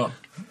mum you've been on?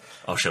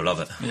 Oh, she'll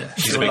love it. Yeah,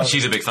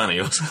 she's a big fan of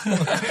yours.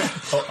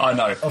 I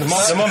know. The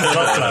mum's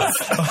love that.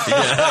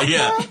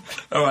 Yeah.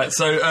 All right,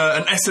 so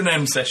an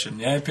S&M session,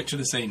 yeah? Picture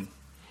the scene.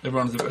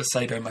 Everyone's a bit of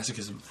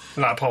sadomasochism.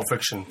 Like Pulp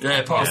Fiction.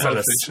 Yeah, Pulp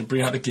Fiction.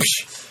 Bring out the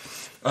gish.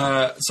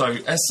 So,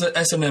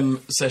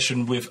 S&M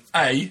session with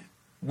A,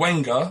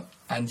 Wenger,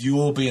 and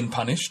you're being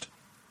punished.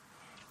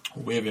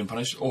 Or we're being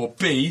punished. Or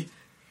B,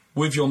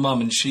 with your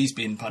mum and she's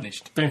being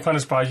punished. Being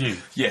punished by you?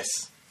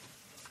 Yes.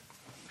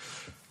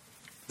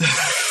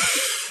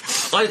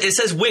 It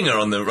says winger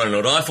on the running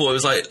order. I thought it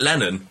was like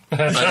Lennon.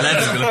 Like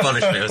Lennon's going to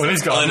punish me. Well,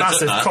 he's got a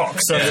massive cock,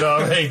 so you know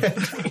what I mean.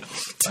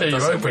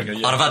 You're open.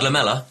 I'd have had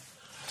Lamella.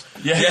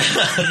 Yeah.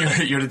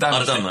 You'd have done I'd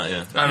have done that,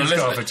 yeah.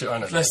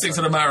 Let's stick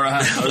to the matter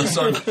at hand.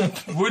 So,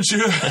 would you...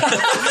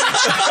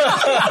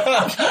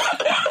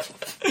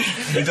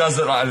 He does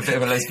look like a bit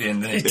of a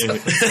lesbian, doesn't he?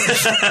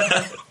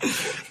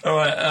 All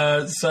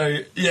right,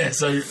 so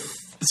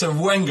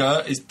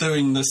Wenger is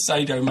doing the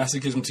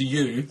sadomasochism to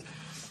you,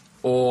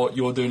 or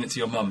you're doing it to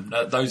your mum.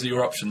 Those are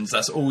your options.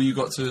 That's all you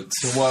got to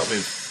work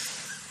with.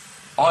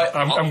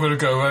 I'm going to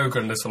go rogue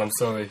on this one, I'm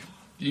sorry.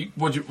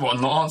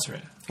 Not answer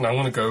it? No, I'm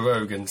going to go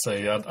rogue and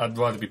say I'd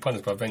rather be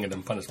punished by Wenger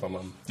than punished by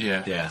mum.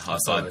 Yeah. Yeah, I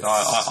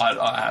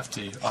have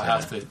to. I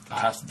have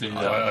to do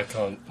that. I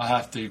can't. I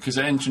have to, because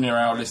engineer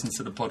Al listens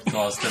to the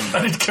podcast and...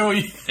 I'd kill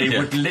you. He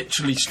would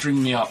literally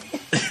string me up.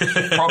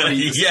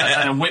 Probably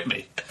and whip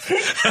me.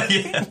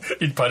 Yeah.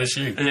 He'd punish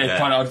you.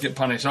 Yeah, I'd get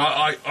punished.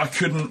 I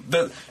couldn't...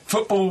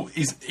 Football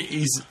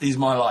is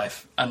my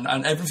life.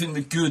 And everything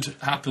that good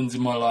happens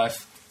in my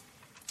life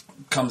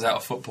comes out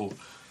of football.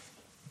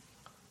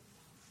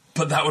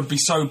 But that would be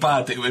so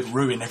bad that it would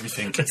ruin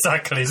everything.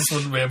 Exactly. You just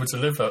wouldn't be able to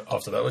live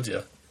after that, would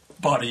you?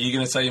 Bud, are you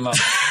going to say your mum?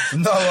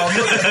 No, I'm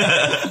not.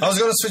 I was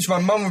going to switch my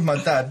mum with my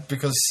dad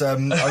because I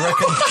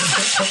reckon...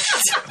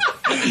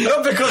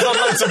 Not because I'd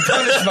like to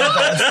punish my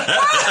dad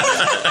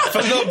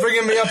for not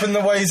bringing me up in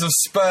the ways of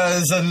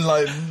Spurs and,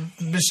 like,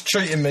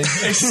 mistreating me.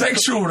 It's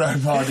sexual, though,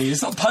 Bardi.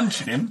 It's not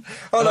punching him.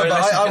 Oh, no, but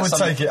I would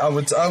take it. I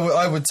would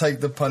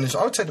take the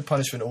punishment. I would take the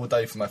punishment all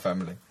day for my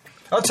family.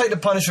 I'd take the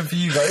punishment for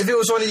you guys. If it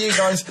was one of you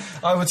guys,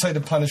 I would take the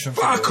punishment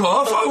for you. Fuck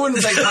off! I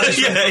wouldn't take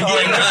punishment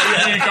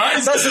for you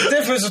guys. That's the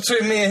difference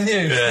between me and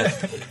you. Yeah.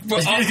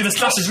 He's going to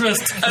slash his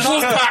wrist. And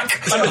I'll back.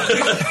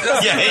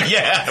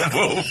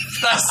 Wolf.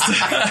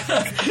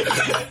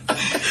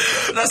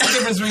 That's the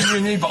difference between you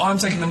and me, but I'm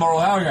taking the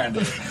moral high ground.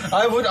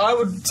 I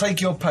would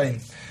take your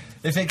pain.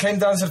 If it came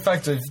down to the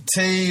fact of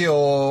T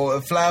or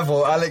Flav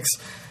or Alex...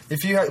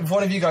 If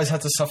one of you guys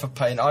had to suffer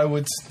pain, I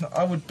would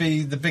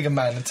be the bigger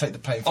man and take the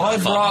pain.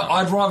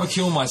 I'd rather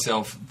kill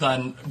myself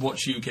than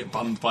watch you get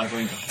bummed by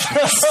Wenger.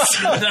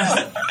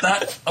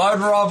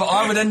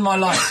 I would end my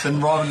life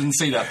rather than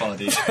see that,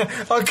 Bardi.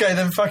 Okay,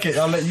 then fuck it.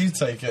 I'll let you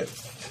take it.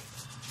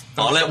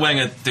 I'll let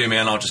Wenger do me,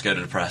 and I'll just go to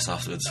the press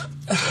afterwards.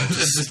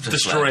 just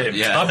destroy him.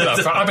 Yeah,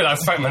 I'd be like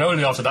Frank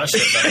Manoli after that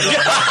shit.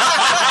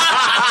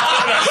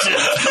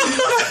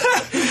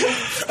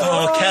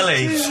 Oh,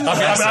 Kelly. I'd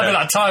be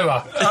like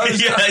Tyra.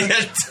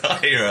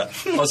 Tyra.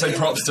 I'll say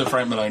props to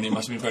Frank Maloney. It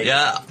must have been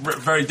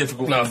very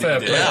difficult. No, fair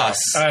play. Yes.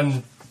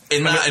 And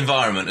in that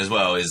environment as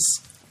well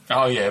is...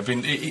 Oh yeah,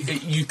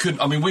 you could.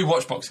 I mean, we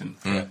watch boxing,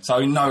 so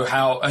you know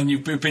how, and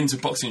you've been to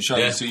boxing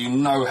shows, so you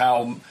know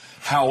how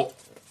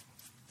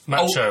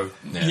macho,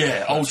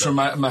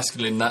 ultra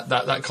masculine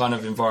that kind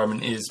of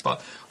environment is.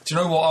 But do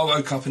you know what? I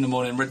woke up in the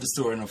morning, read the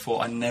story, and I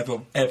thought I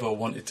never ever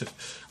wanted to.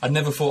 I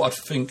never thought I'd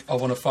think I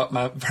want to fuck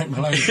Frank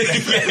Maloney.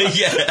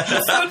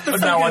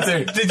 But now I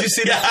do. Did you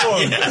see the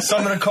forum? Yeah.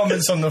 Some of the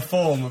comments on the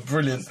forum were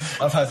brilliant.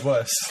 I've had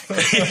worse.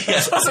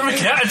 That's a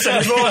Ricky Hatton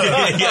as well.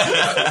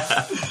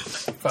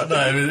 But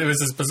no, it was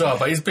just bizarre.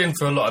 But he's been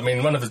through a lot. I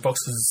mean, one of his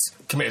boxers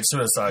committed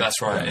suicide.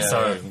 That's right, yeah.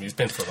 So he's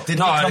been through a lot. Did it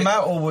come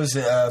out, or was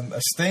it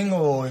a sting,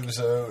 or it was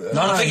a...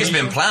 I think it's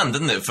been planned,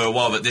 didn't it, for a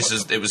while, but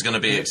it was going to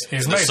be he's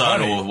the made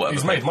son money. or whatever.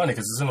 He's made money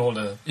because it's in all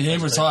the... He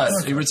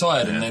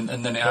retired, and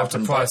then it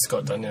happened. The price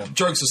got done, yeah.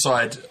 Jokes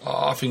aside,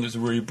 I think it was a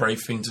really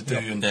brave thing to do.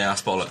 Yeah,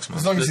 that's bollocks, man.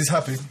 As long as he's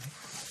happy.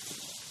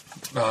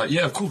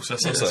 Yeah, of course,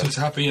 that's it. So he's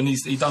happy, and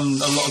he's done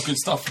a lot of good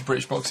stuff for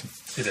British boxing.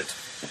 He did.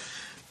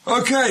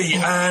 Okay,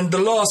 and the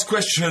last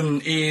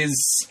question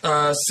is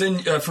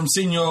from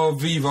Senior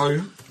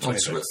Vivo.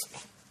 26.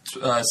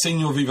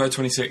 Senior Vivo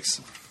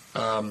 26,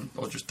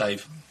 or just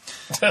Dave.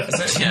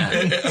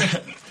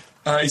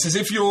 He says,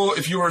 if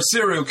you're a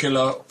serial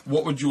killer,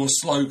 what would your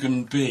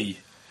slogan be?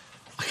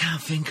 I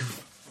can't think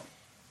of...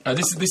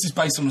 This is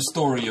based on a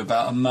story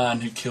about a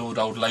man who killed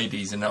old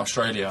ladies in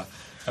Australia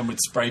and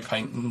would spray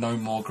paint "No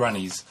More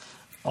Grannies"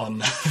 on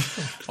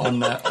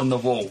the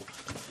wall,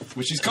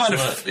 which is kind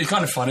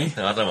of funny.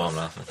 No, I don't know why I'm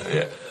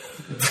laughing.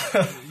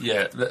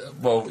 Yeah.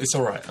 Well, it's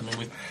all right. I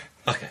mean,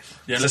 okay.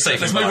 Yeah, let's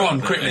move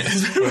on quickly.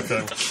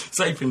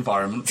 Safe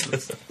environment.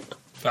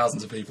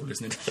 Thousands of people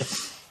listening.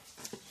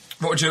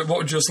 What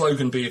would your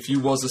slogan be if you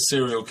was a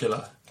serial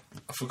killer?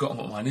 I've forgotten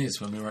what mine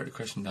is when we wrote the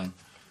question down.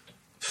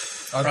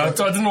 I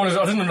didn't want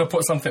to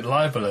put something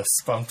libelous,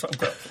 but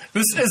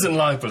this isn't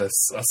libelous.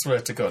 I swear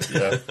to God.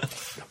 Yeah,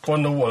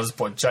 on the wall is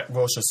by Jack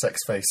Welsh's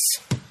Sexface.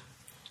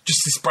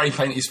 Just to spray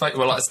paint his face,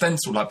 well, like a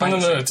stencil, like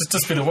Banksy. No,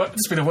 just be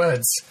the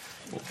words.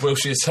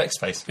 Wilshire's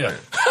Sexface. Yeah.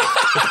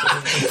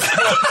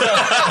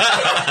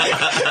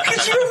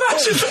 Could you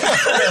imagine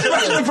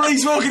the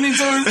police walking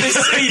into this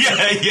scene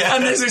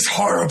and there's this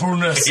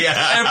horribleness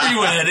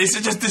everywhere. It's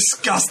just a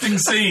disgusting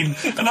scene.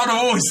 And on the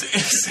wall is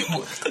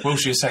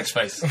Wilshire's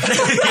Sexface.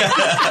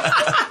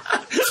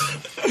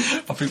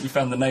 I think we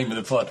found the name of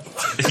the pod.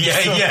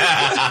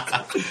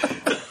 Yeah.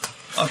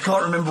 I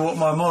can't remember what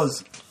mine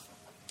was.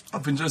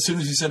 As soon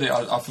as you said it,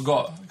 I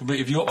forgot completely.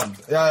 Have you got one?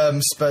 Yeah,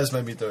 Spurs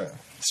made me do it.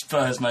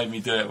 Spurs made me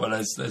do it. Well,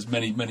 there's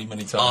many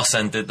times.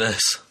 Arsene did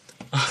this.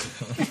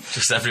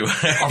 Just everywhere.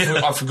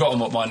 I've forgotten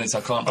what mine is.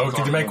 I can't.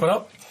 Did you make one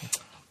up?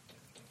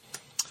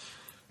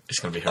 It's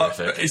going to be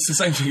horrific. It's the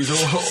same thing as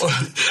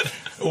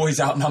always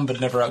outnumbered,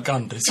 never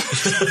outgunned.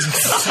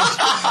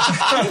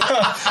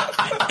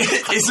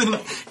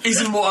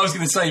 Isn't what I was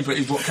going to say, but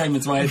is what came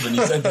into my head when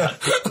you said that.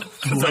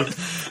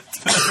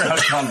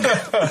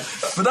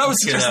 But that was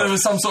just there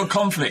was some sort of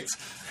conflict.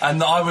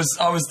 And I was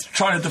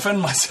trying to defend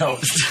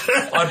myself.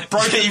 I'd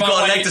broken You've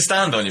got a leg to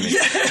stand on, you mean?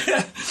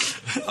 Yeah.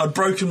 I'd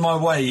broken my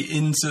way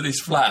into this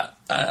flat,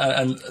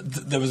 and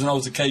there was an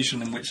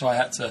altercation in which I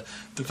had to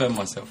defend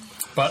myself.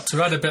 But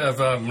to add a bit of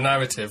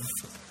narrative,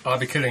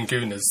 I'd be killing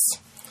gooners.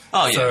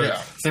 Oh, yeah.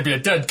 So there'd be a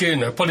dead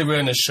gooner, probably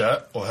wearing his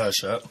shirt, or her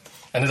shirt,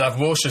 and they'd have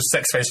Wilshire's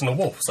Sexface on the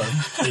wall. So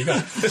there you go.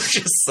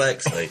 Wilshire's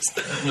Sexface.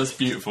 That's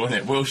beautiful, isn't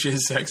it?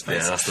 Wilshire's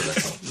Sexface. Yeah, that's the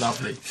best one.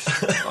 Lovely.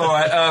 All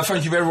right,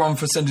 thank you everyone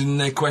for sending in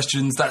their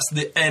questions. That's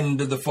the end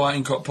of the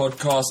Fighting Cock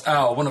podcast.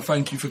 Al, I want to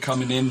thank you for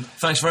coming in.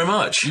 Thanks very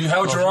much. You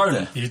held your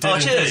own. You did. Oh,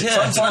 cheers.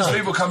 Yeah, sometimes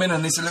people come in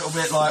and it's a little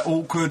bit like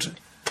awkward.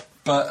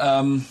 But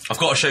I've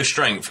got to show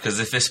strength, because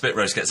if this spit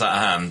roast gets out of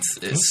hand,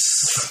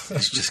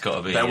 it's just got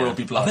to be... There will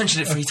be blood. I've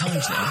mentioned it 3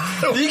 times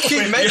now. You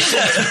keep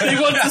mentioning it. He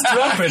wants this to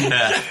happen.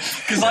 Yeah.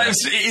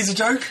 Because it is a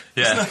joke.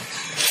 Yeah.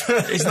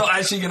 It's not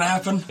actually going to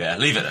happen. Yeah,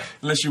 leave it there.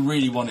 Unless you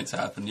really want it to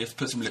happen. You have to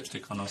put some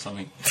lipstick on or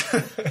something.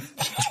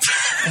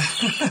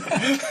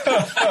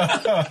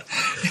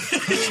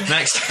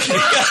 Next.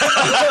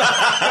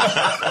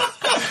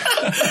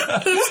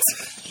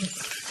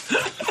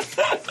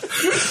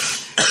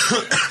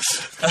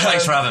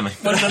 Thanks for having me.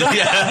 I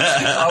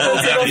will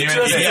get off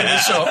dresses in the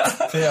shop.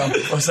 Yeah.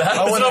 What's that?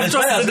 I want off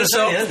dresses in the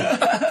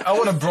shop. I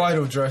want a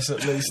bridal dress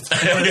at least.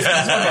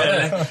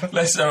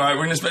 Let's. All right,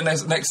 we're going to spend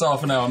next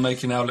half an hour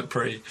making Al look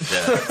pretty.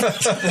 Yeah.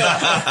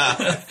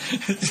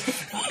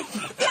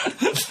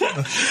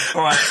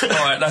 All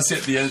right. That's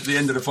it. The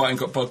end of the Fighting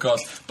Cock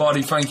podcast.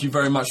 Bardi, thank you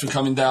very much for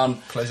coming down.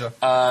 Pleasure.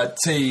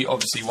 T,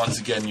 obviously, once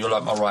again, you're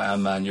like my right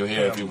hand man. You're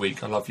here every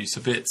week. I love you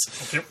to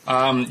bits. Yep.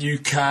 You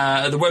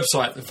can the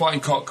website, the Fighting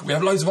Cock. We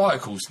have loads of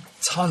articles,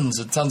 tons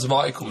and tons of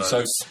articles.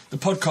 So the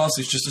podcast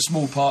is just a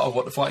small part of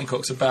what the Fighting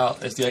Cock's about.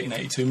 There's the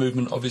 1882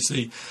 movement,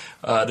 obviously.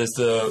 There's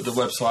the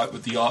website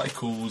with the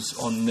articles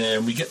on there,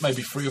 and we get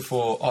maybe 3 or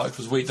 4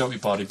 articles a week, don't we,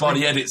 Bardi?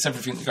 Bardi edits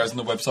everything that goes on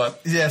the website.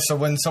 Yeah, so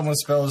when someone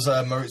spells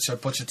Mauricio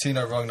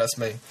Pochettino wrong, that's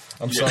me.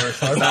 I'm sorry.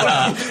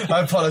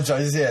 I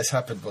apologise. Yeah, it's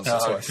happened once or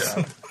twice.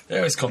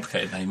 Yeah, it's a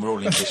complicated name. We're all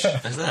English.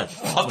 Is that?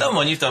 I've done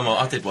one. You've done one.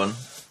 I did one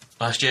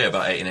last year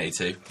about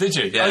 1882. Did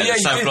you? Yeah, the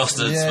South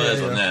Gloucester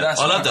Spurs one. Yeah,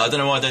 I loved it. I don't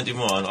know why I don't do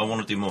more. I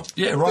want to do more.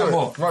 Yeah, write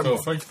more.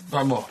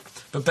 Write more.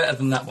 But better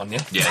than that one,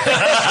 yeah? Yeah.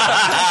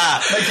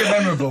 Make it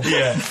memorable.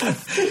 Yeah.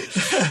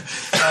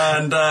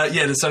 And,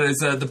 so there's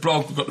the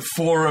blog, we've got the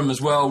forum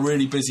as well,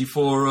 really busy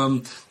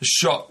forum, the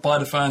shop, buy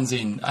the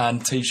fanzine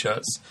and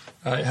T-shirts.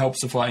 It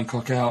helps the Fighting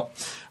Cock out.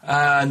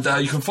 And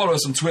you can follow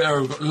us on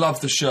Twitter, we've got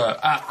Love the Shirt,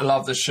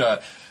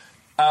 @LoveTheShirt.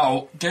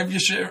 Al, give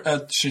your shitter,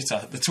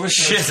 the Twitter.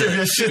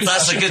 Shitter.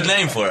 That's a good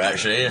name for it,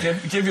 actually. Yeah.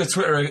 Give your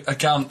Twitter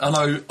account. I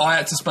know I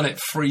had to spell it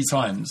 3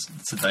 times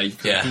today.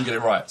 Yeah. I didn't get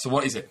it right. So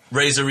what is it?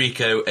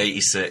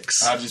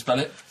 Razorico86. How do you spell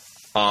it?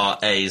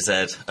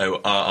 RAZORRICO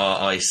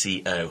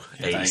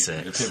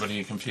 86. People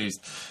are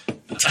confused.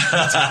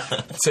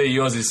 So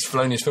yours is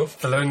Thelonious Filth?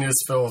 Thelonious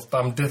Filth,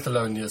 but I'm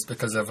Dithelonious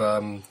because of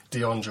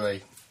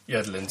DeAndre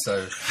Yedlin,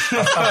 so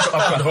I've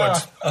got the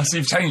hood. Oh, so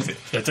you've changed it?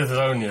 Yeah,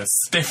 Dithelonious.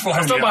 That's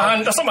not my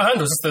handle,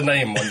 it's just the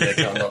name on the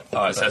account.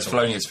 Alright, so it's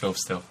Thelonious Filth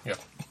still. Yeah.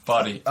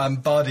 Bardi.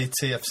 Bardi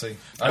TFC.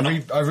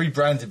 I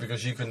rebranded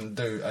because you couldn't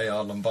do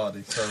AR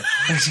Lombardi, so...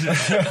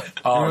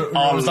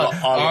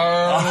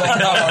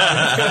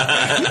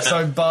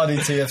 So Bardi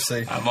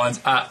TFC. And mine's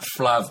at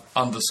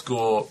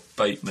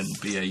Flav_Bateman,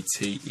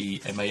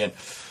 BATEMAN.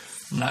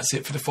 And that's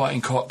it for the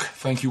Fighting Cock.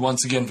 Thank you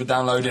once again for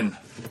downloading.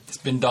 It's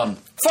been done.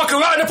 Fuck her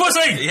right in the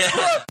pussy! Yeah.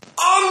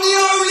 I'm the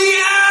only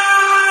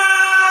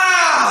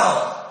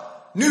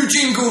Al! New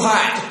jingle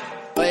hat.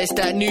 But it's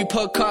that new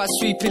podcast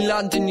sweeping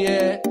London,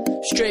 yeah.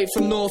 Straight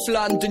from North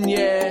London,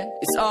 yeah.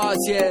 It's ours,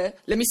 yeah.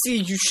 Let me see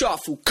you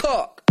shuffle,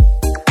 cock.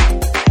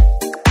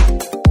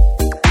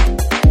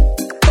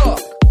 Cock.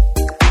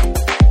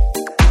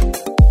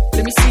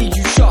 Let me see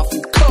you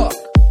shuffle, cock.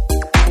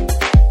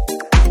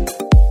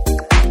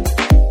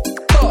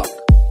 Cock.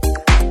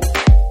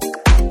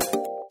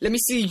 Let me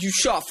see you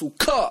shuffle,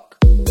 cock.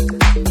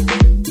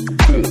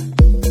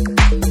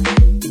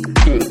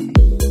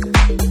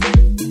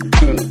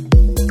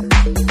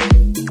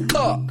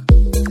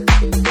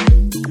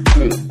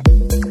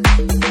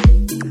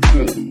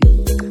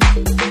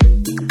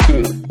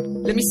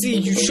 Let me see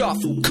you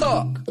shuffle,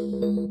 cock.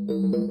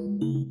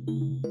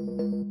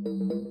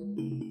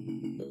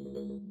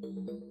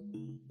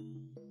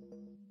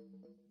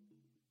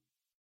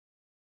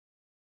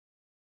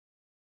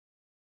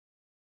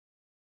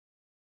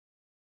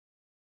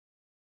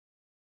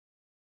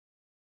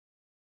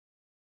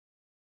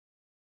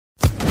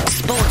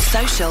 Sports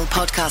Social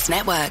Podcast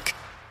Network.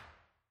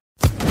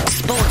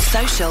 Sports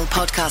Social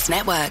Podcast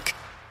Network.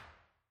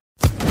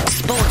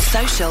 Sports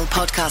Social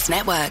Podcast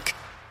Network.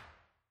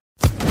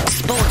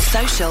 Sports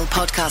Social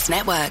Podcast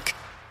Network.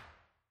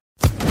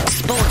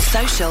 Sports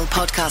Social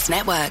Podcast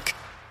Network.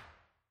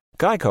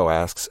 Geico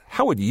asks,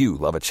 how would you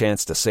love a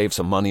chance to save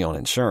some money on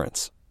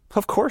insurance?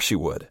 Of course you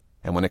would.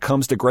 And when it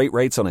comes to great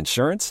rates on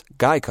insurance,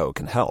 Geico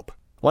can help.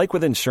 Like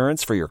with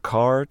insurance for your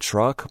car,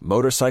 truck,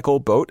 motorcycle,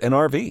 boat, and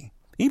RV.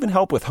 Even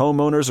help with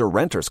homeowners or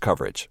renters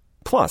coverage.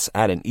 Plus,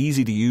 add an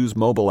easy-to-use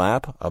mobile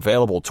app,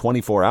 available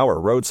 24-hour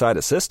roadside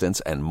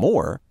assistance, and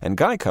more, and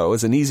Geico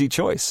is an easy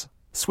choice.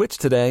 Switch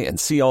today and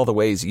see all the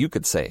ways you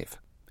could save.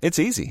 It's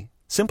easy.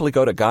 Simply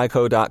go to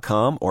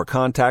geico.com or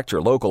contact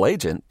your local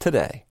agent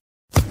today.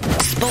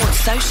 Sports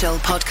Social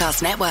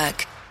Podcast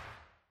Network.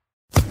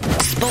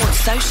 Sports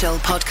Social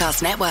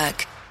Podcast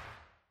Network.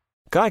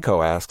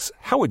 Geico asks,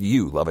 how would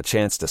you love a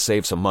chance to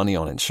save some money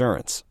on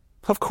insurance?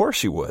 Of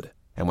course you would.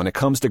 And when it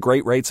comes to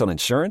great rates on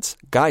insurance,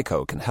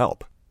 Geico can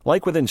help.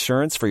 Like with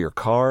insurance for your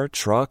car,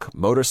 truck,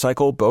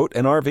 motorcycle, boat,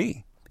 and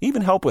RV.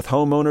 Even help with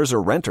homeowners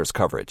or renters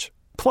coverage.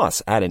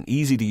 Plus, add an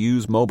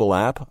easy-to-use mobile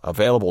app,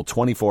 available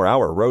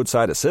 24-hour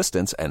roadside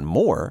assistance, and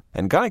more,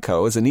 and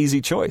Geico is an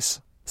easy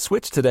choice.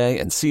 Switch today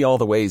and see all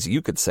the ways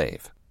you could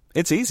save.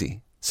 It's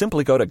easy.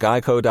 Simply go to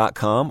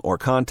geico.com or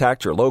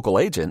contact your local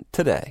agent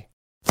today.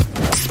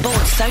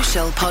 Sports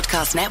Social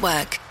Podcast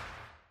Network.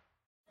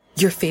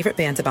 Your favorite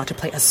band's about to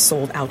play a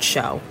sold-out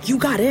show. You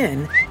got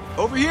in.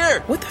 Over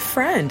here! With a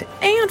friend.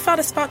 And found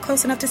a spot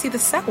close enough to see the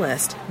set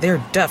list.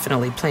 They're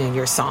definitely playing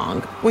your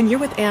song. When you're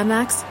with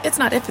Amex, it's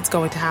not if it's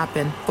going to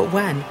happen, but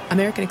when.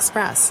 American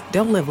Express.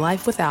 Don't live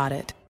life without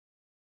it.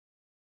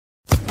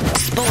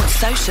 Sports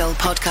Social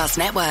Podcast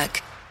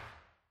Network.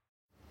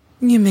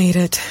 You made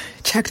it.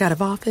 Checked out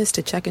of office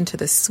to check into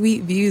the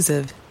sweet views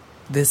of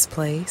this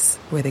place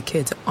where the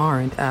kids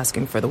aren't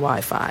asking for the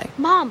Wi-Fi.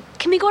 Mom,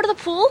 can we go to the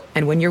pool?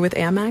 And when you're with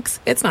Amex,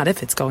 it's not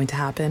if it's going to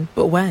happen,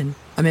 but when.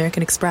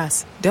 American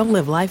Express. Don't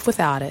live life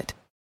without it.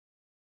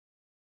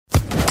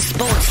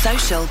 Sports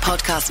Social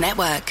Podcast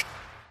Network.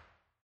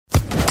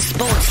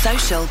 Sports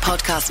Social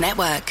Podcast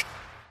Network.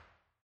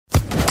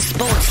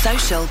 Sports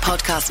Social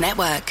Podcast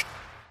Network.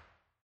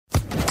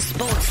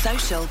 Sports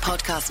Social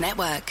Podcast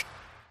Network.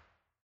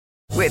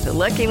 With the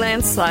Lucky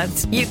Land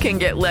Slots, you can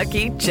get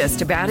lucky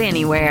just about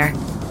anywhere.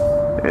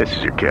 This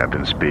is your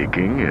captain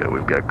speaking.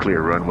 We've got clear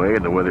runway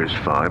and the weather's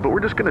fine, but we're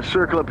just going to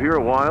circle up here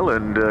a while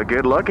and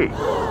get lucky.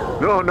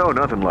 No,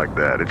 nothing like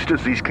that. It's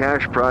just these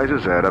cash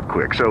prizes add up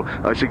quick. So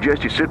I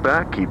suggest you sit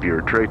back, keep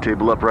your tray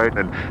table upright,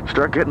 and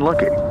start getting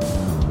lucky.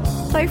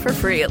 Play for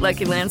free at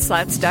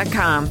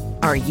LuckyLandSlots.com.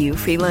 Are you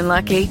feeling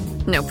lucky?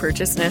 No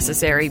purchase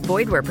necessary.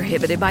 Void where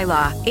prohibited by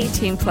law.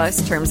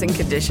 18+ terms and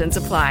conditions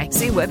apply.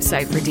 See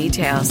website for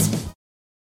details.